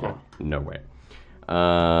trying to be good. No way.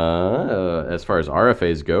 As far as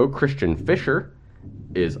RFAs go, Christian Fisher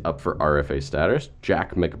is up for RFA status.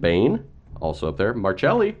 Jack McBain, also up there.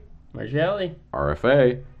 Marcelli,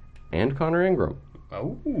 RFA, and Connor Ingram.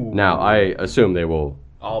 Oh. Now, I assume they will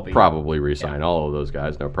All be probably re-sign all of those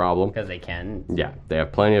guys, no problem. because they can. Yeah, they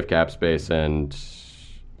have plenty of cap space, and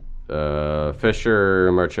Fisher,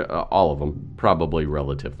 all of them, probably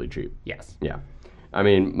relatively cheap. Yes. Yeah. I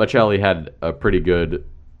mean, Machelli had a pretty good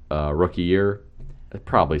rookie year.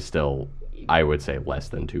 Probably still, I would say, less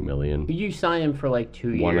than $2 million. You sign him for like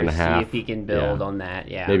 2 years. 1.5. See if he can build Yeah. on that.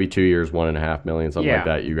 Yeah. Maybe 2 years, $1.5 million, something like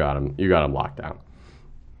Yeah. that. You got him. You got him locked down.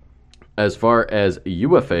 As far as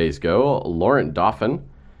UFAs go, Laurent Dauphin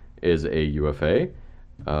is a UFA.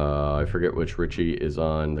 I forget which Richie is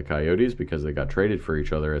on the Coyotes because they got traded for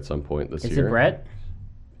each other at some point this Is year. it Brett?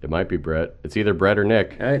 It might be Brett. It's either Brett or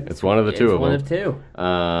Nick. It's one of the two It's of one them. of two.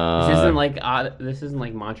 This isn't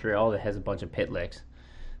like Montreal that has a bunch of pit licks.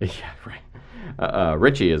 Yeah, right.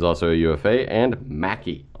 Richie is also a UFA, and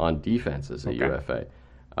Mackey on defense is a UFA.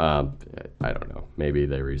 I don't know. Maybe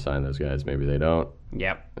they re-sign those guys. Maybe they don't.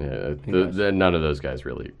 Yep. None of those guys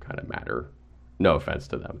really kind of matter. No offense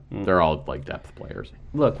to them. They're all like depth players.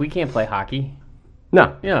 Look, we can't play hockey.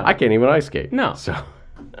 No. Yeah. I can't even ice skate. No. So,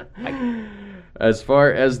 as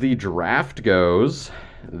far as the draft goes,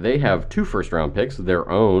 they have 2 first-round picks, their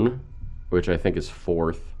own, which I think is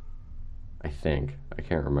 4th. I think. I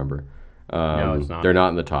can't remember. No, it's not. They're not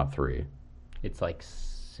in the top 3. It's like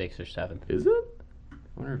 6th or 7th. Is it? I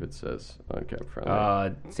wonder if it says on cap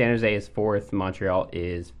friendly. San Jose is 4th. Montreal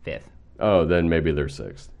is 5th. Oh, then maybe they're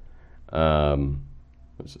 6th.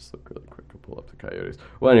 Let's just look really quick to pull up the Coyotes.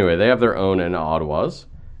 Well, anyway, they have their own in Ottawa's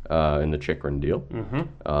in the Chikrin deal.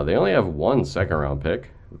 They only have 1 second-round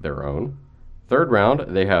pick, their own. 3rd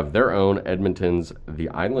round, they have their own Edmonton's, the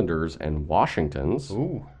Islanders, and Washington's.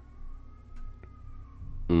 Ooh.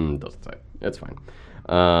 Doesn't say. It's fine.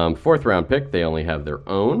 4th round pick, they only have their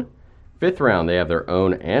own. 5th round, they have their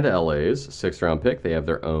own and LA's. 6th round pick, they have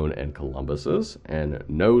their own and Columbus's, and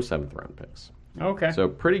no 7th round picks. Okay. So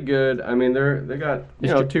pretty good. I mean, they got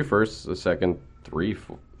 2 firsts, a second, 3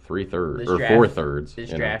 thirds, or 4 thirds.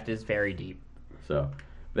 This draft is very deep. So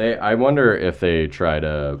I wonder if they try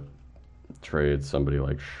to trade somebody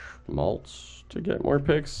like Schmaltz to get more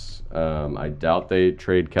picks. I doubt they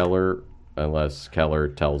trade Keller unless Keller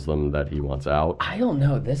tells them that he wants out. I don't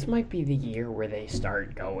know. This might be the year where they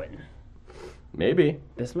start going. Maybe.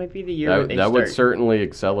 This might be the year where they that start. would certainly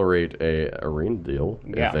accelerate a arena deal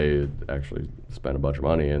Yeah. if they actually spend a bunch of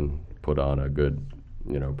money and put on a good,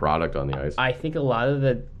 product on the ice. I think a lot of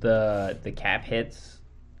the cap hits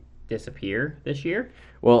disappear this year.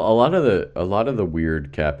 Well, a lot of the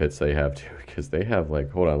weird cap hits they have too, because they have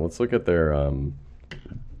hold on, let's look at their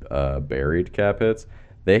buried cap hits.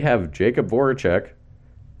 They have Jacob Voracek,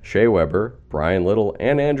 Shea Weber, Brian Little,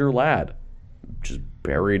 and Andrew Ladd just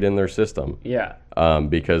buried in their system. Yeah.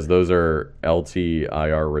 Because those are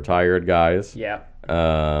LTIR retired guys. Yeah.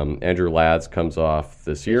 Andrew Ladd's comes off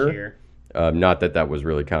this year. Not that was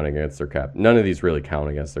really counting against their cap. None of these really count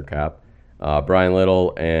against their cap. Brian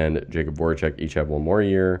Little and Jacob Voracek each have 1 more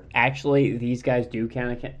year. Actually, these guys do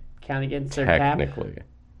count against their cap. Technically.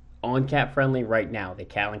 On cap friendly right now, they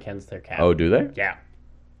count against their cap. Oh, do they? Yeah.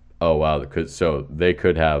 Oh, wow. So they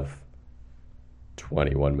could have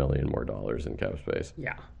 $21 million more in cap space.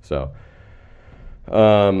 Yeah. So,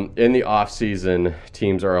 in the off season,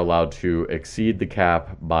 teams are allowed to exceed the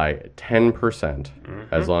cap by 10%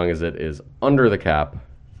 as long as it is under the cap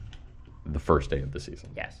the first day of the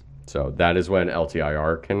season. Yes. So that is when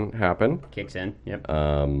LTIR can happen. Kicks in. Yep.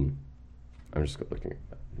 I'm just looking,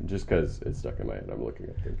 just because it's stuck in my head. I'm looking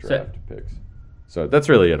at their draft picks. So that's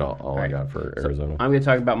really it. All I got for Arizona. I'm going to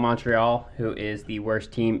talk about Montreal, who is the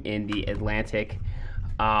worst team in the Atlantic.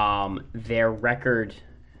 Their record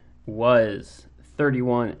was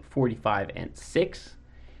 31, 45, and 6.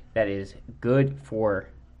 That is good for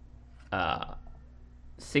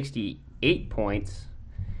 68 points.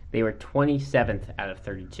 They were 27th out of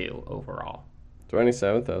 32 overall.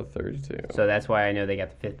 27th out of 32. So that's why I know they got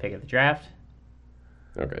the 5th pick of the draft.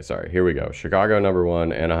 Okay, sorry. Here we go. Chicago number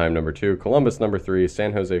 1, Anaheim number 2, Columbus number 3,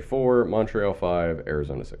 San Jose 4, Montreal 5,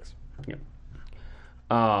 Arizona 6. Yep.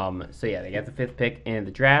 So yeah, they got the 5th pick in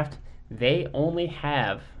the draft. They only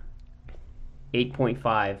have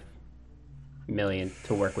 $8.5 million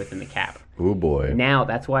to work with in the cap. Oh boy. Now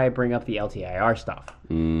that's why I bring up the LTIR stuff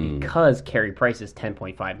because Carey Price's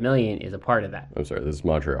 $10.5 million is a part of that. I'm sorry. This is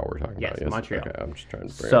Montreal we're talking Yes, about. Yes, Montreal. Okay, I'm just trying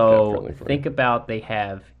to bring up cap So friendly for think about they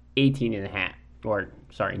have 19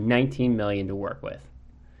 million to work with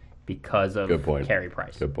because of Good point. Carey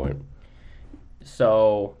Price. Good point.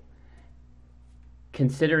 So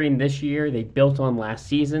considering this year, they built on last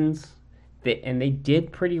season's. And they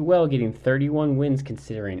did pretty well getting 31 wins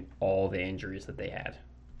considering all the injuries that they had.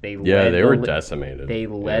 They were decimated. They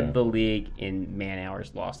led the league in man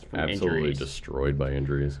hours lost from Absolutely injuries. destroyed by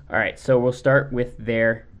injuries. All right, so we'll start with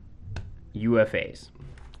their UFAs.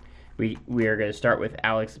 We are going to start with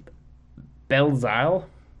Alex Belzile.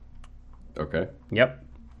 Okay. Yep.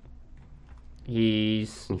 He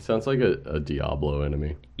sounds like a Diablo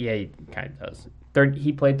enemy. Yeah, he kind of does.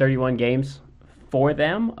 He played 31 games for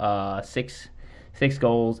them. Six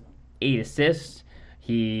goals, 8 assists.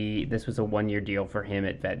 This was a 1-year deal for him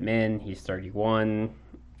at Vetmin. He's 31.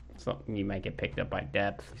 So he might get picked up by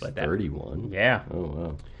depth. He's 31? Yeah.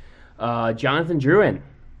 Oh, wow. Jonathan Drouin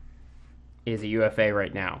is a UFA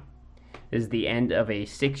right now. This is the end of a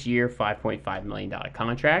 6-year, $5.5 million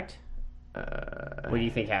contract. What do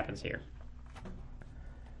you think happens here?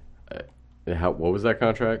 What was that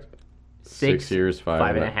contract? 6 years,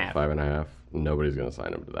 five and a half. 5.5. Nobody's going to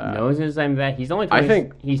sign him to that. No one's going to sign him to that. He's only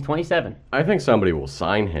 20, he's 27. I think somebody will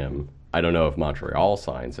sign him. I don't know if Montreal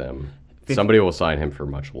signs him. Somebody will sign him for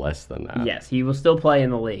much less than that. Yes, he will still play in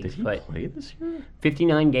the league. Did he play this year?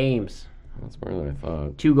 59 games. That's more than I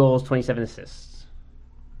thought. 2 goals, 27 assists.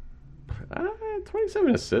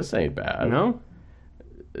 27 assists ain't bad. No?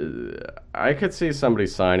 I could see somebody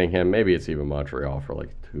signing him. Maybe it's even Montreal for like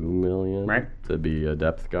 $2 million to be a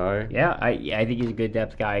depth guy. Yeah, I think he's a good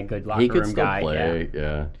depth guy, good locker he could room still guy. Play,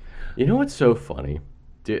 yeah. You know what's so funny?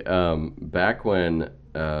 Back when,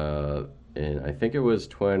 in I think it was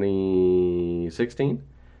 2016,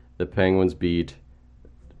 the Penguins beat.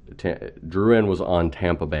 Drouin was on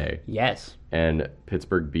Tampa Bay. Yes. And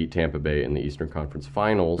Pittsburgh beat Tampa Bay in the Eastern Conference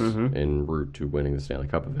Finals en route to winning the Stanley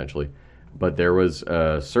Cup eventually. But there was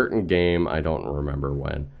a certain game, I don't remember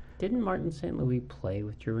when. Didn't Martin St. Louis play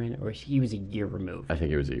with Drouin, or he was a year removed? I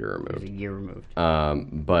think it was a year removed.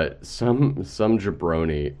 But some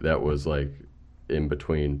jabroni that was like in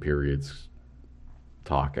between periods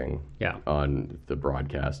talking on the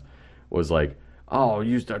broadcast was like, oh,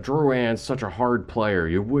 Drouin's such a hard player.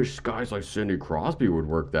 You wish guys like Sidney Crosby would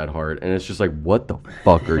work that hard. And it's just like, what the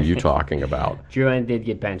fuck are you talking about? Drouin did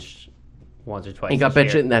get benched once or twice. He got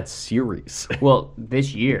benched in that series. Well,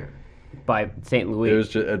 this year by St. Louis.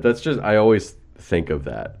 It was just I always think of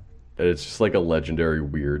that. It's just like a legendary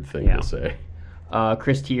weird thing to say.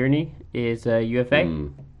 Chris Tierney is a UFA.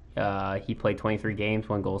 He played 23 games,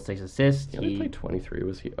 1 goal, 6 assists. He only played 23.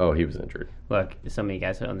 Was he? Oh, he was injured. Look, so many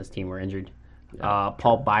guys on this team were injured. Yeah,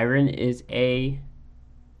 Paul Byron is a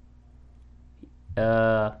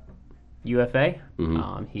UFA.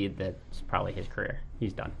 That's probably his career.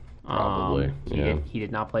 He's done. Probably. He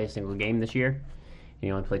did not play a single game this year. He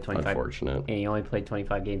only played 25. Unfortunate. And he only played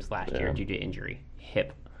 25 games last year due to injury,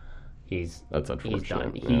 hip. That's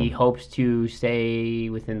unfortunate. He's done. He hopes to stay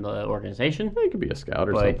within the organization. He could be a scout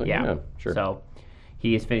or something. Yeah, sure. So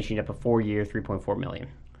he is finishing up a 4-year, $3.4 million.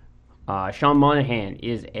 Sean Monahan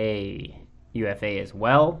is a UFA as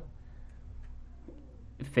well.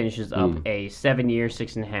 Finishes up a 7-year,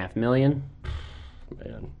 $6.5 million.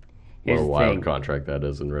 Man, what a wild contract that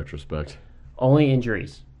is in retrospect. Only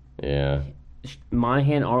injuries. Yeah.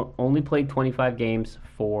 Monahan only played 25 games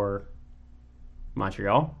for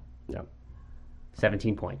Montreal. Yeah.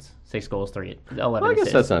 17 points, 6 goals, 11 I guess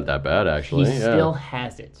assists. that's not that bad, actually. He still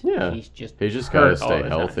has it. Yeah. He's just got to stay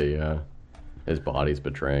healthy, His body's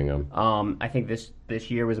betraying him. I think this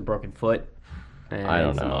year was a broken foot. And I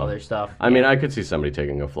don't know. Some other stuff. I mean, I could see somebody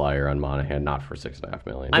taking a flyer on Monahan, not for $6.5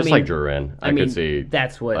 million. Like Drouin. I could see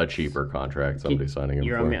that's what a cheaper contract, somebody signing him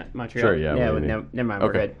you're for. On Montreal? Sure, yeah. Never mind, we're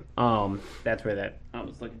okay. good. That's where that... I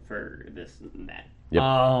was looking for this and that. Yep.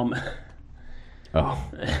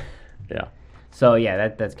 Yeah. So, yeah,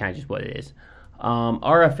 that's kind of just what it is.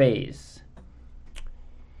 RFAs.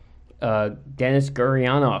 Denis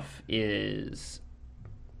Gurianov is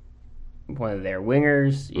one of their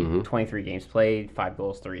wingers. 23 games played, 5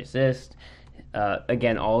 goals, 3 assists.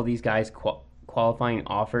 Again, all of these guys' qualifying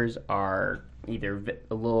offers are either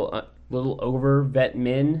a little over vet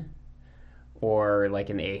min or like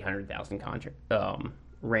an $800,000 contract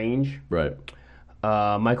range. Right.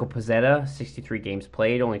 Michael Pezzetta, 63 games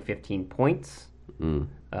played, only 15 points,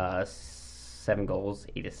 7 goals,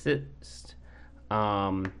 8 assists.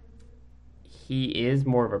 He is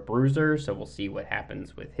more of a bruiser, so we'll see what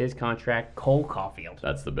happens with his contract. Cole Caulfield.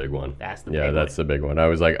 That's the big one. That's the yeah, big that's the big one. I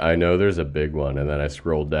was like, I know there's a big one, and then I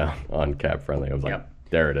scrolled down on Cap Friendly. I was like, Yep.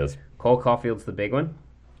 there it is. Cole Caulfield's the big one.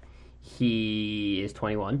 He is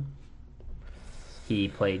 21. He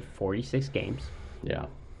played 46 games, Yeah.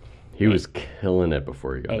 He was killing it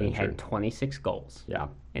before he got and he injured. had 26 goals Yeah.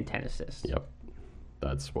 and 10 assists. Yep.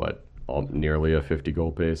 That's what, nearly a 50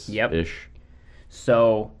 goal pace ish.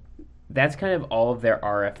 So that's kind of all of their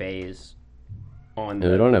RFAs on Yeah,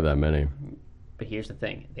 they don't have that many. But here's the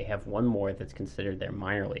thing. They have one more that's considered their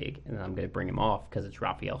minor league, and I'm going to bring him off because it's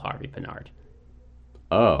Raphael Harvey Pinard.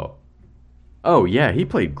 Oh. Oh, yeah. He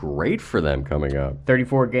played great for them coming up.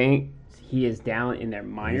 34 games. He is down in their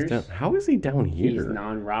minors. How is he down He's here?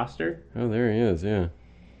 non-roster. Oh, there he is, yeah.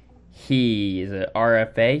 He is an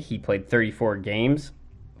RFA. He played 34 games,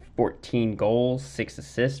 14 goals, 6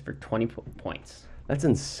 assists for 20 points. That's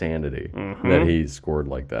insanity Mm-hmm. that he scored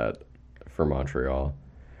like that for Montreal.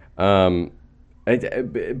 But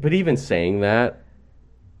even saying that,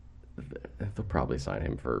 they'll probably sign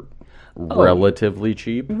him for relatively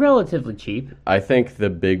cheap. Relatively cheap. I think the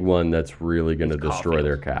big one that's really going to destroy Caulfield.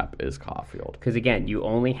 their cap is Caulfield. Because, again, you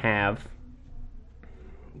only have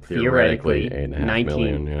Theoretically, theoretically 8.5 19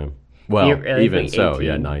 million, yeah. Well, Theoretically even so, 18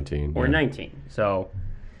 yeah, 19. or yeah. 19. So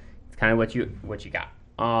it's kind of what you got.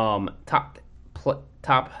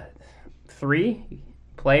 Top 3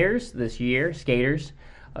 players this year, skaters.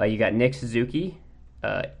 You got Nick Suzuki.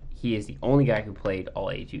 He is the only guy who played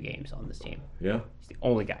all 82 games on this team. Yeah. He's the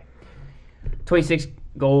only guy. 26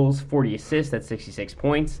 goals, 40 assists. That's 66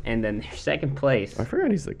 points. And then their second place. I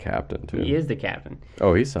forgot he's the captain, too. He is the captain.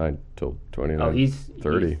 Oh, he signed till 29. Oh, he's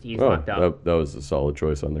 30. He's locked up. That was a solid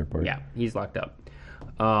choice on their part. Yeah, he's locked up.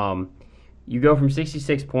 You go from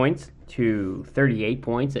 66 points to 38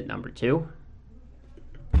 points at number 2.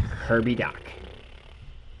 Herbie Dock.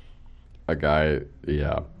 A guy,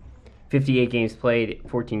 yeah. 58 games played,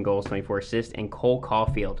 14 goals, 24 assists, and Cole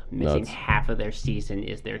Caulfield, missing half of their season,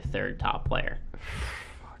 is their third top player.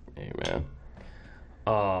 Hey, man.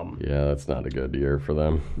 Yeah, that's not a good year for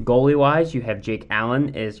them. Goalie-wise, you have Jake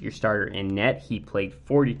Allen as your starter in net. He played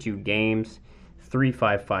 42 games,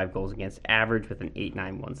 3.55 goals against average with an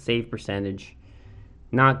 8.91 save percentage.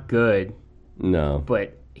 Not good, No.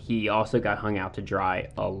 but he also got hung out to dry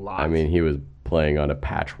a lot. I mean, he was playing on a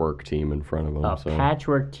patchwork team in front of him. A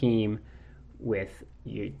patchwork team with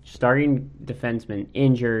your starting defenseman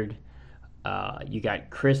injured. You got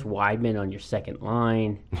Chris Weidman on your second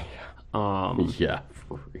line. Yeah,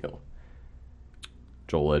 for real.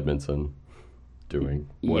 Joel Edmondson doing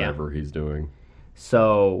whatever he's doing.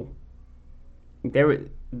 So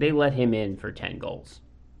they let him in for 10 goals.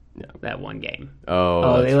 Yeah. That one game.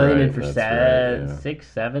 Oh, they let him in for that's 6,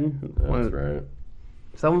 7. That's right.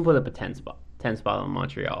 Someone put up a 10 spot on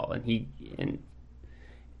Montreal, and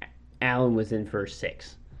Allen was in for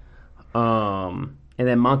 6. And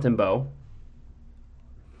then Montembeault,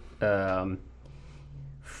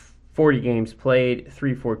 40 games played,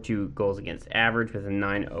 3.42 goals against average with a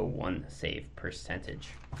 9.01 save percentage.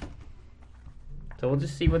 So we'll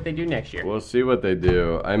just see what they do next year. We'll see what they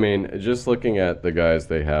do. I mean, just looking at the guys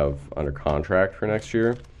they have under contract for next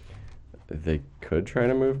year, they could try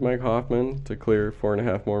to move Mike Hoffman to clear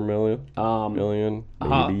 $4.5 million,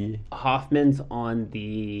 maybe. Hoffman's on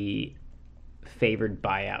the favored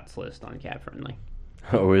buyouts list on Cap Friendly.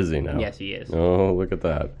 Oh, is he now? Yes, he is. Oh, look at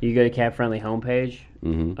that. You go to Cap Friendly homepage.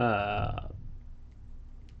 Mm-hmm.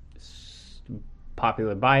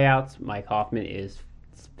 Popular buyouts. Mike Hoffman is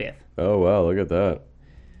 5th. Oh, wow, look at that.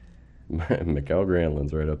 Mikael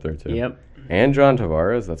Granlund's right up there, too. Yep. And John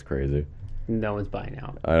Tavares, that's crazy. No one's buying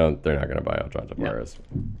out. They're not going to buy out John Tavares.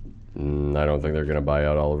 I don't think they're going to buy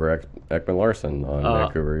out Oliver Ekman-Larsson on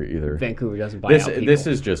Vancouver either. Vancouver doesn't buy out people. This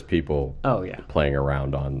is just people playing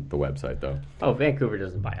around on the website, though. Oh, Vancouver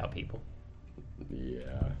doesn't buy out people.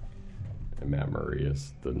 Yeah. And Matt Murray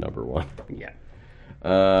is the number 1. Yeah.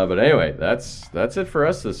 But anyway, that's it for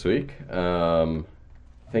us this week.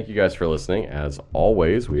 Thank you guys for listening. As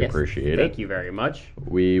always, we appreciate it. Thank you very much.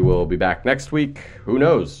 We will be back next week. Who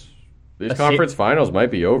knows? These conference finals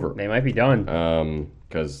might be over. They might be done.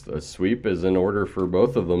 Because a sweep is in order for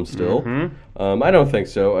both of them still. Mm-hmm. I don't think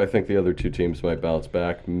so. I think the other 2 teams might bounce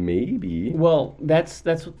back. Maybe. Well, that's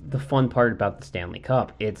the fun part about the Stanley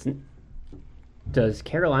Cup. Does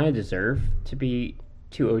Carolina deserve to be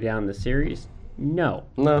 2-0 down in the series? No.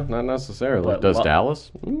 No, not necessarily. But Does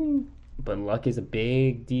Dallas? But luck is a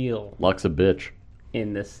big deal. Luck's a bitch.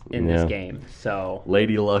 in this Yeah. game. So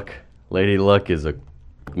Lady Luck is a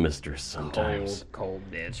mistress sometimes. cold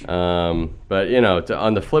bitch. But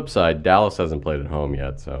on the flip side, Dallas hasn't played at home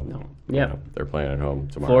yet, so No. you Yeah. know, they're playing at home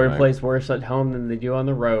tomorrow. Florida night. plays worse at home than they do on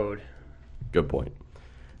the road. Good point.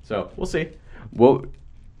 So we'll see. Well,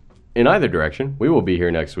 in either direction, we will be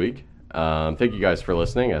here next week. Thank you guys for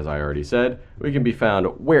listening. As I already said, we can be found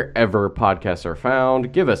wherever podcasts are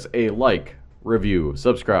found. Give us a like, review,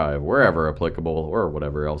 subscribe, wherever applicable, or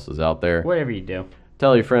whatever else is out there. Whatever you do.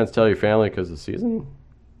 Tell your friends, tell your family, because the season,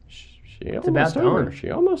 It's about done.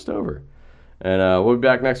 She almost over. And we'll be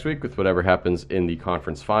back next week with whatever happens in the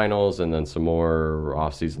conference finals, and then some more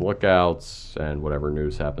off-season lookouts, and whatever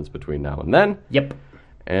news happens between now and then. Yep.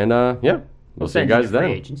 And we'll see you send guys to then.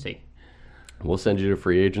 free agency. We'll send you to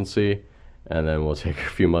free agency, and then we'll take a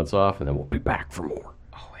few months off, and then we'll be back for more.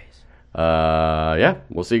 Always.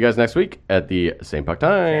 We'll see you guys next week at the same puck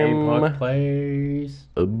time. Same puck plays.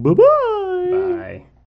 Bye-bye.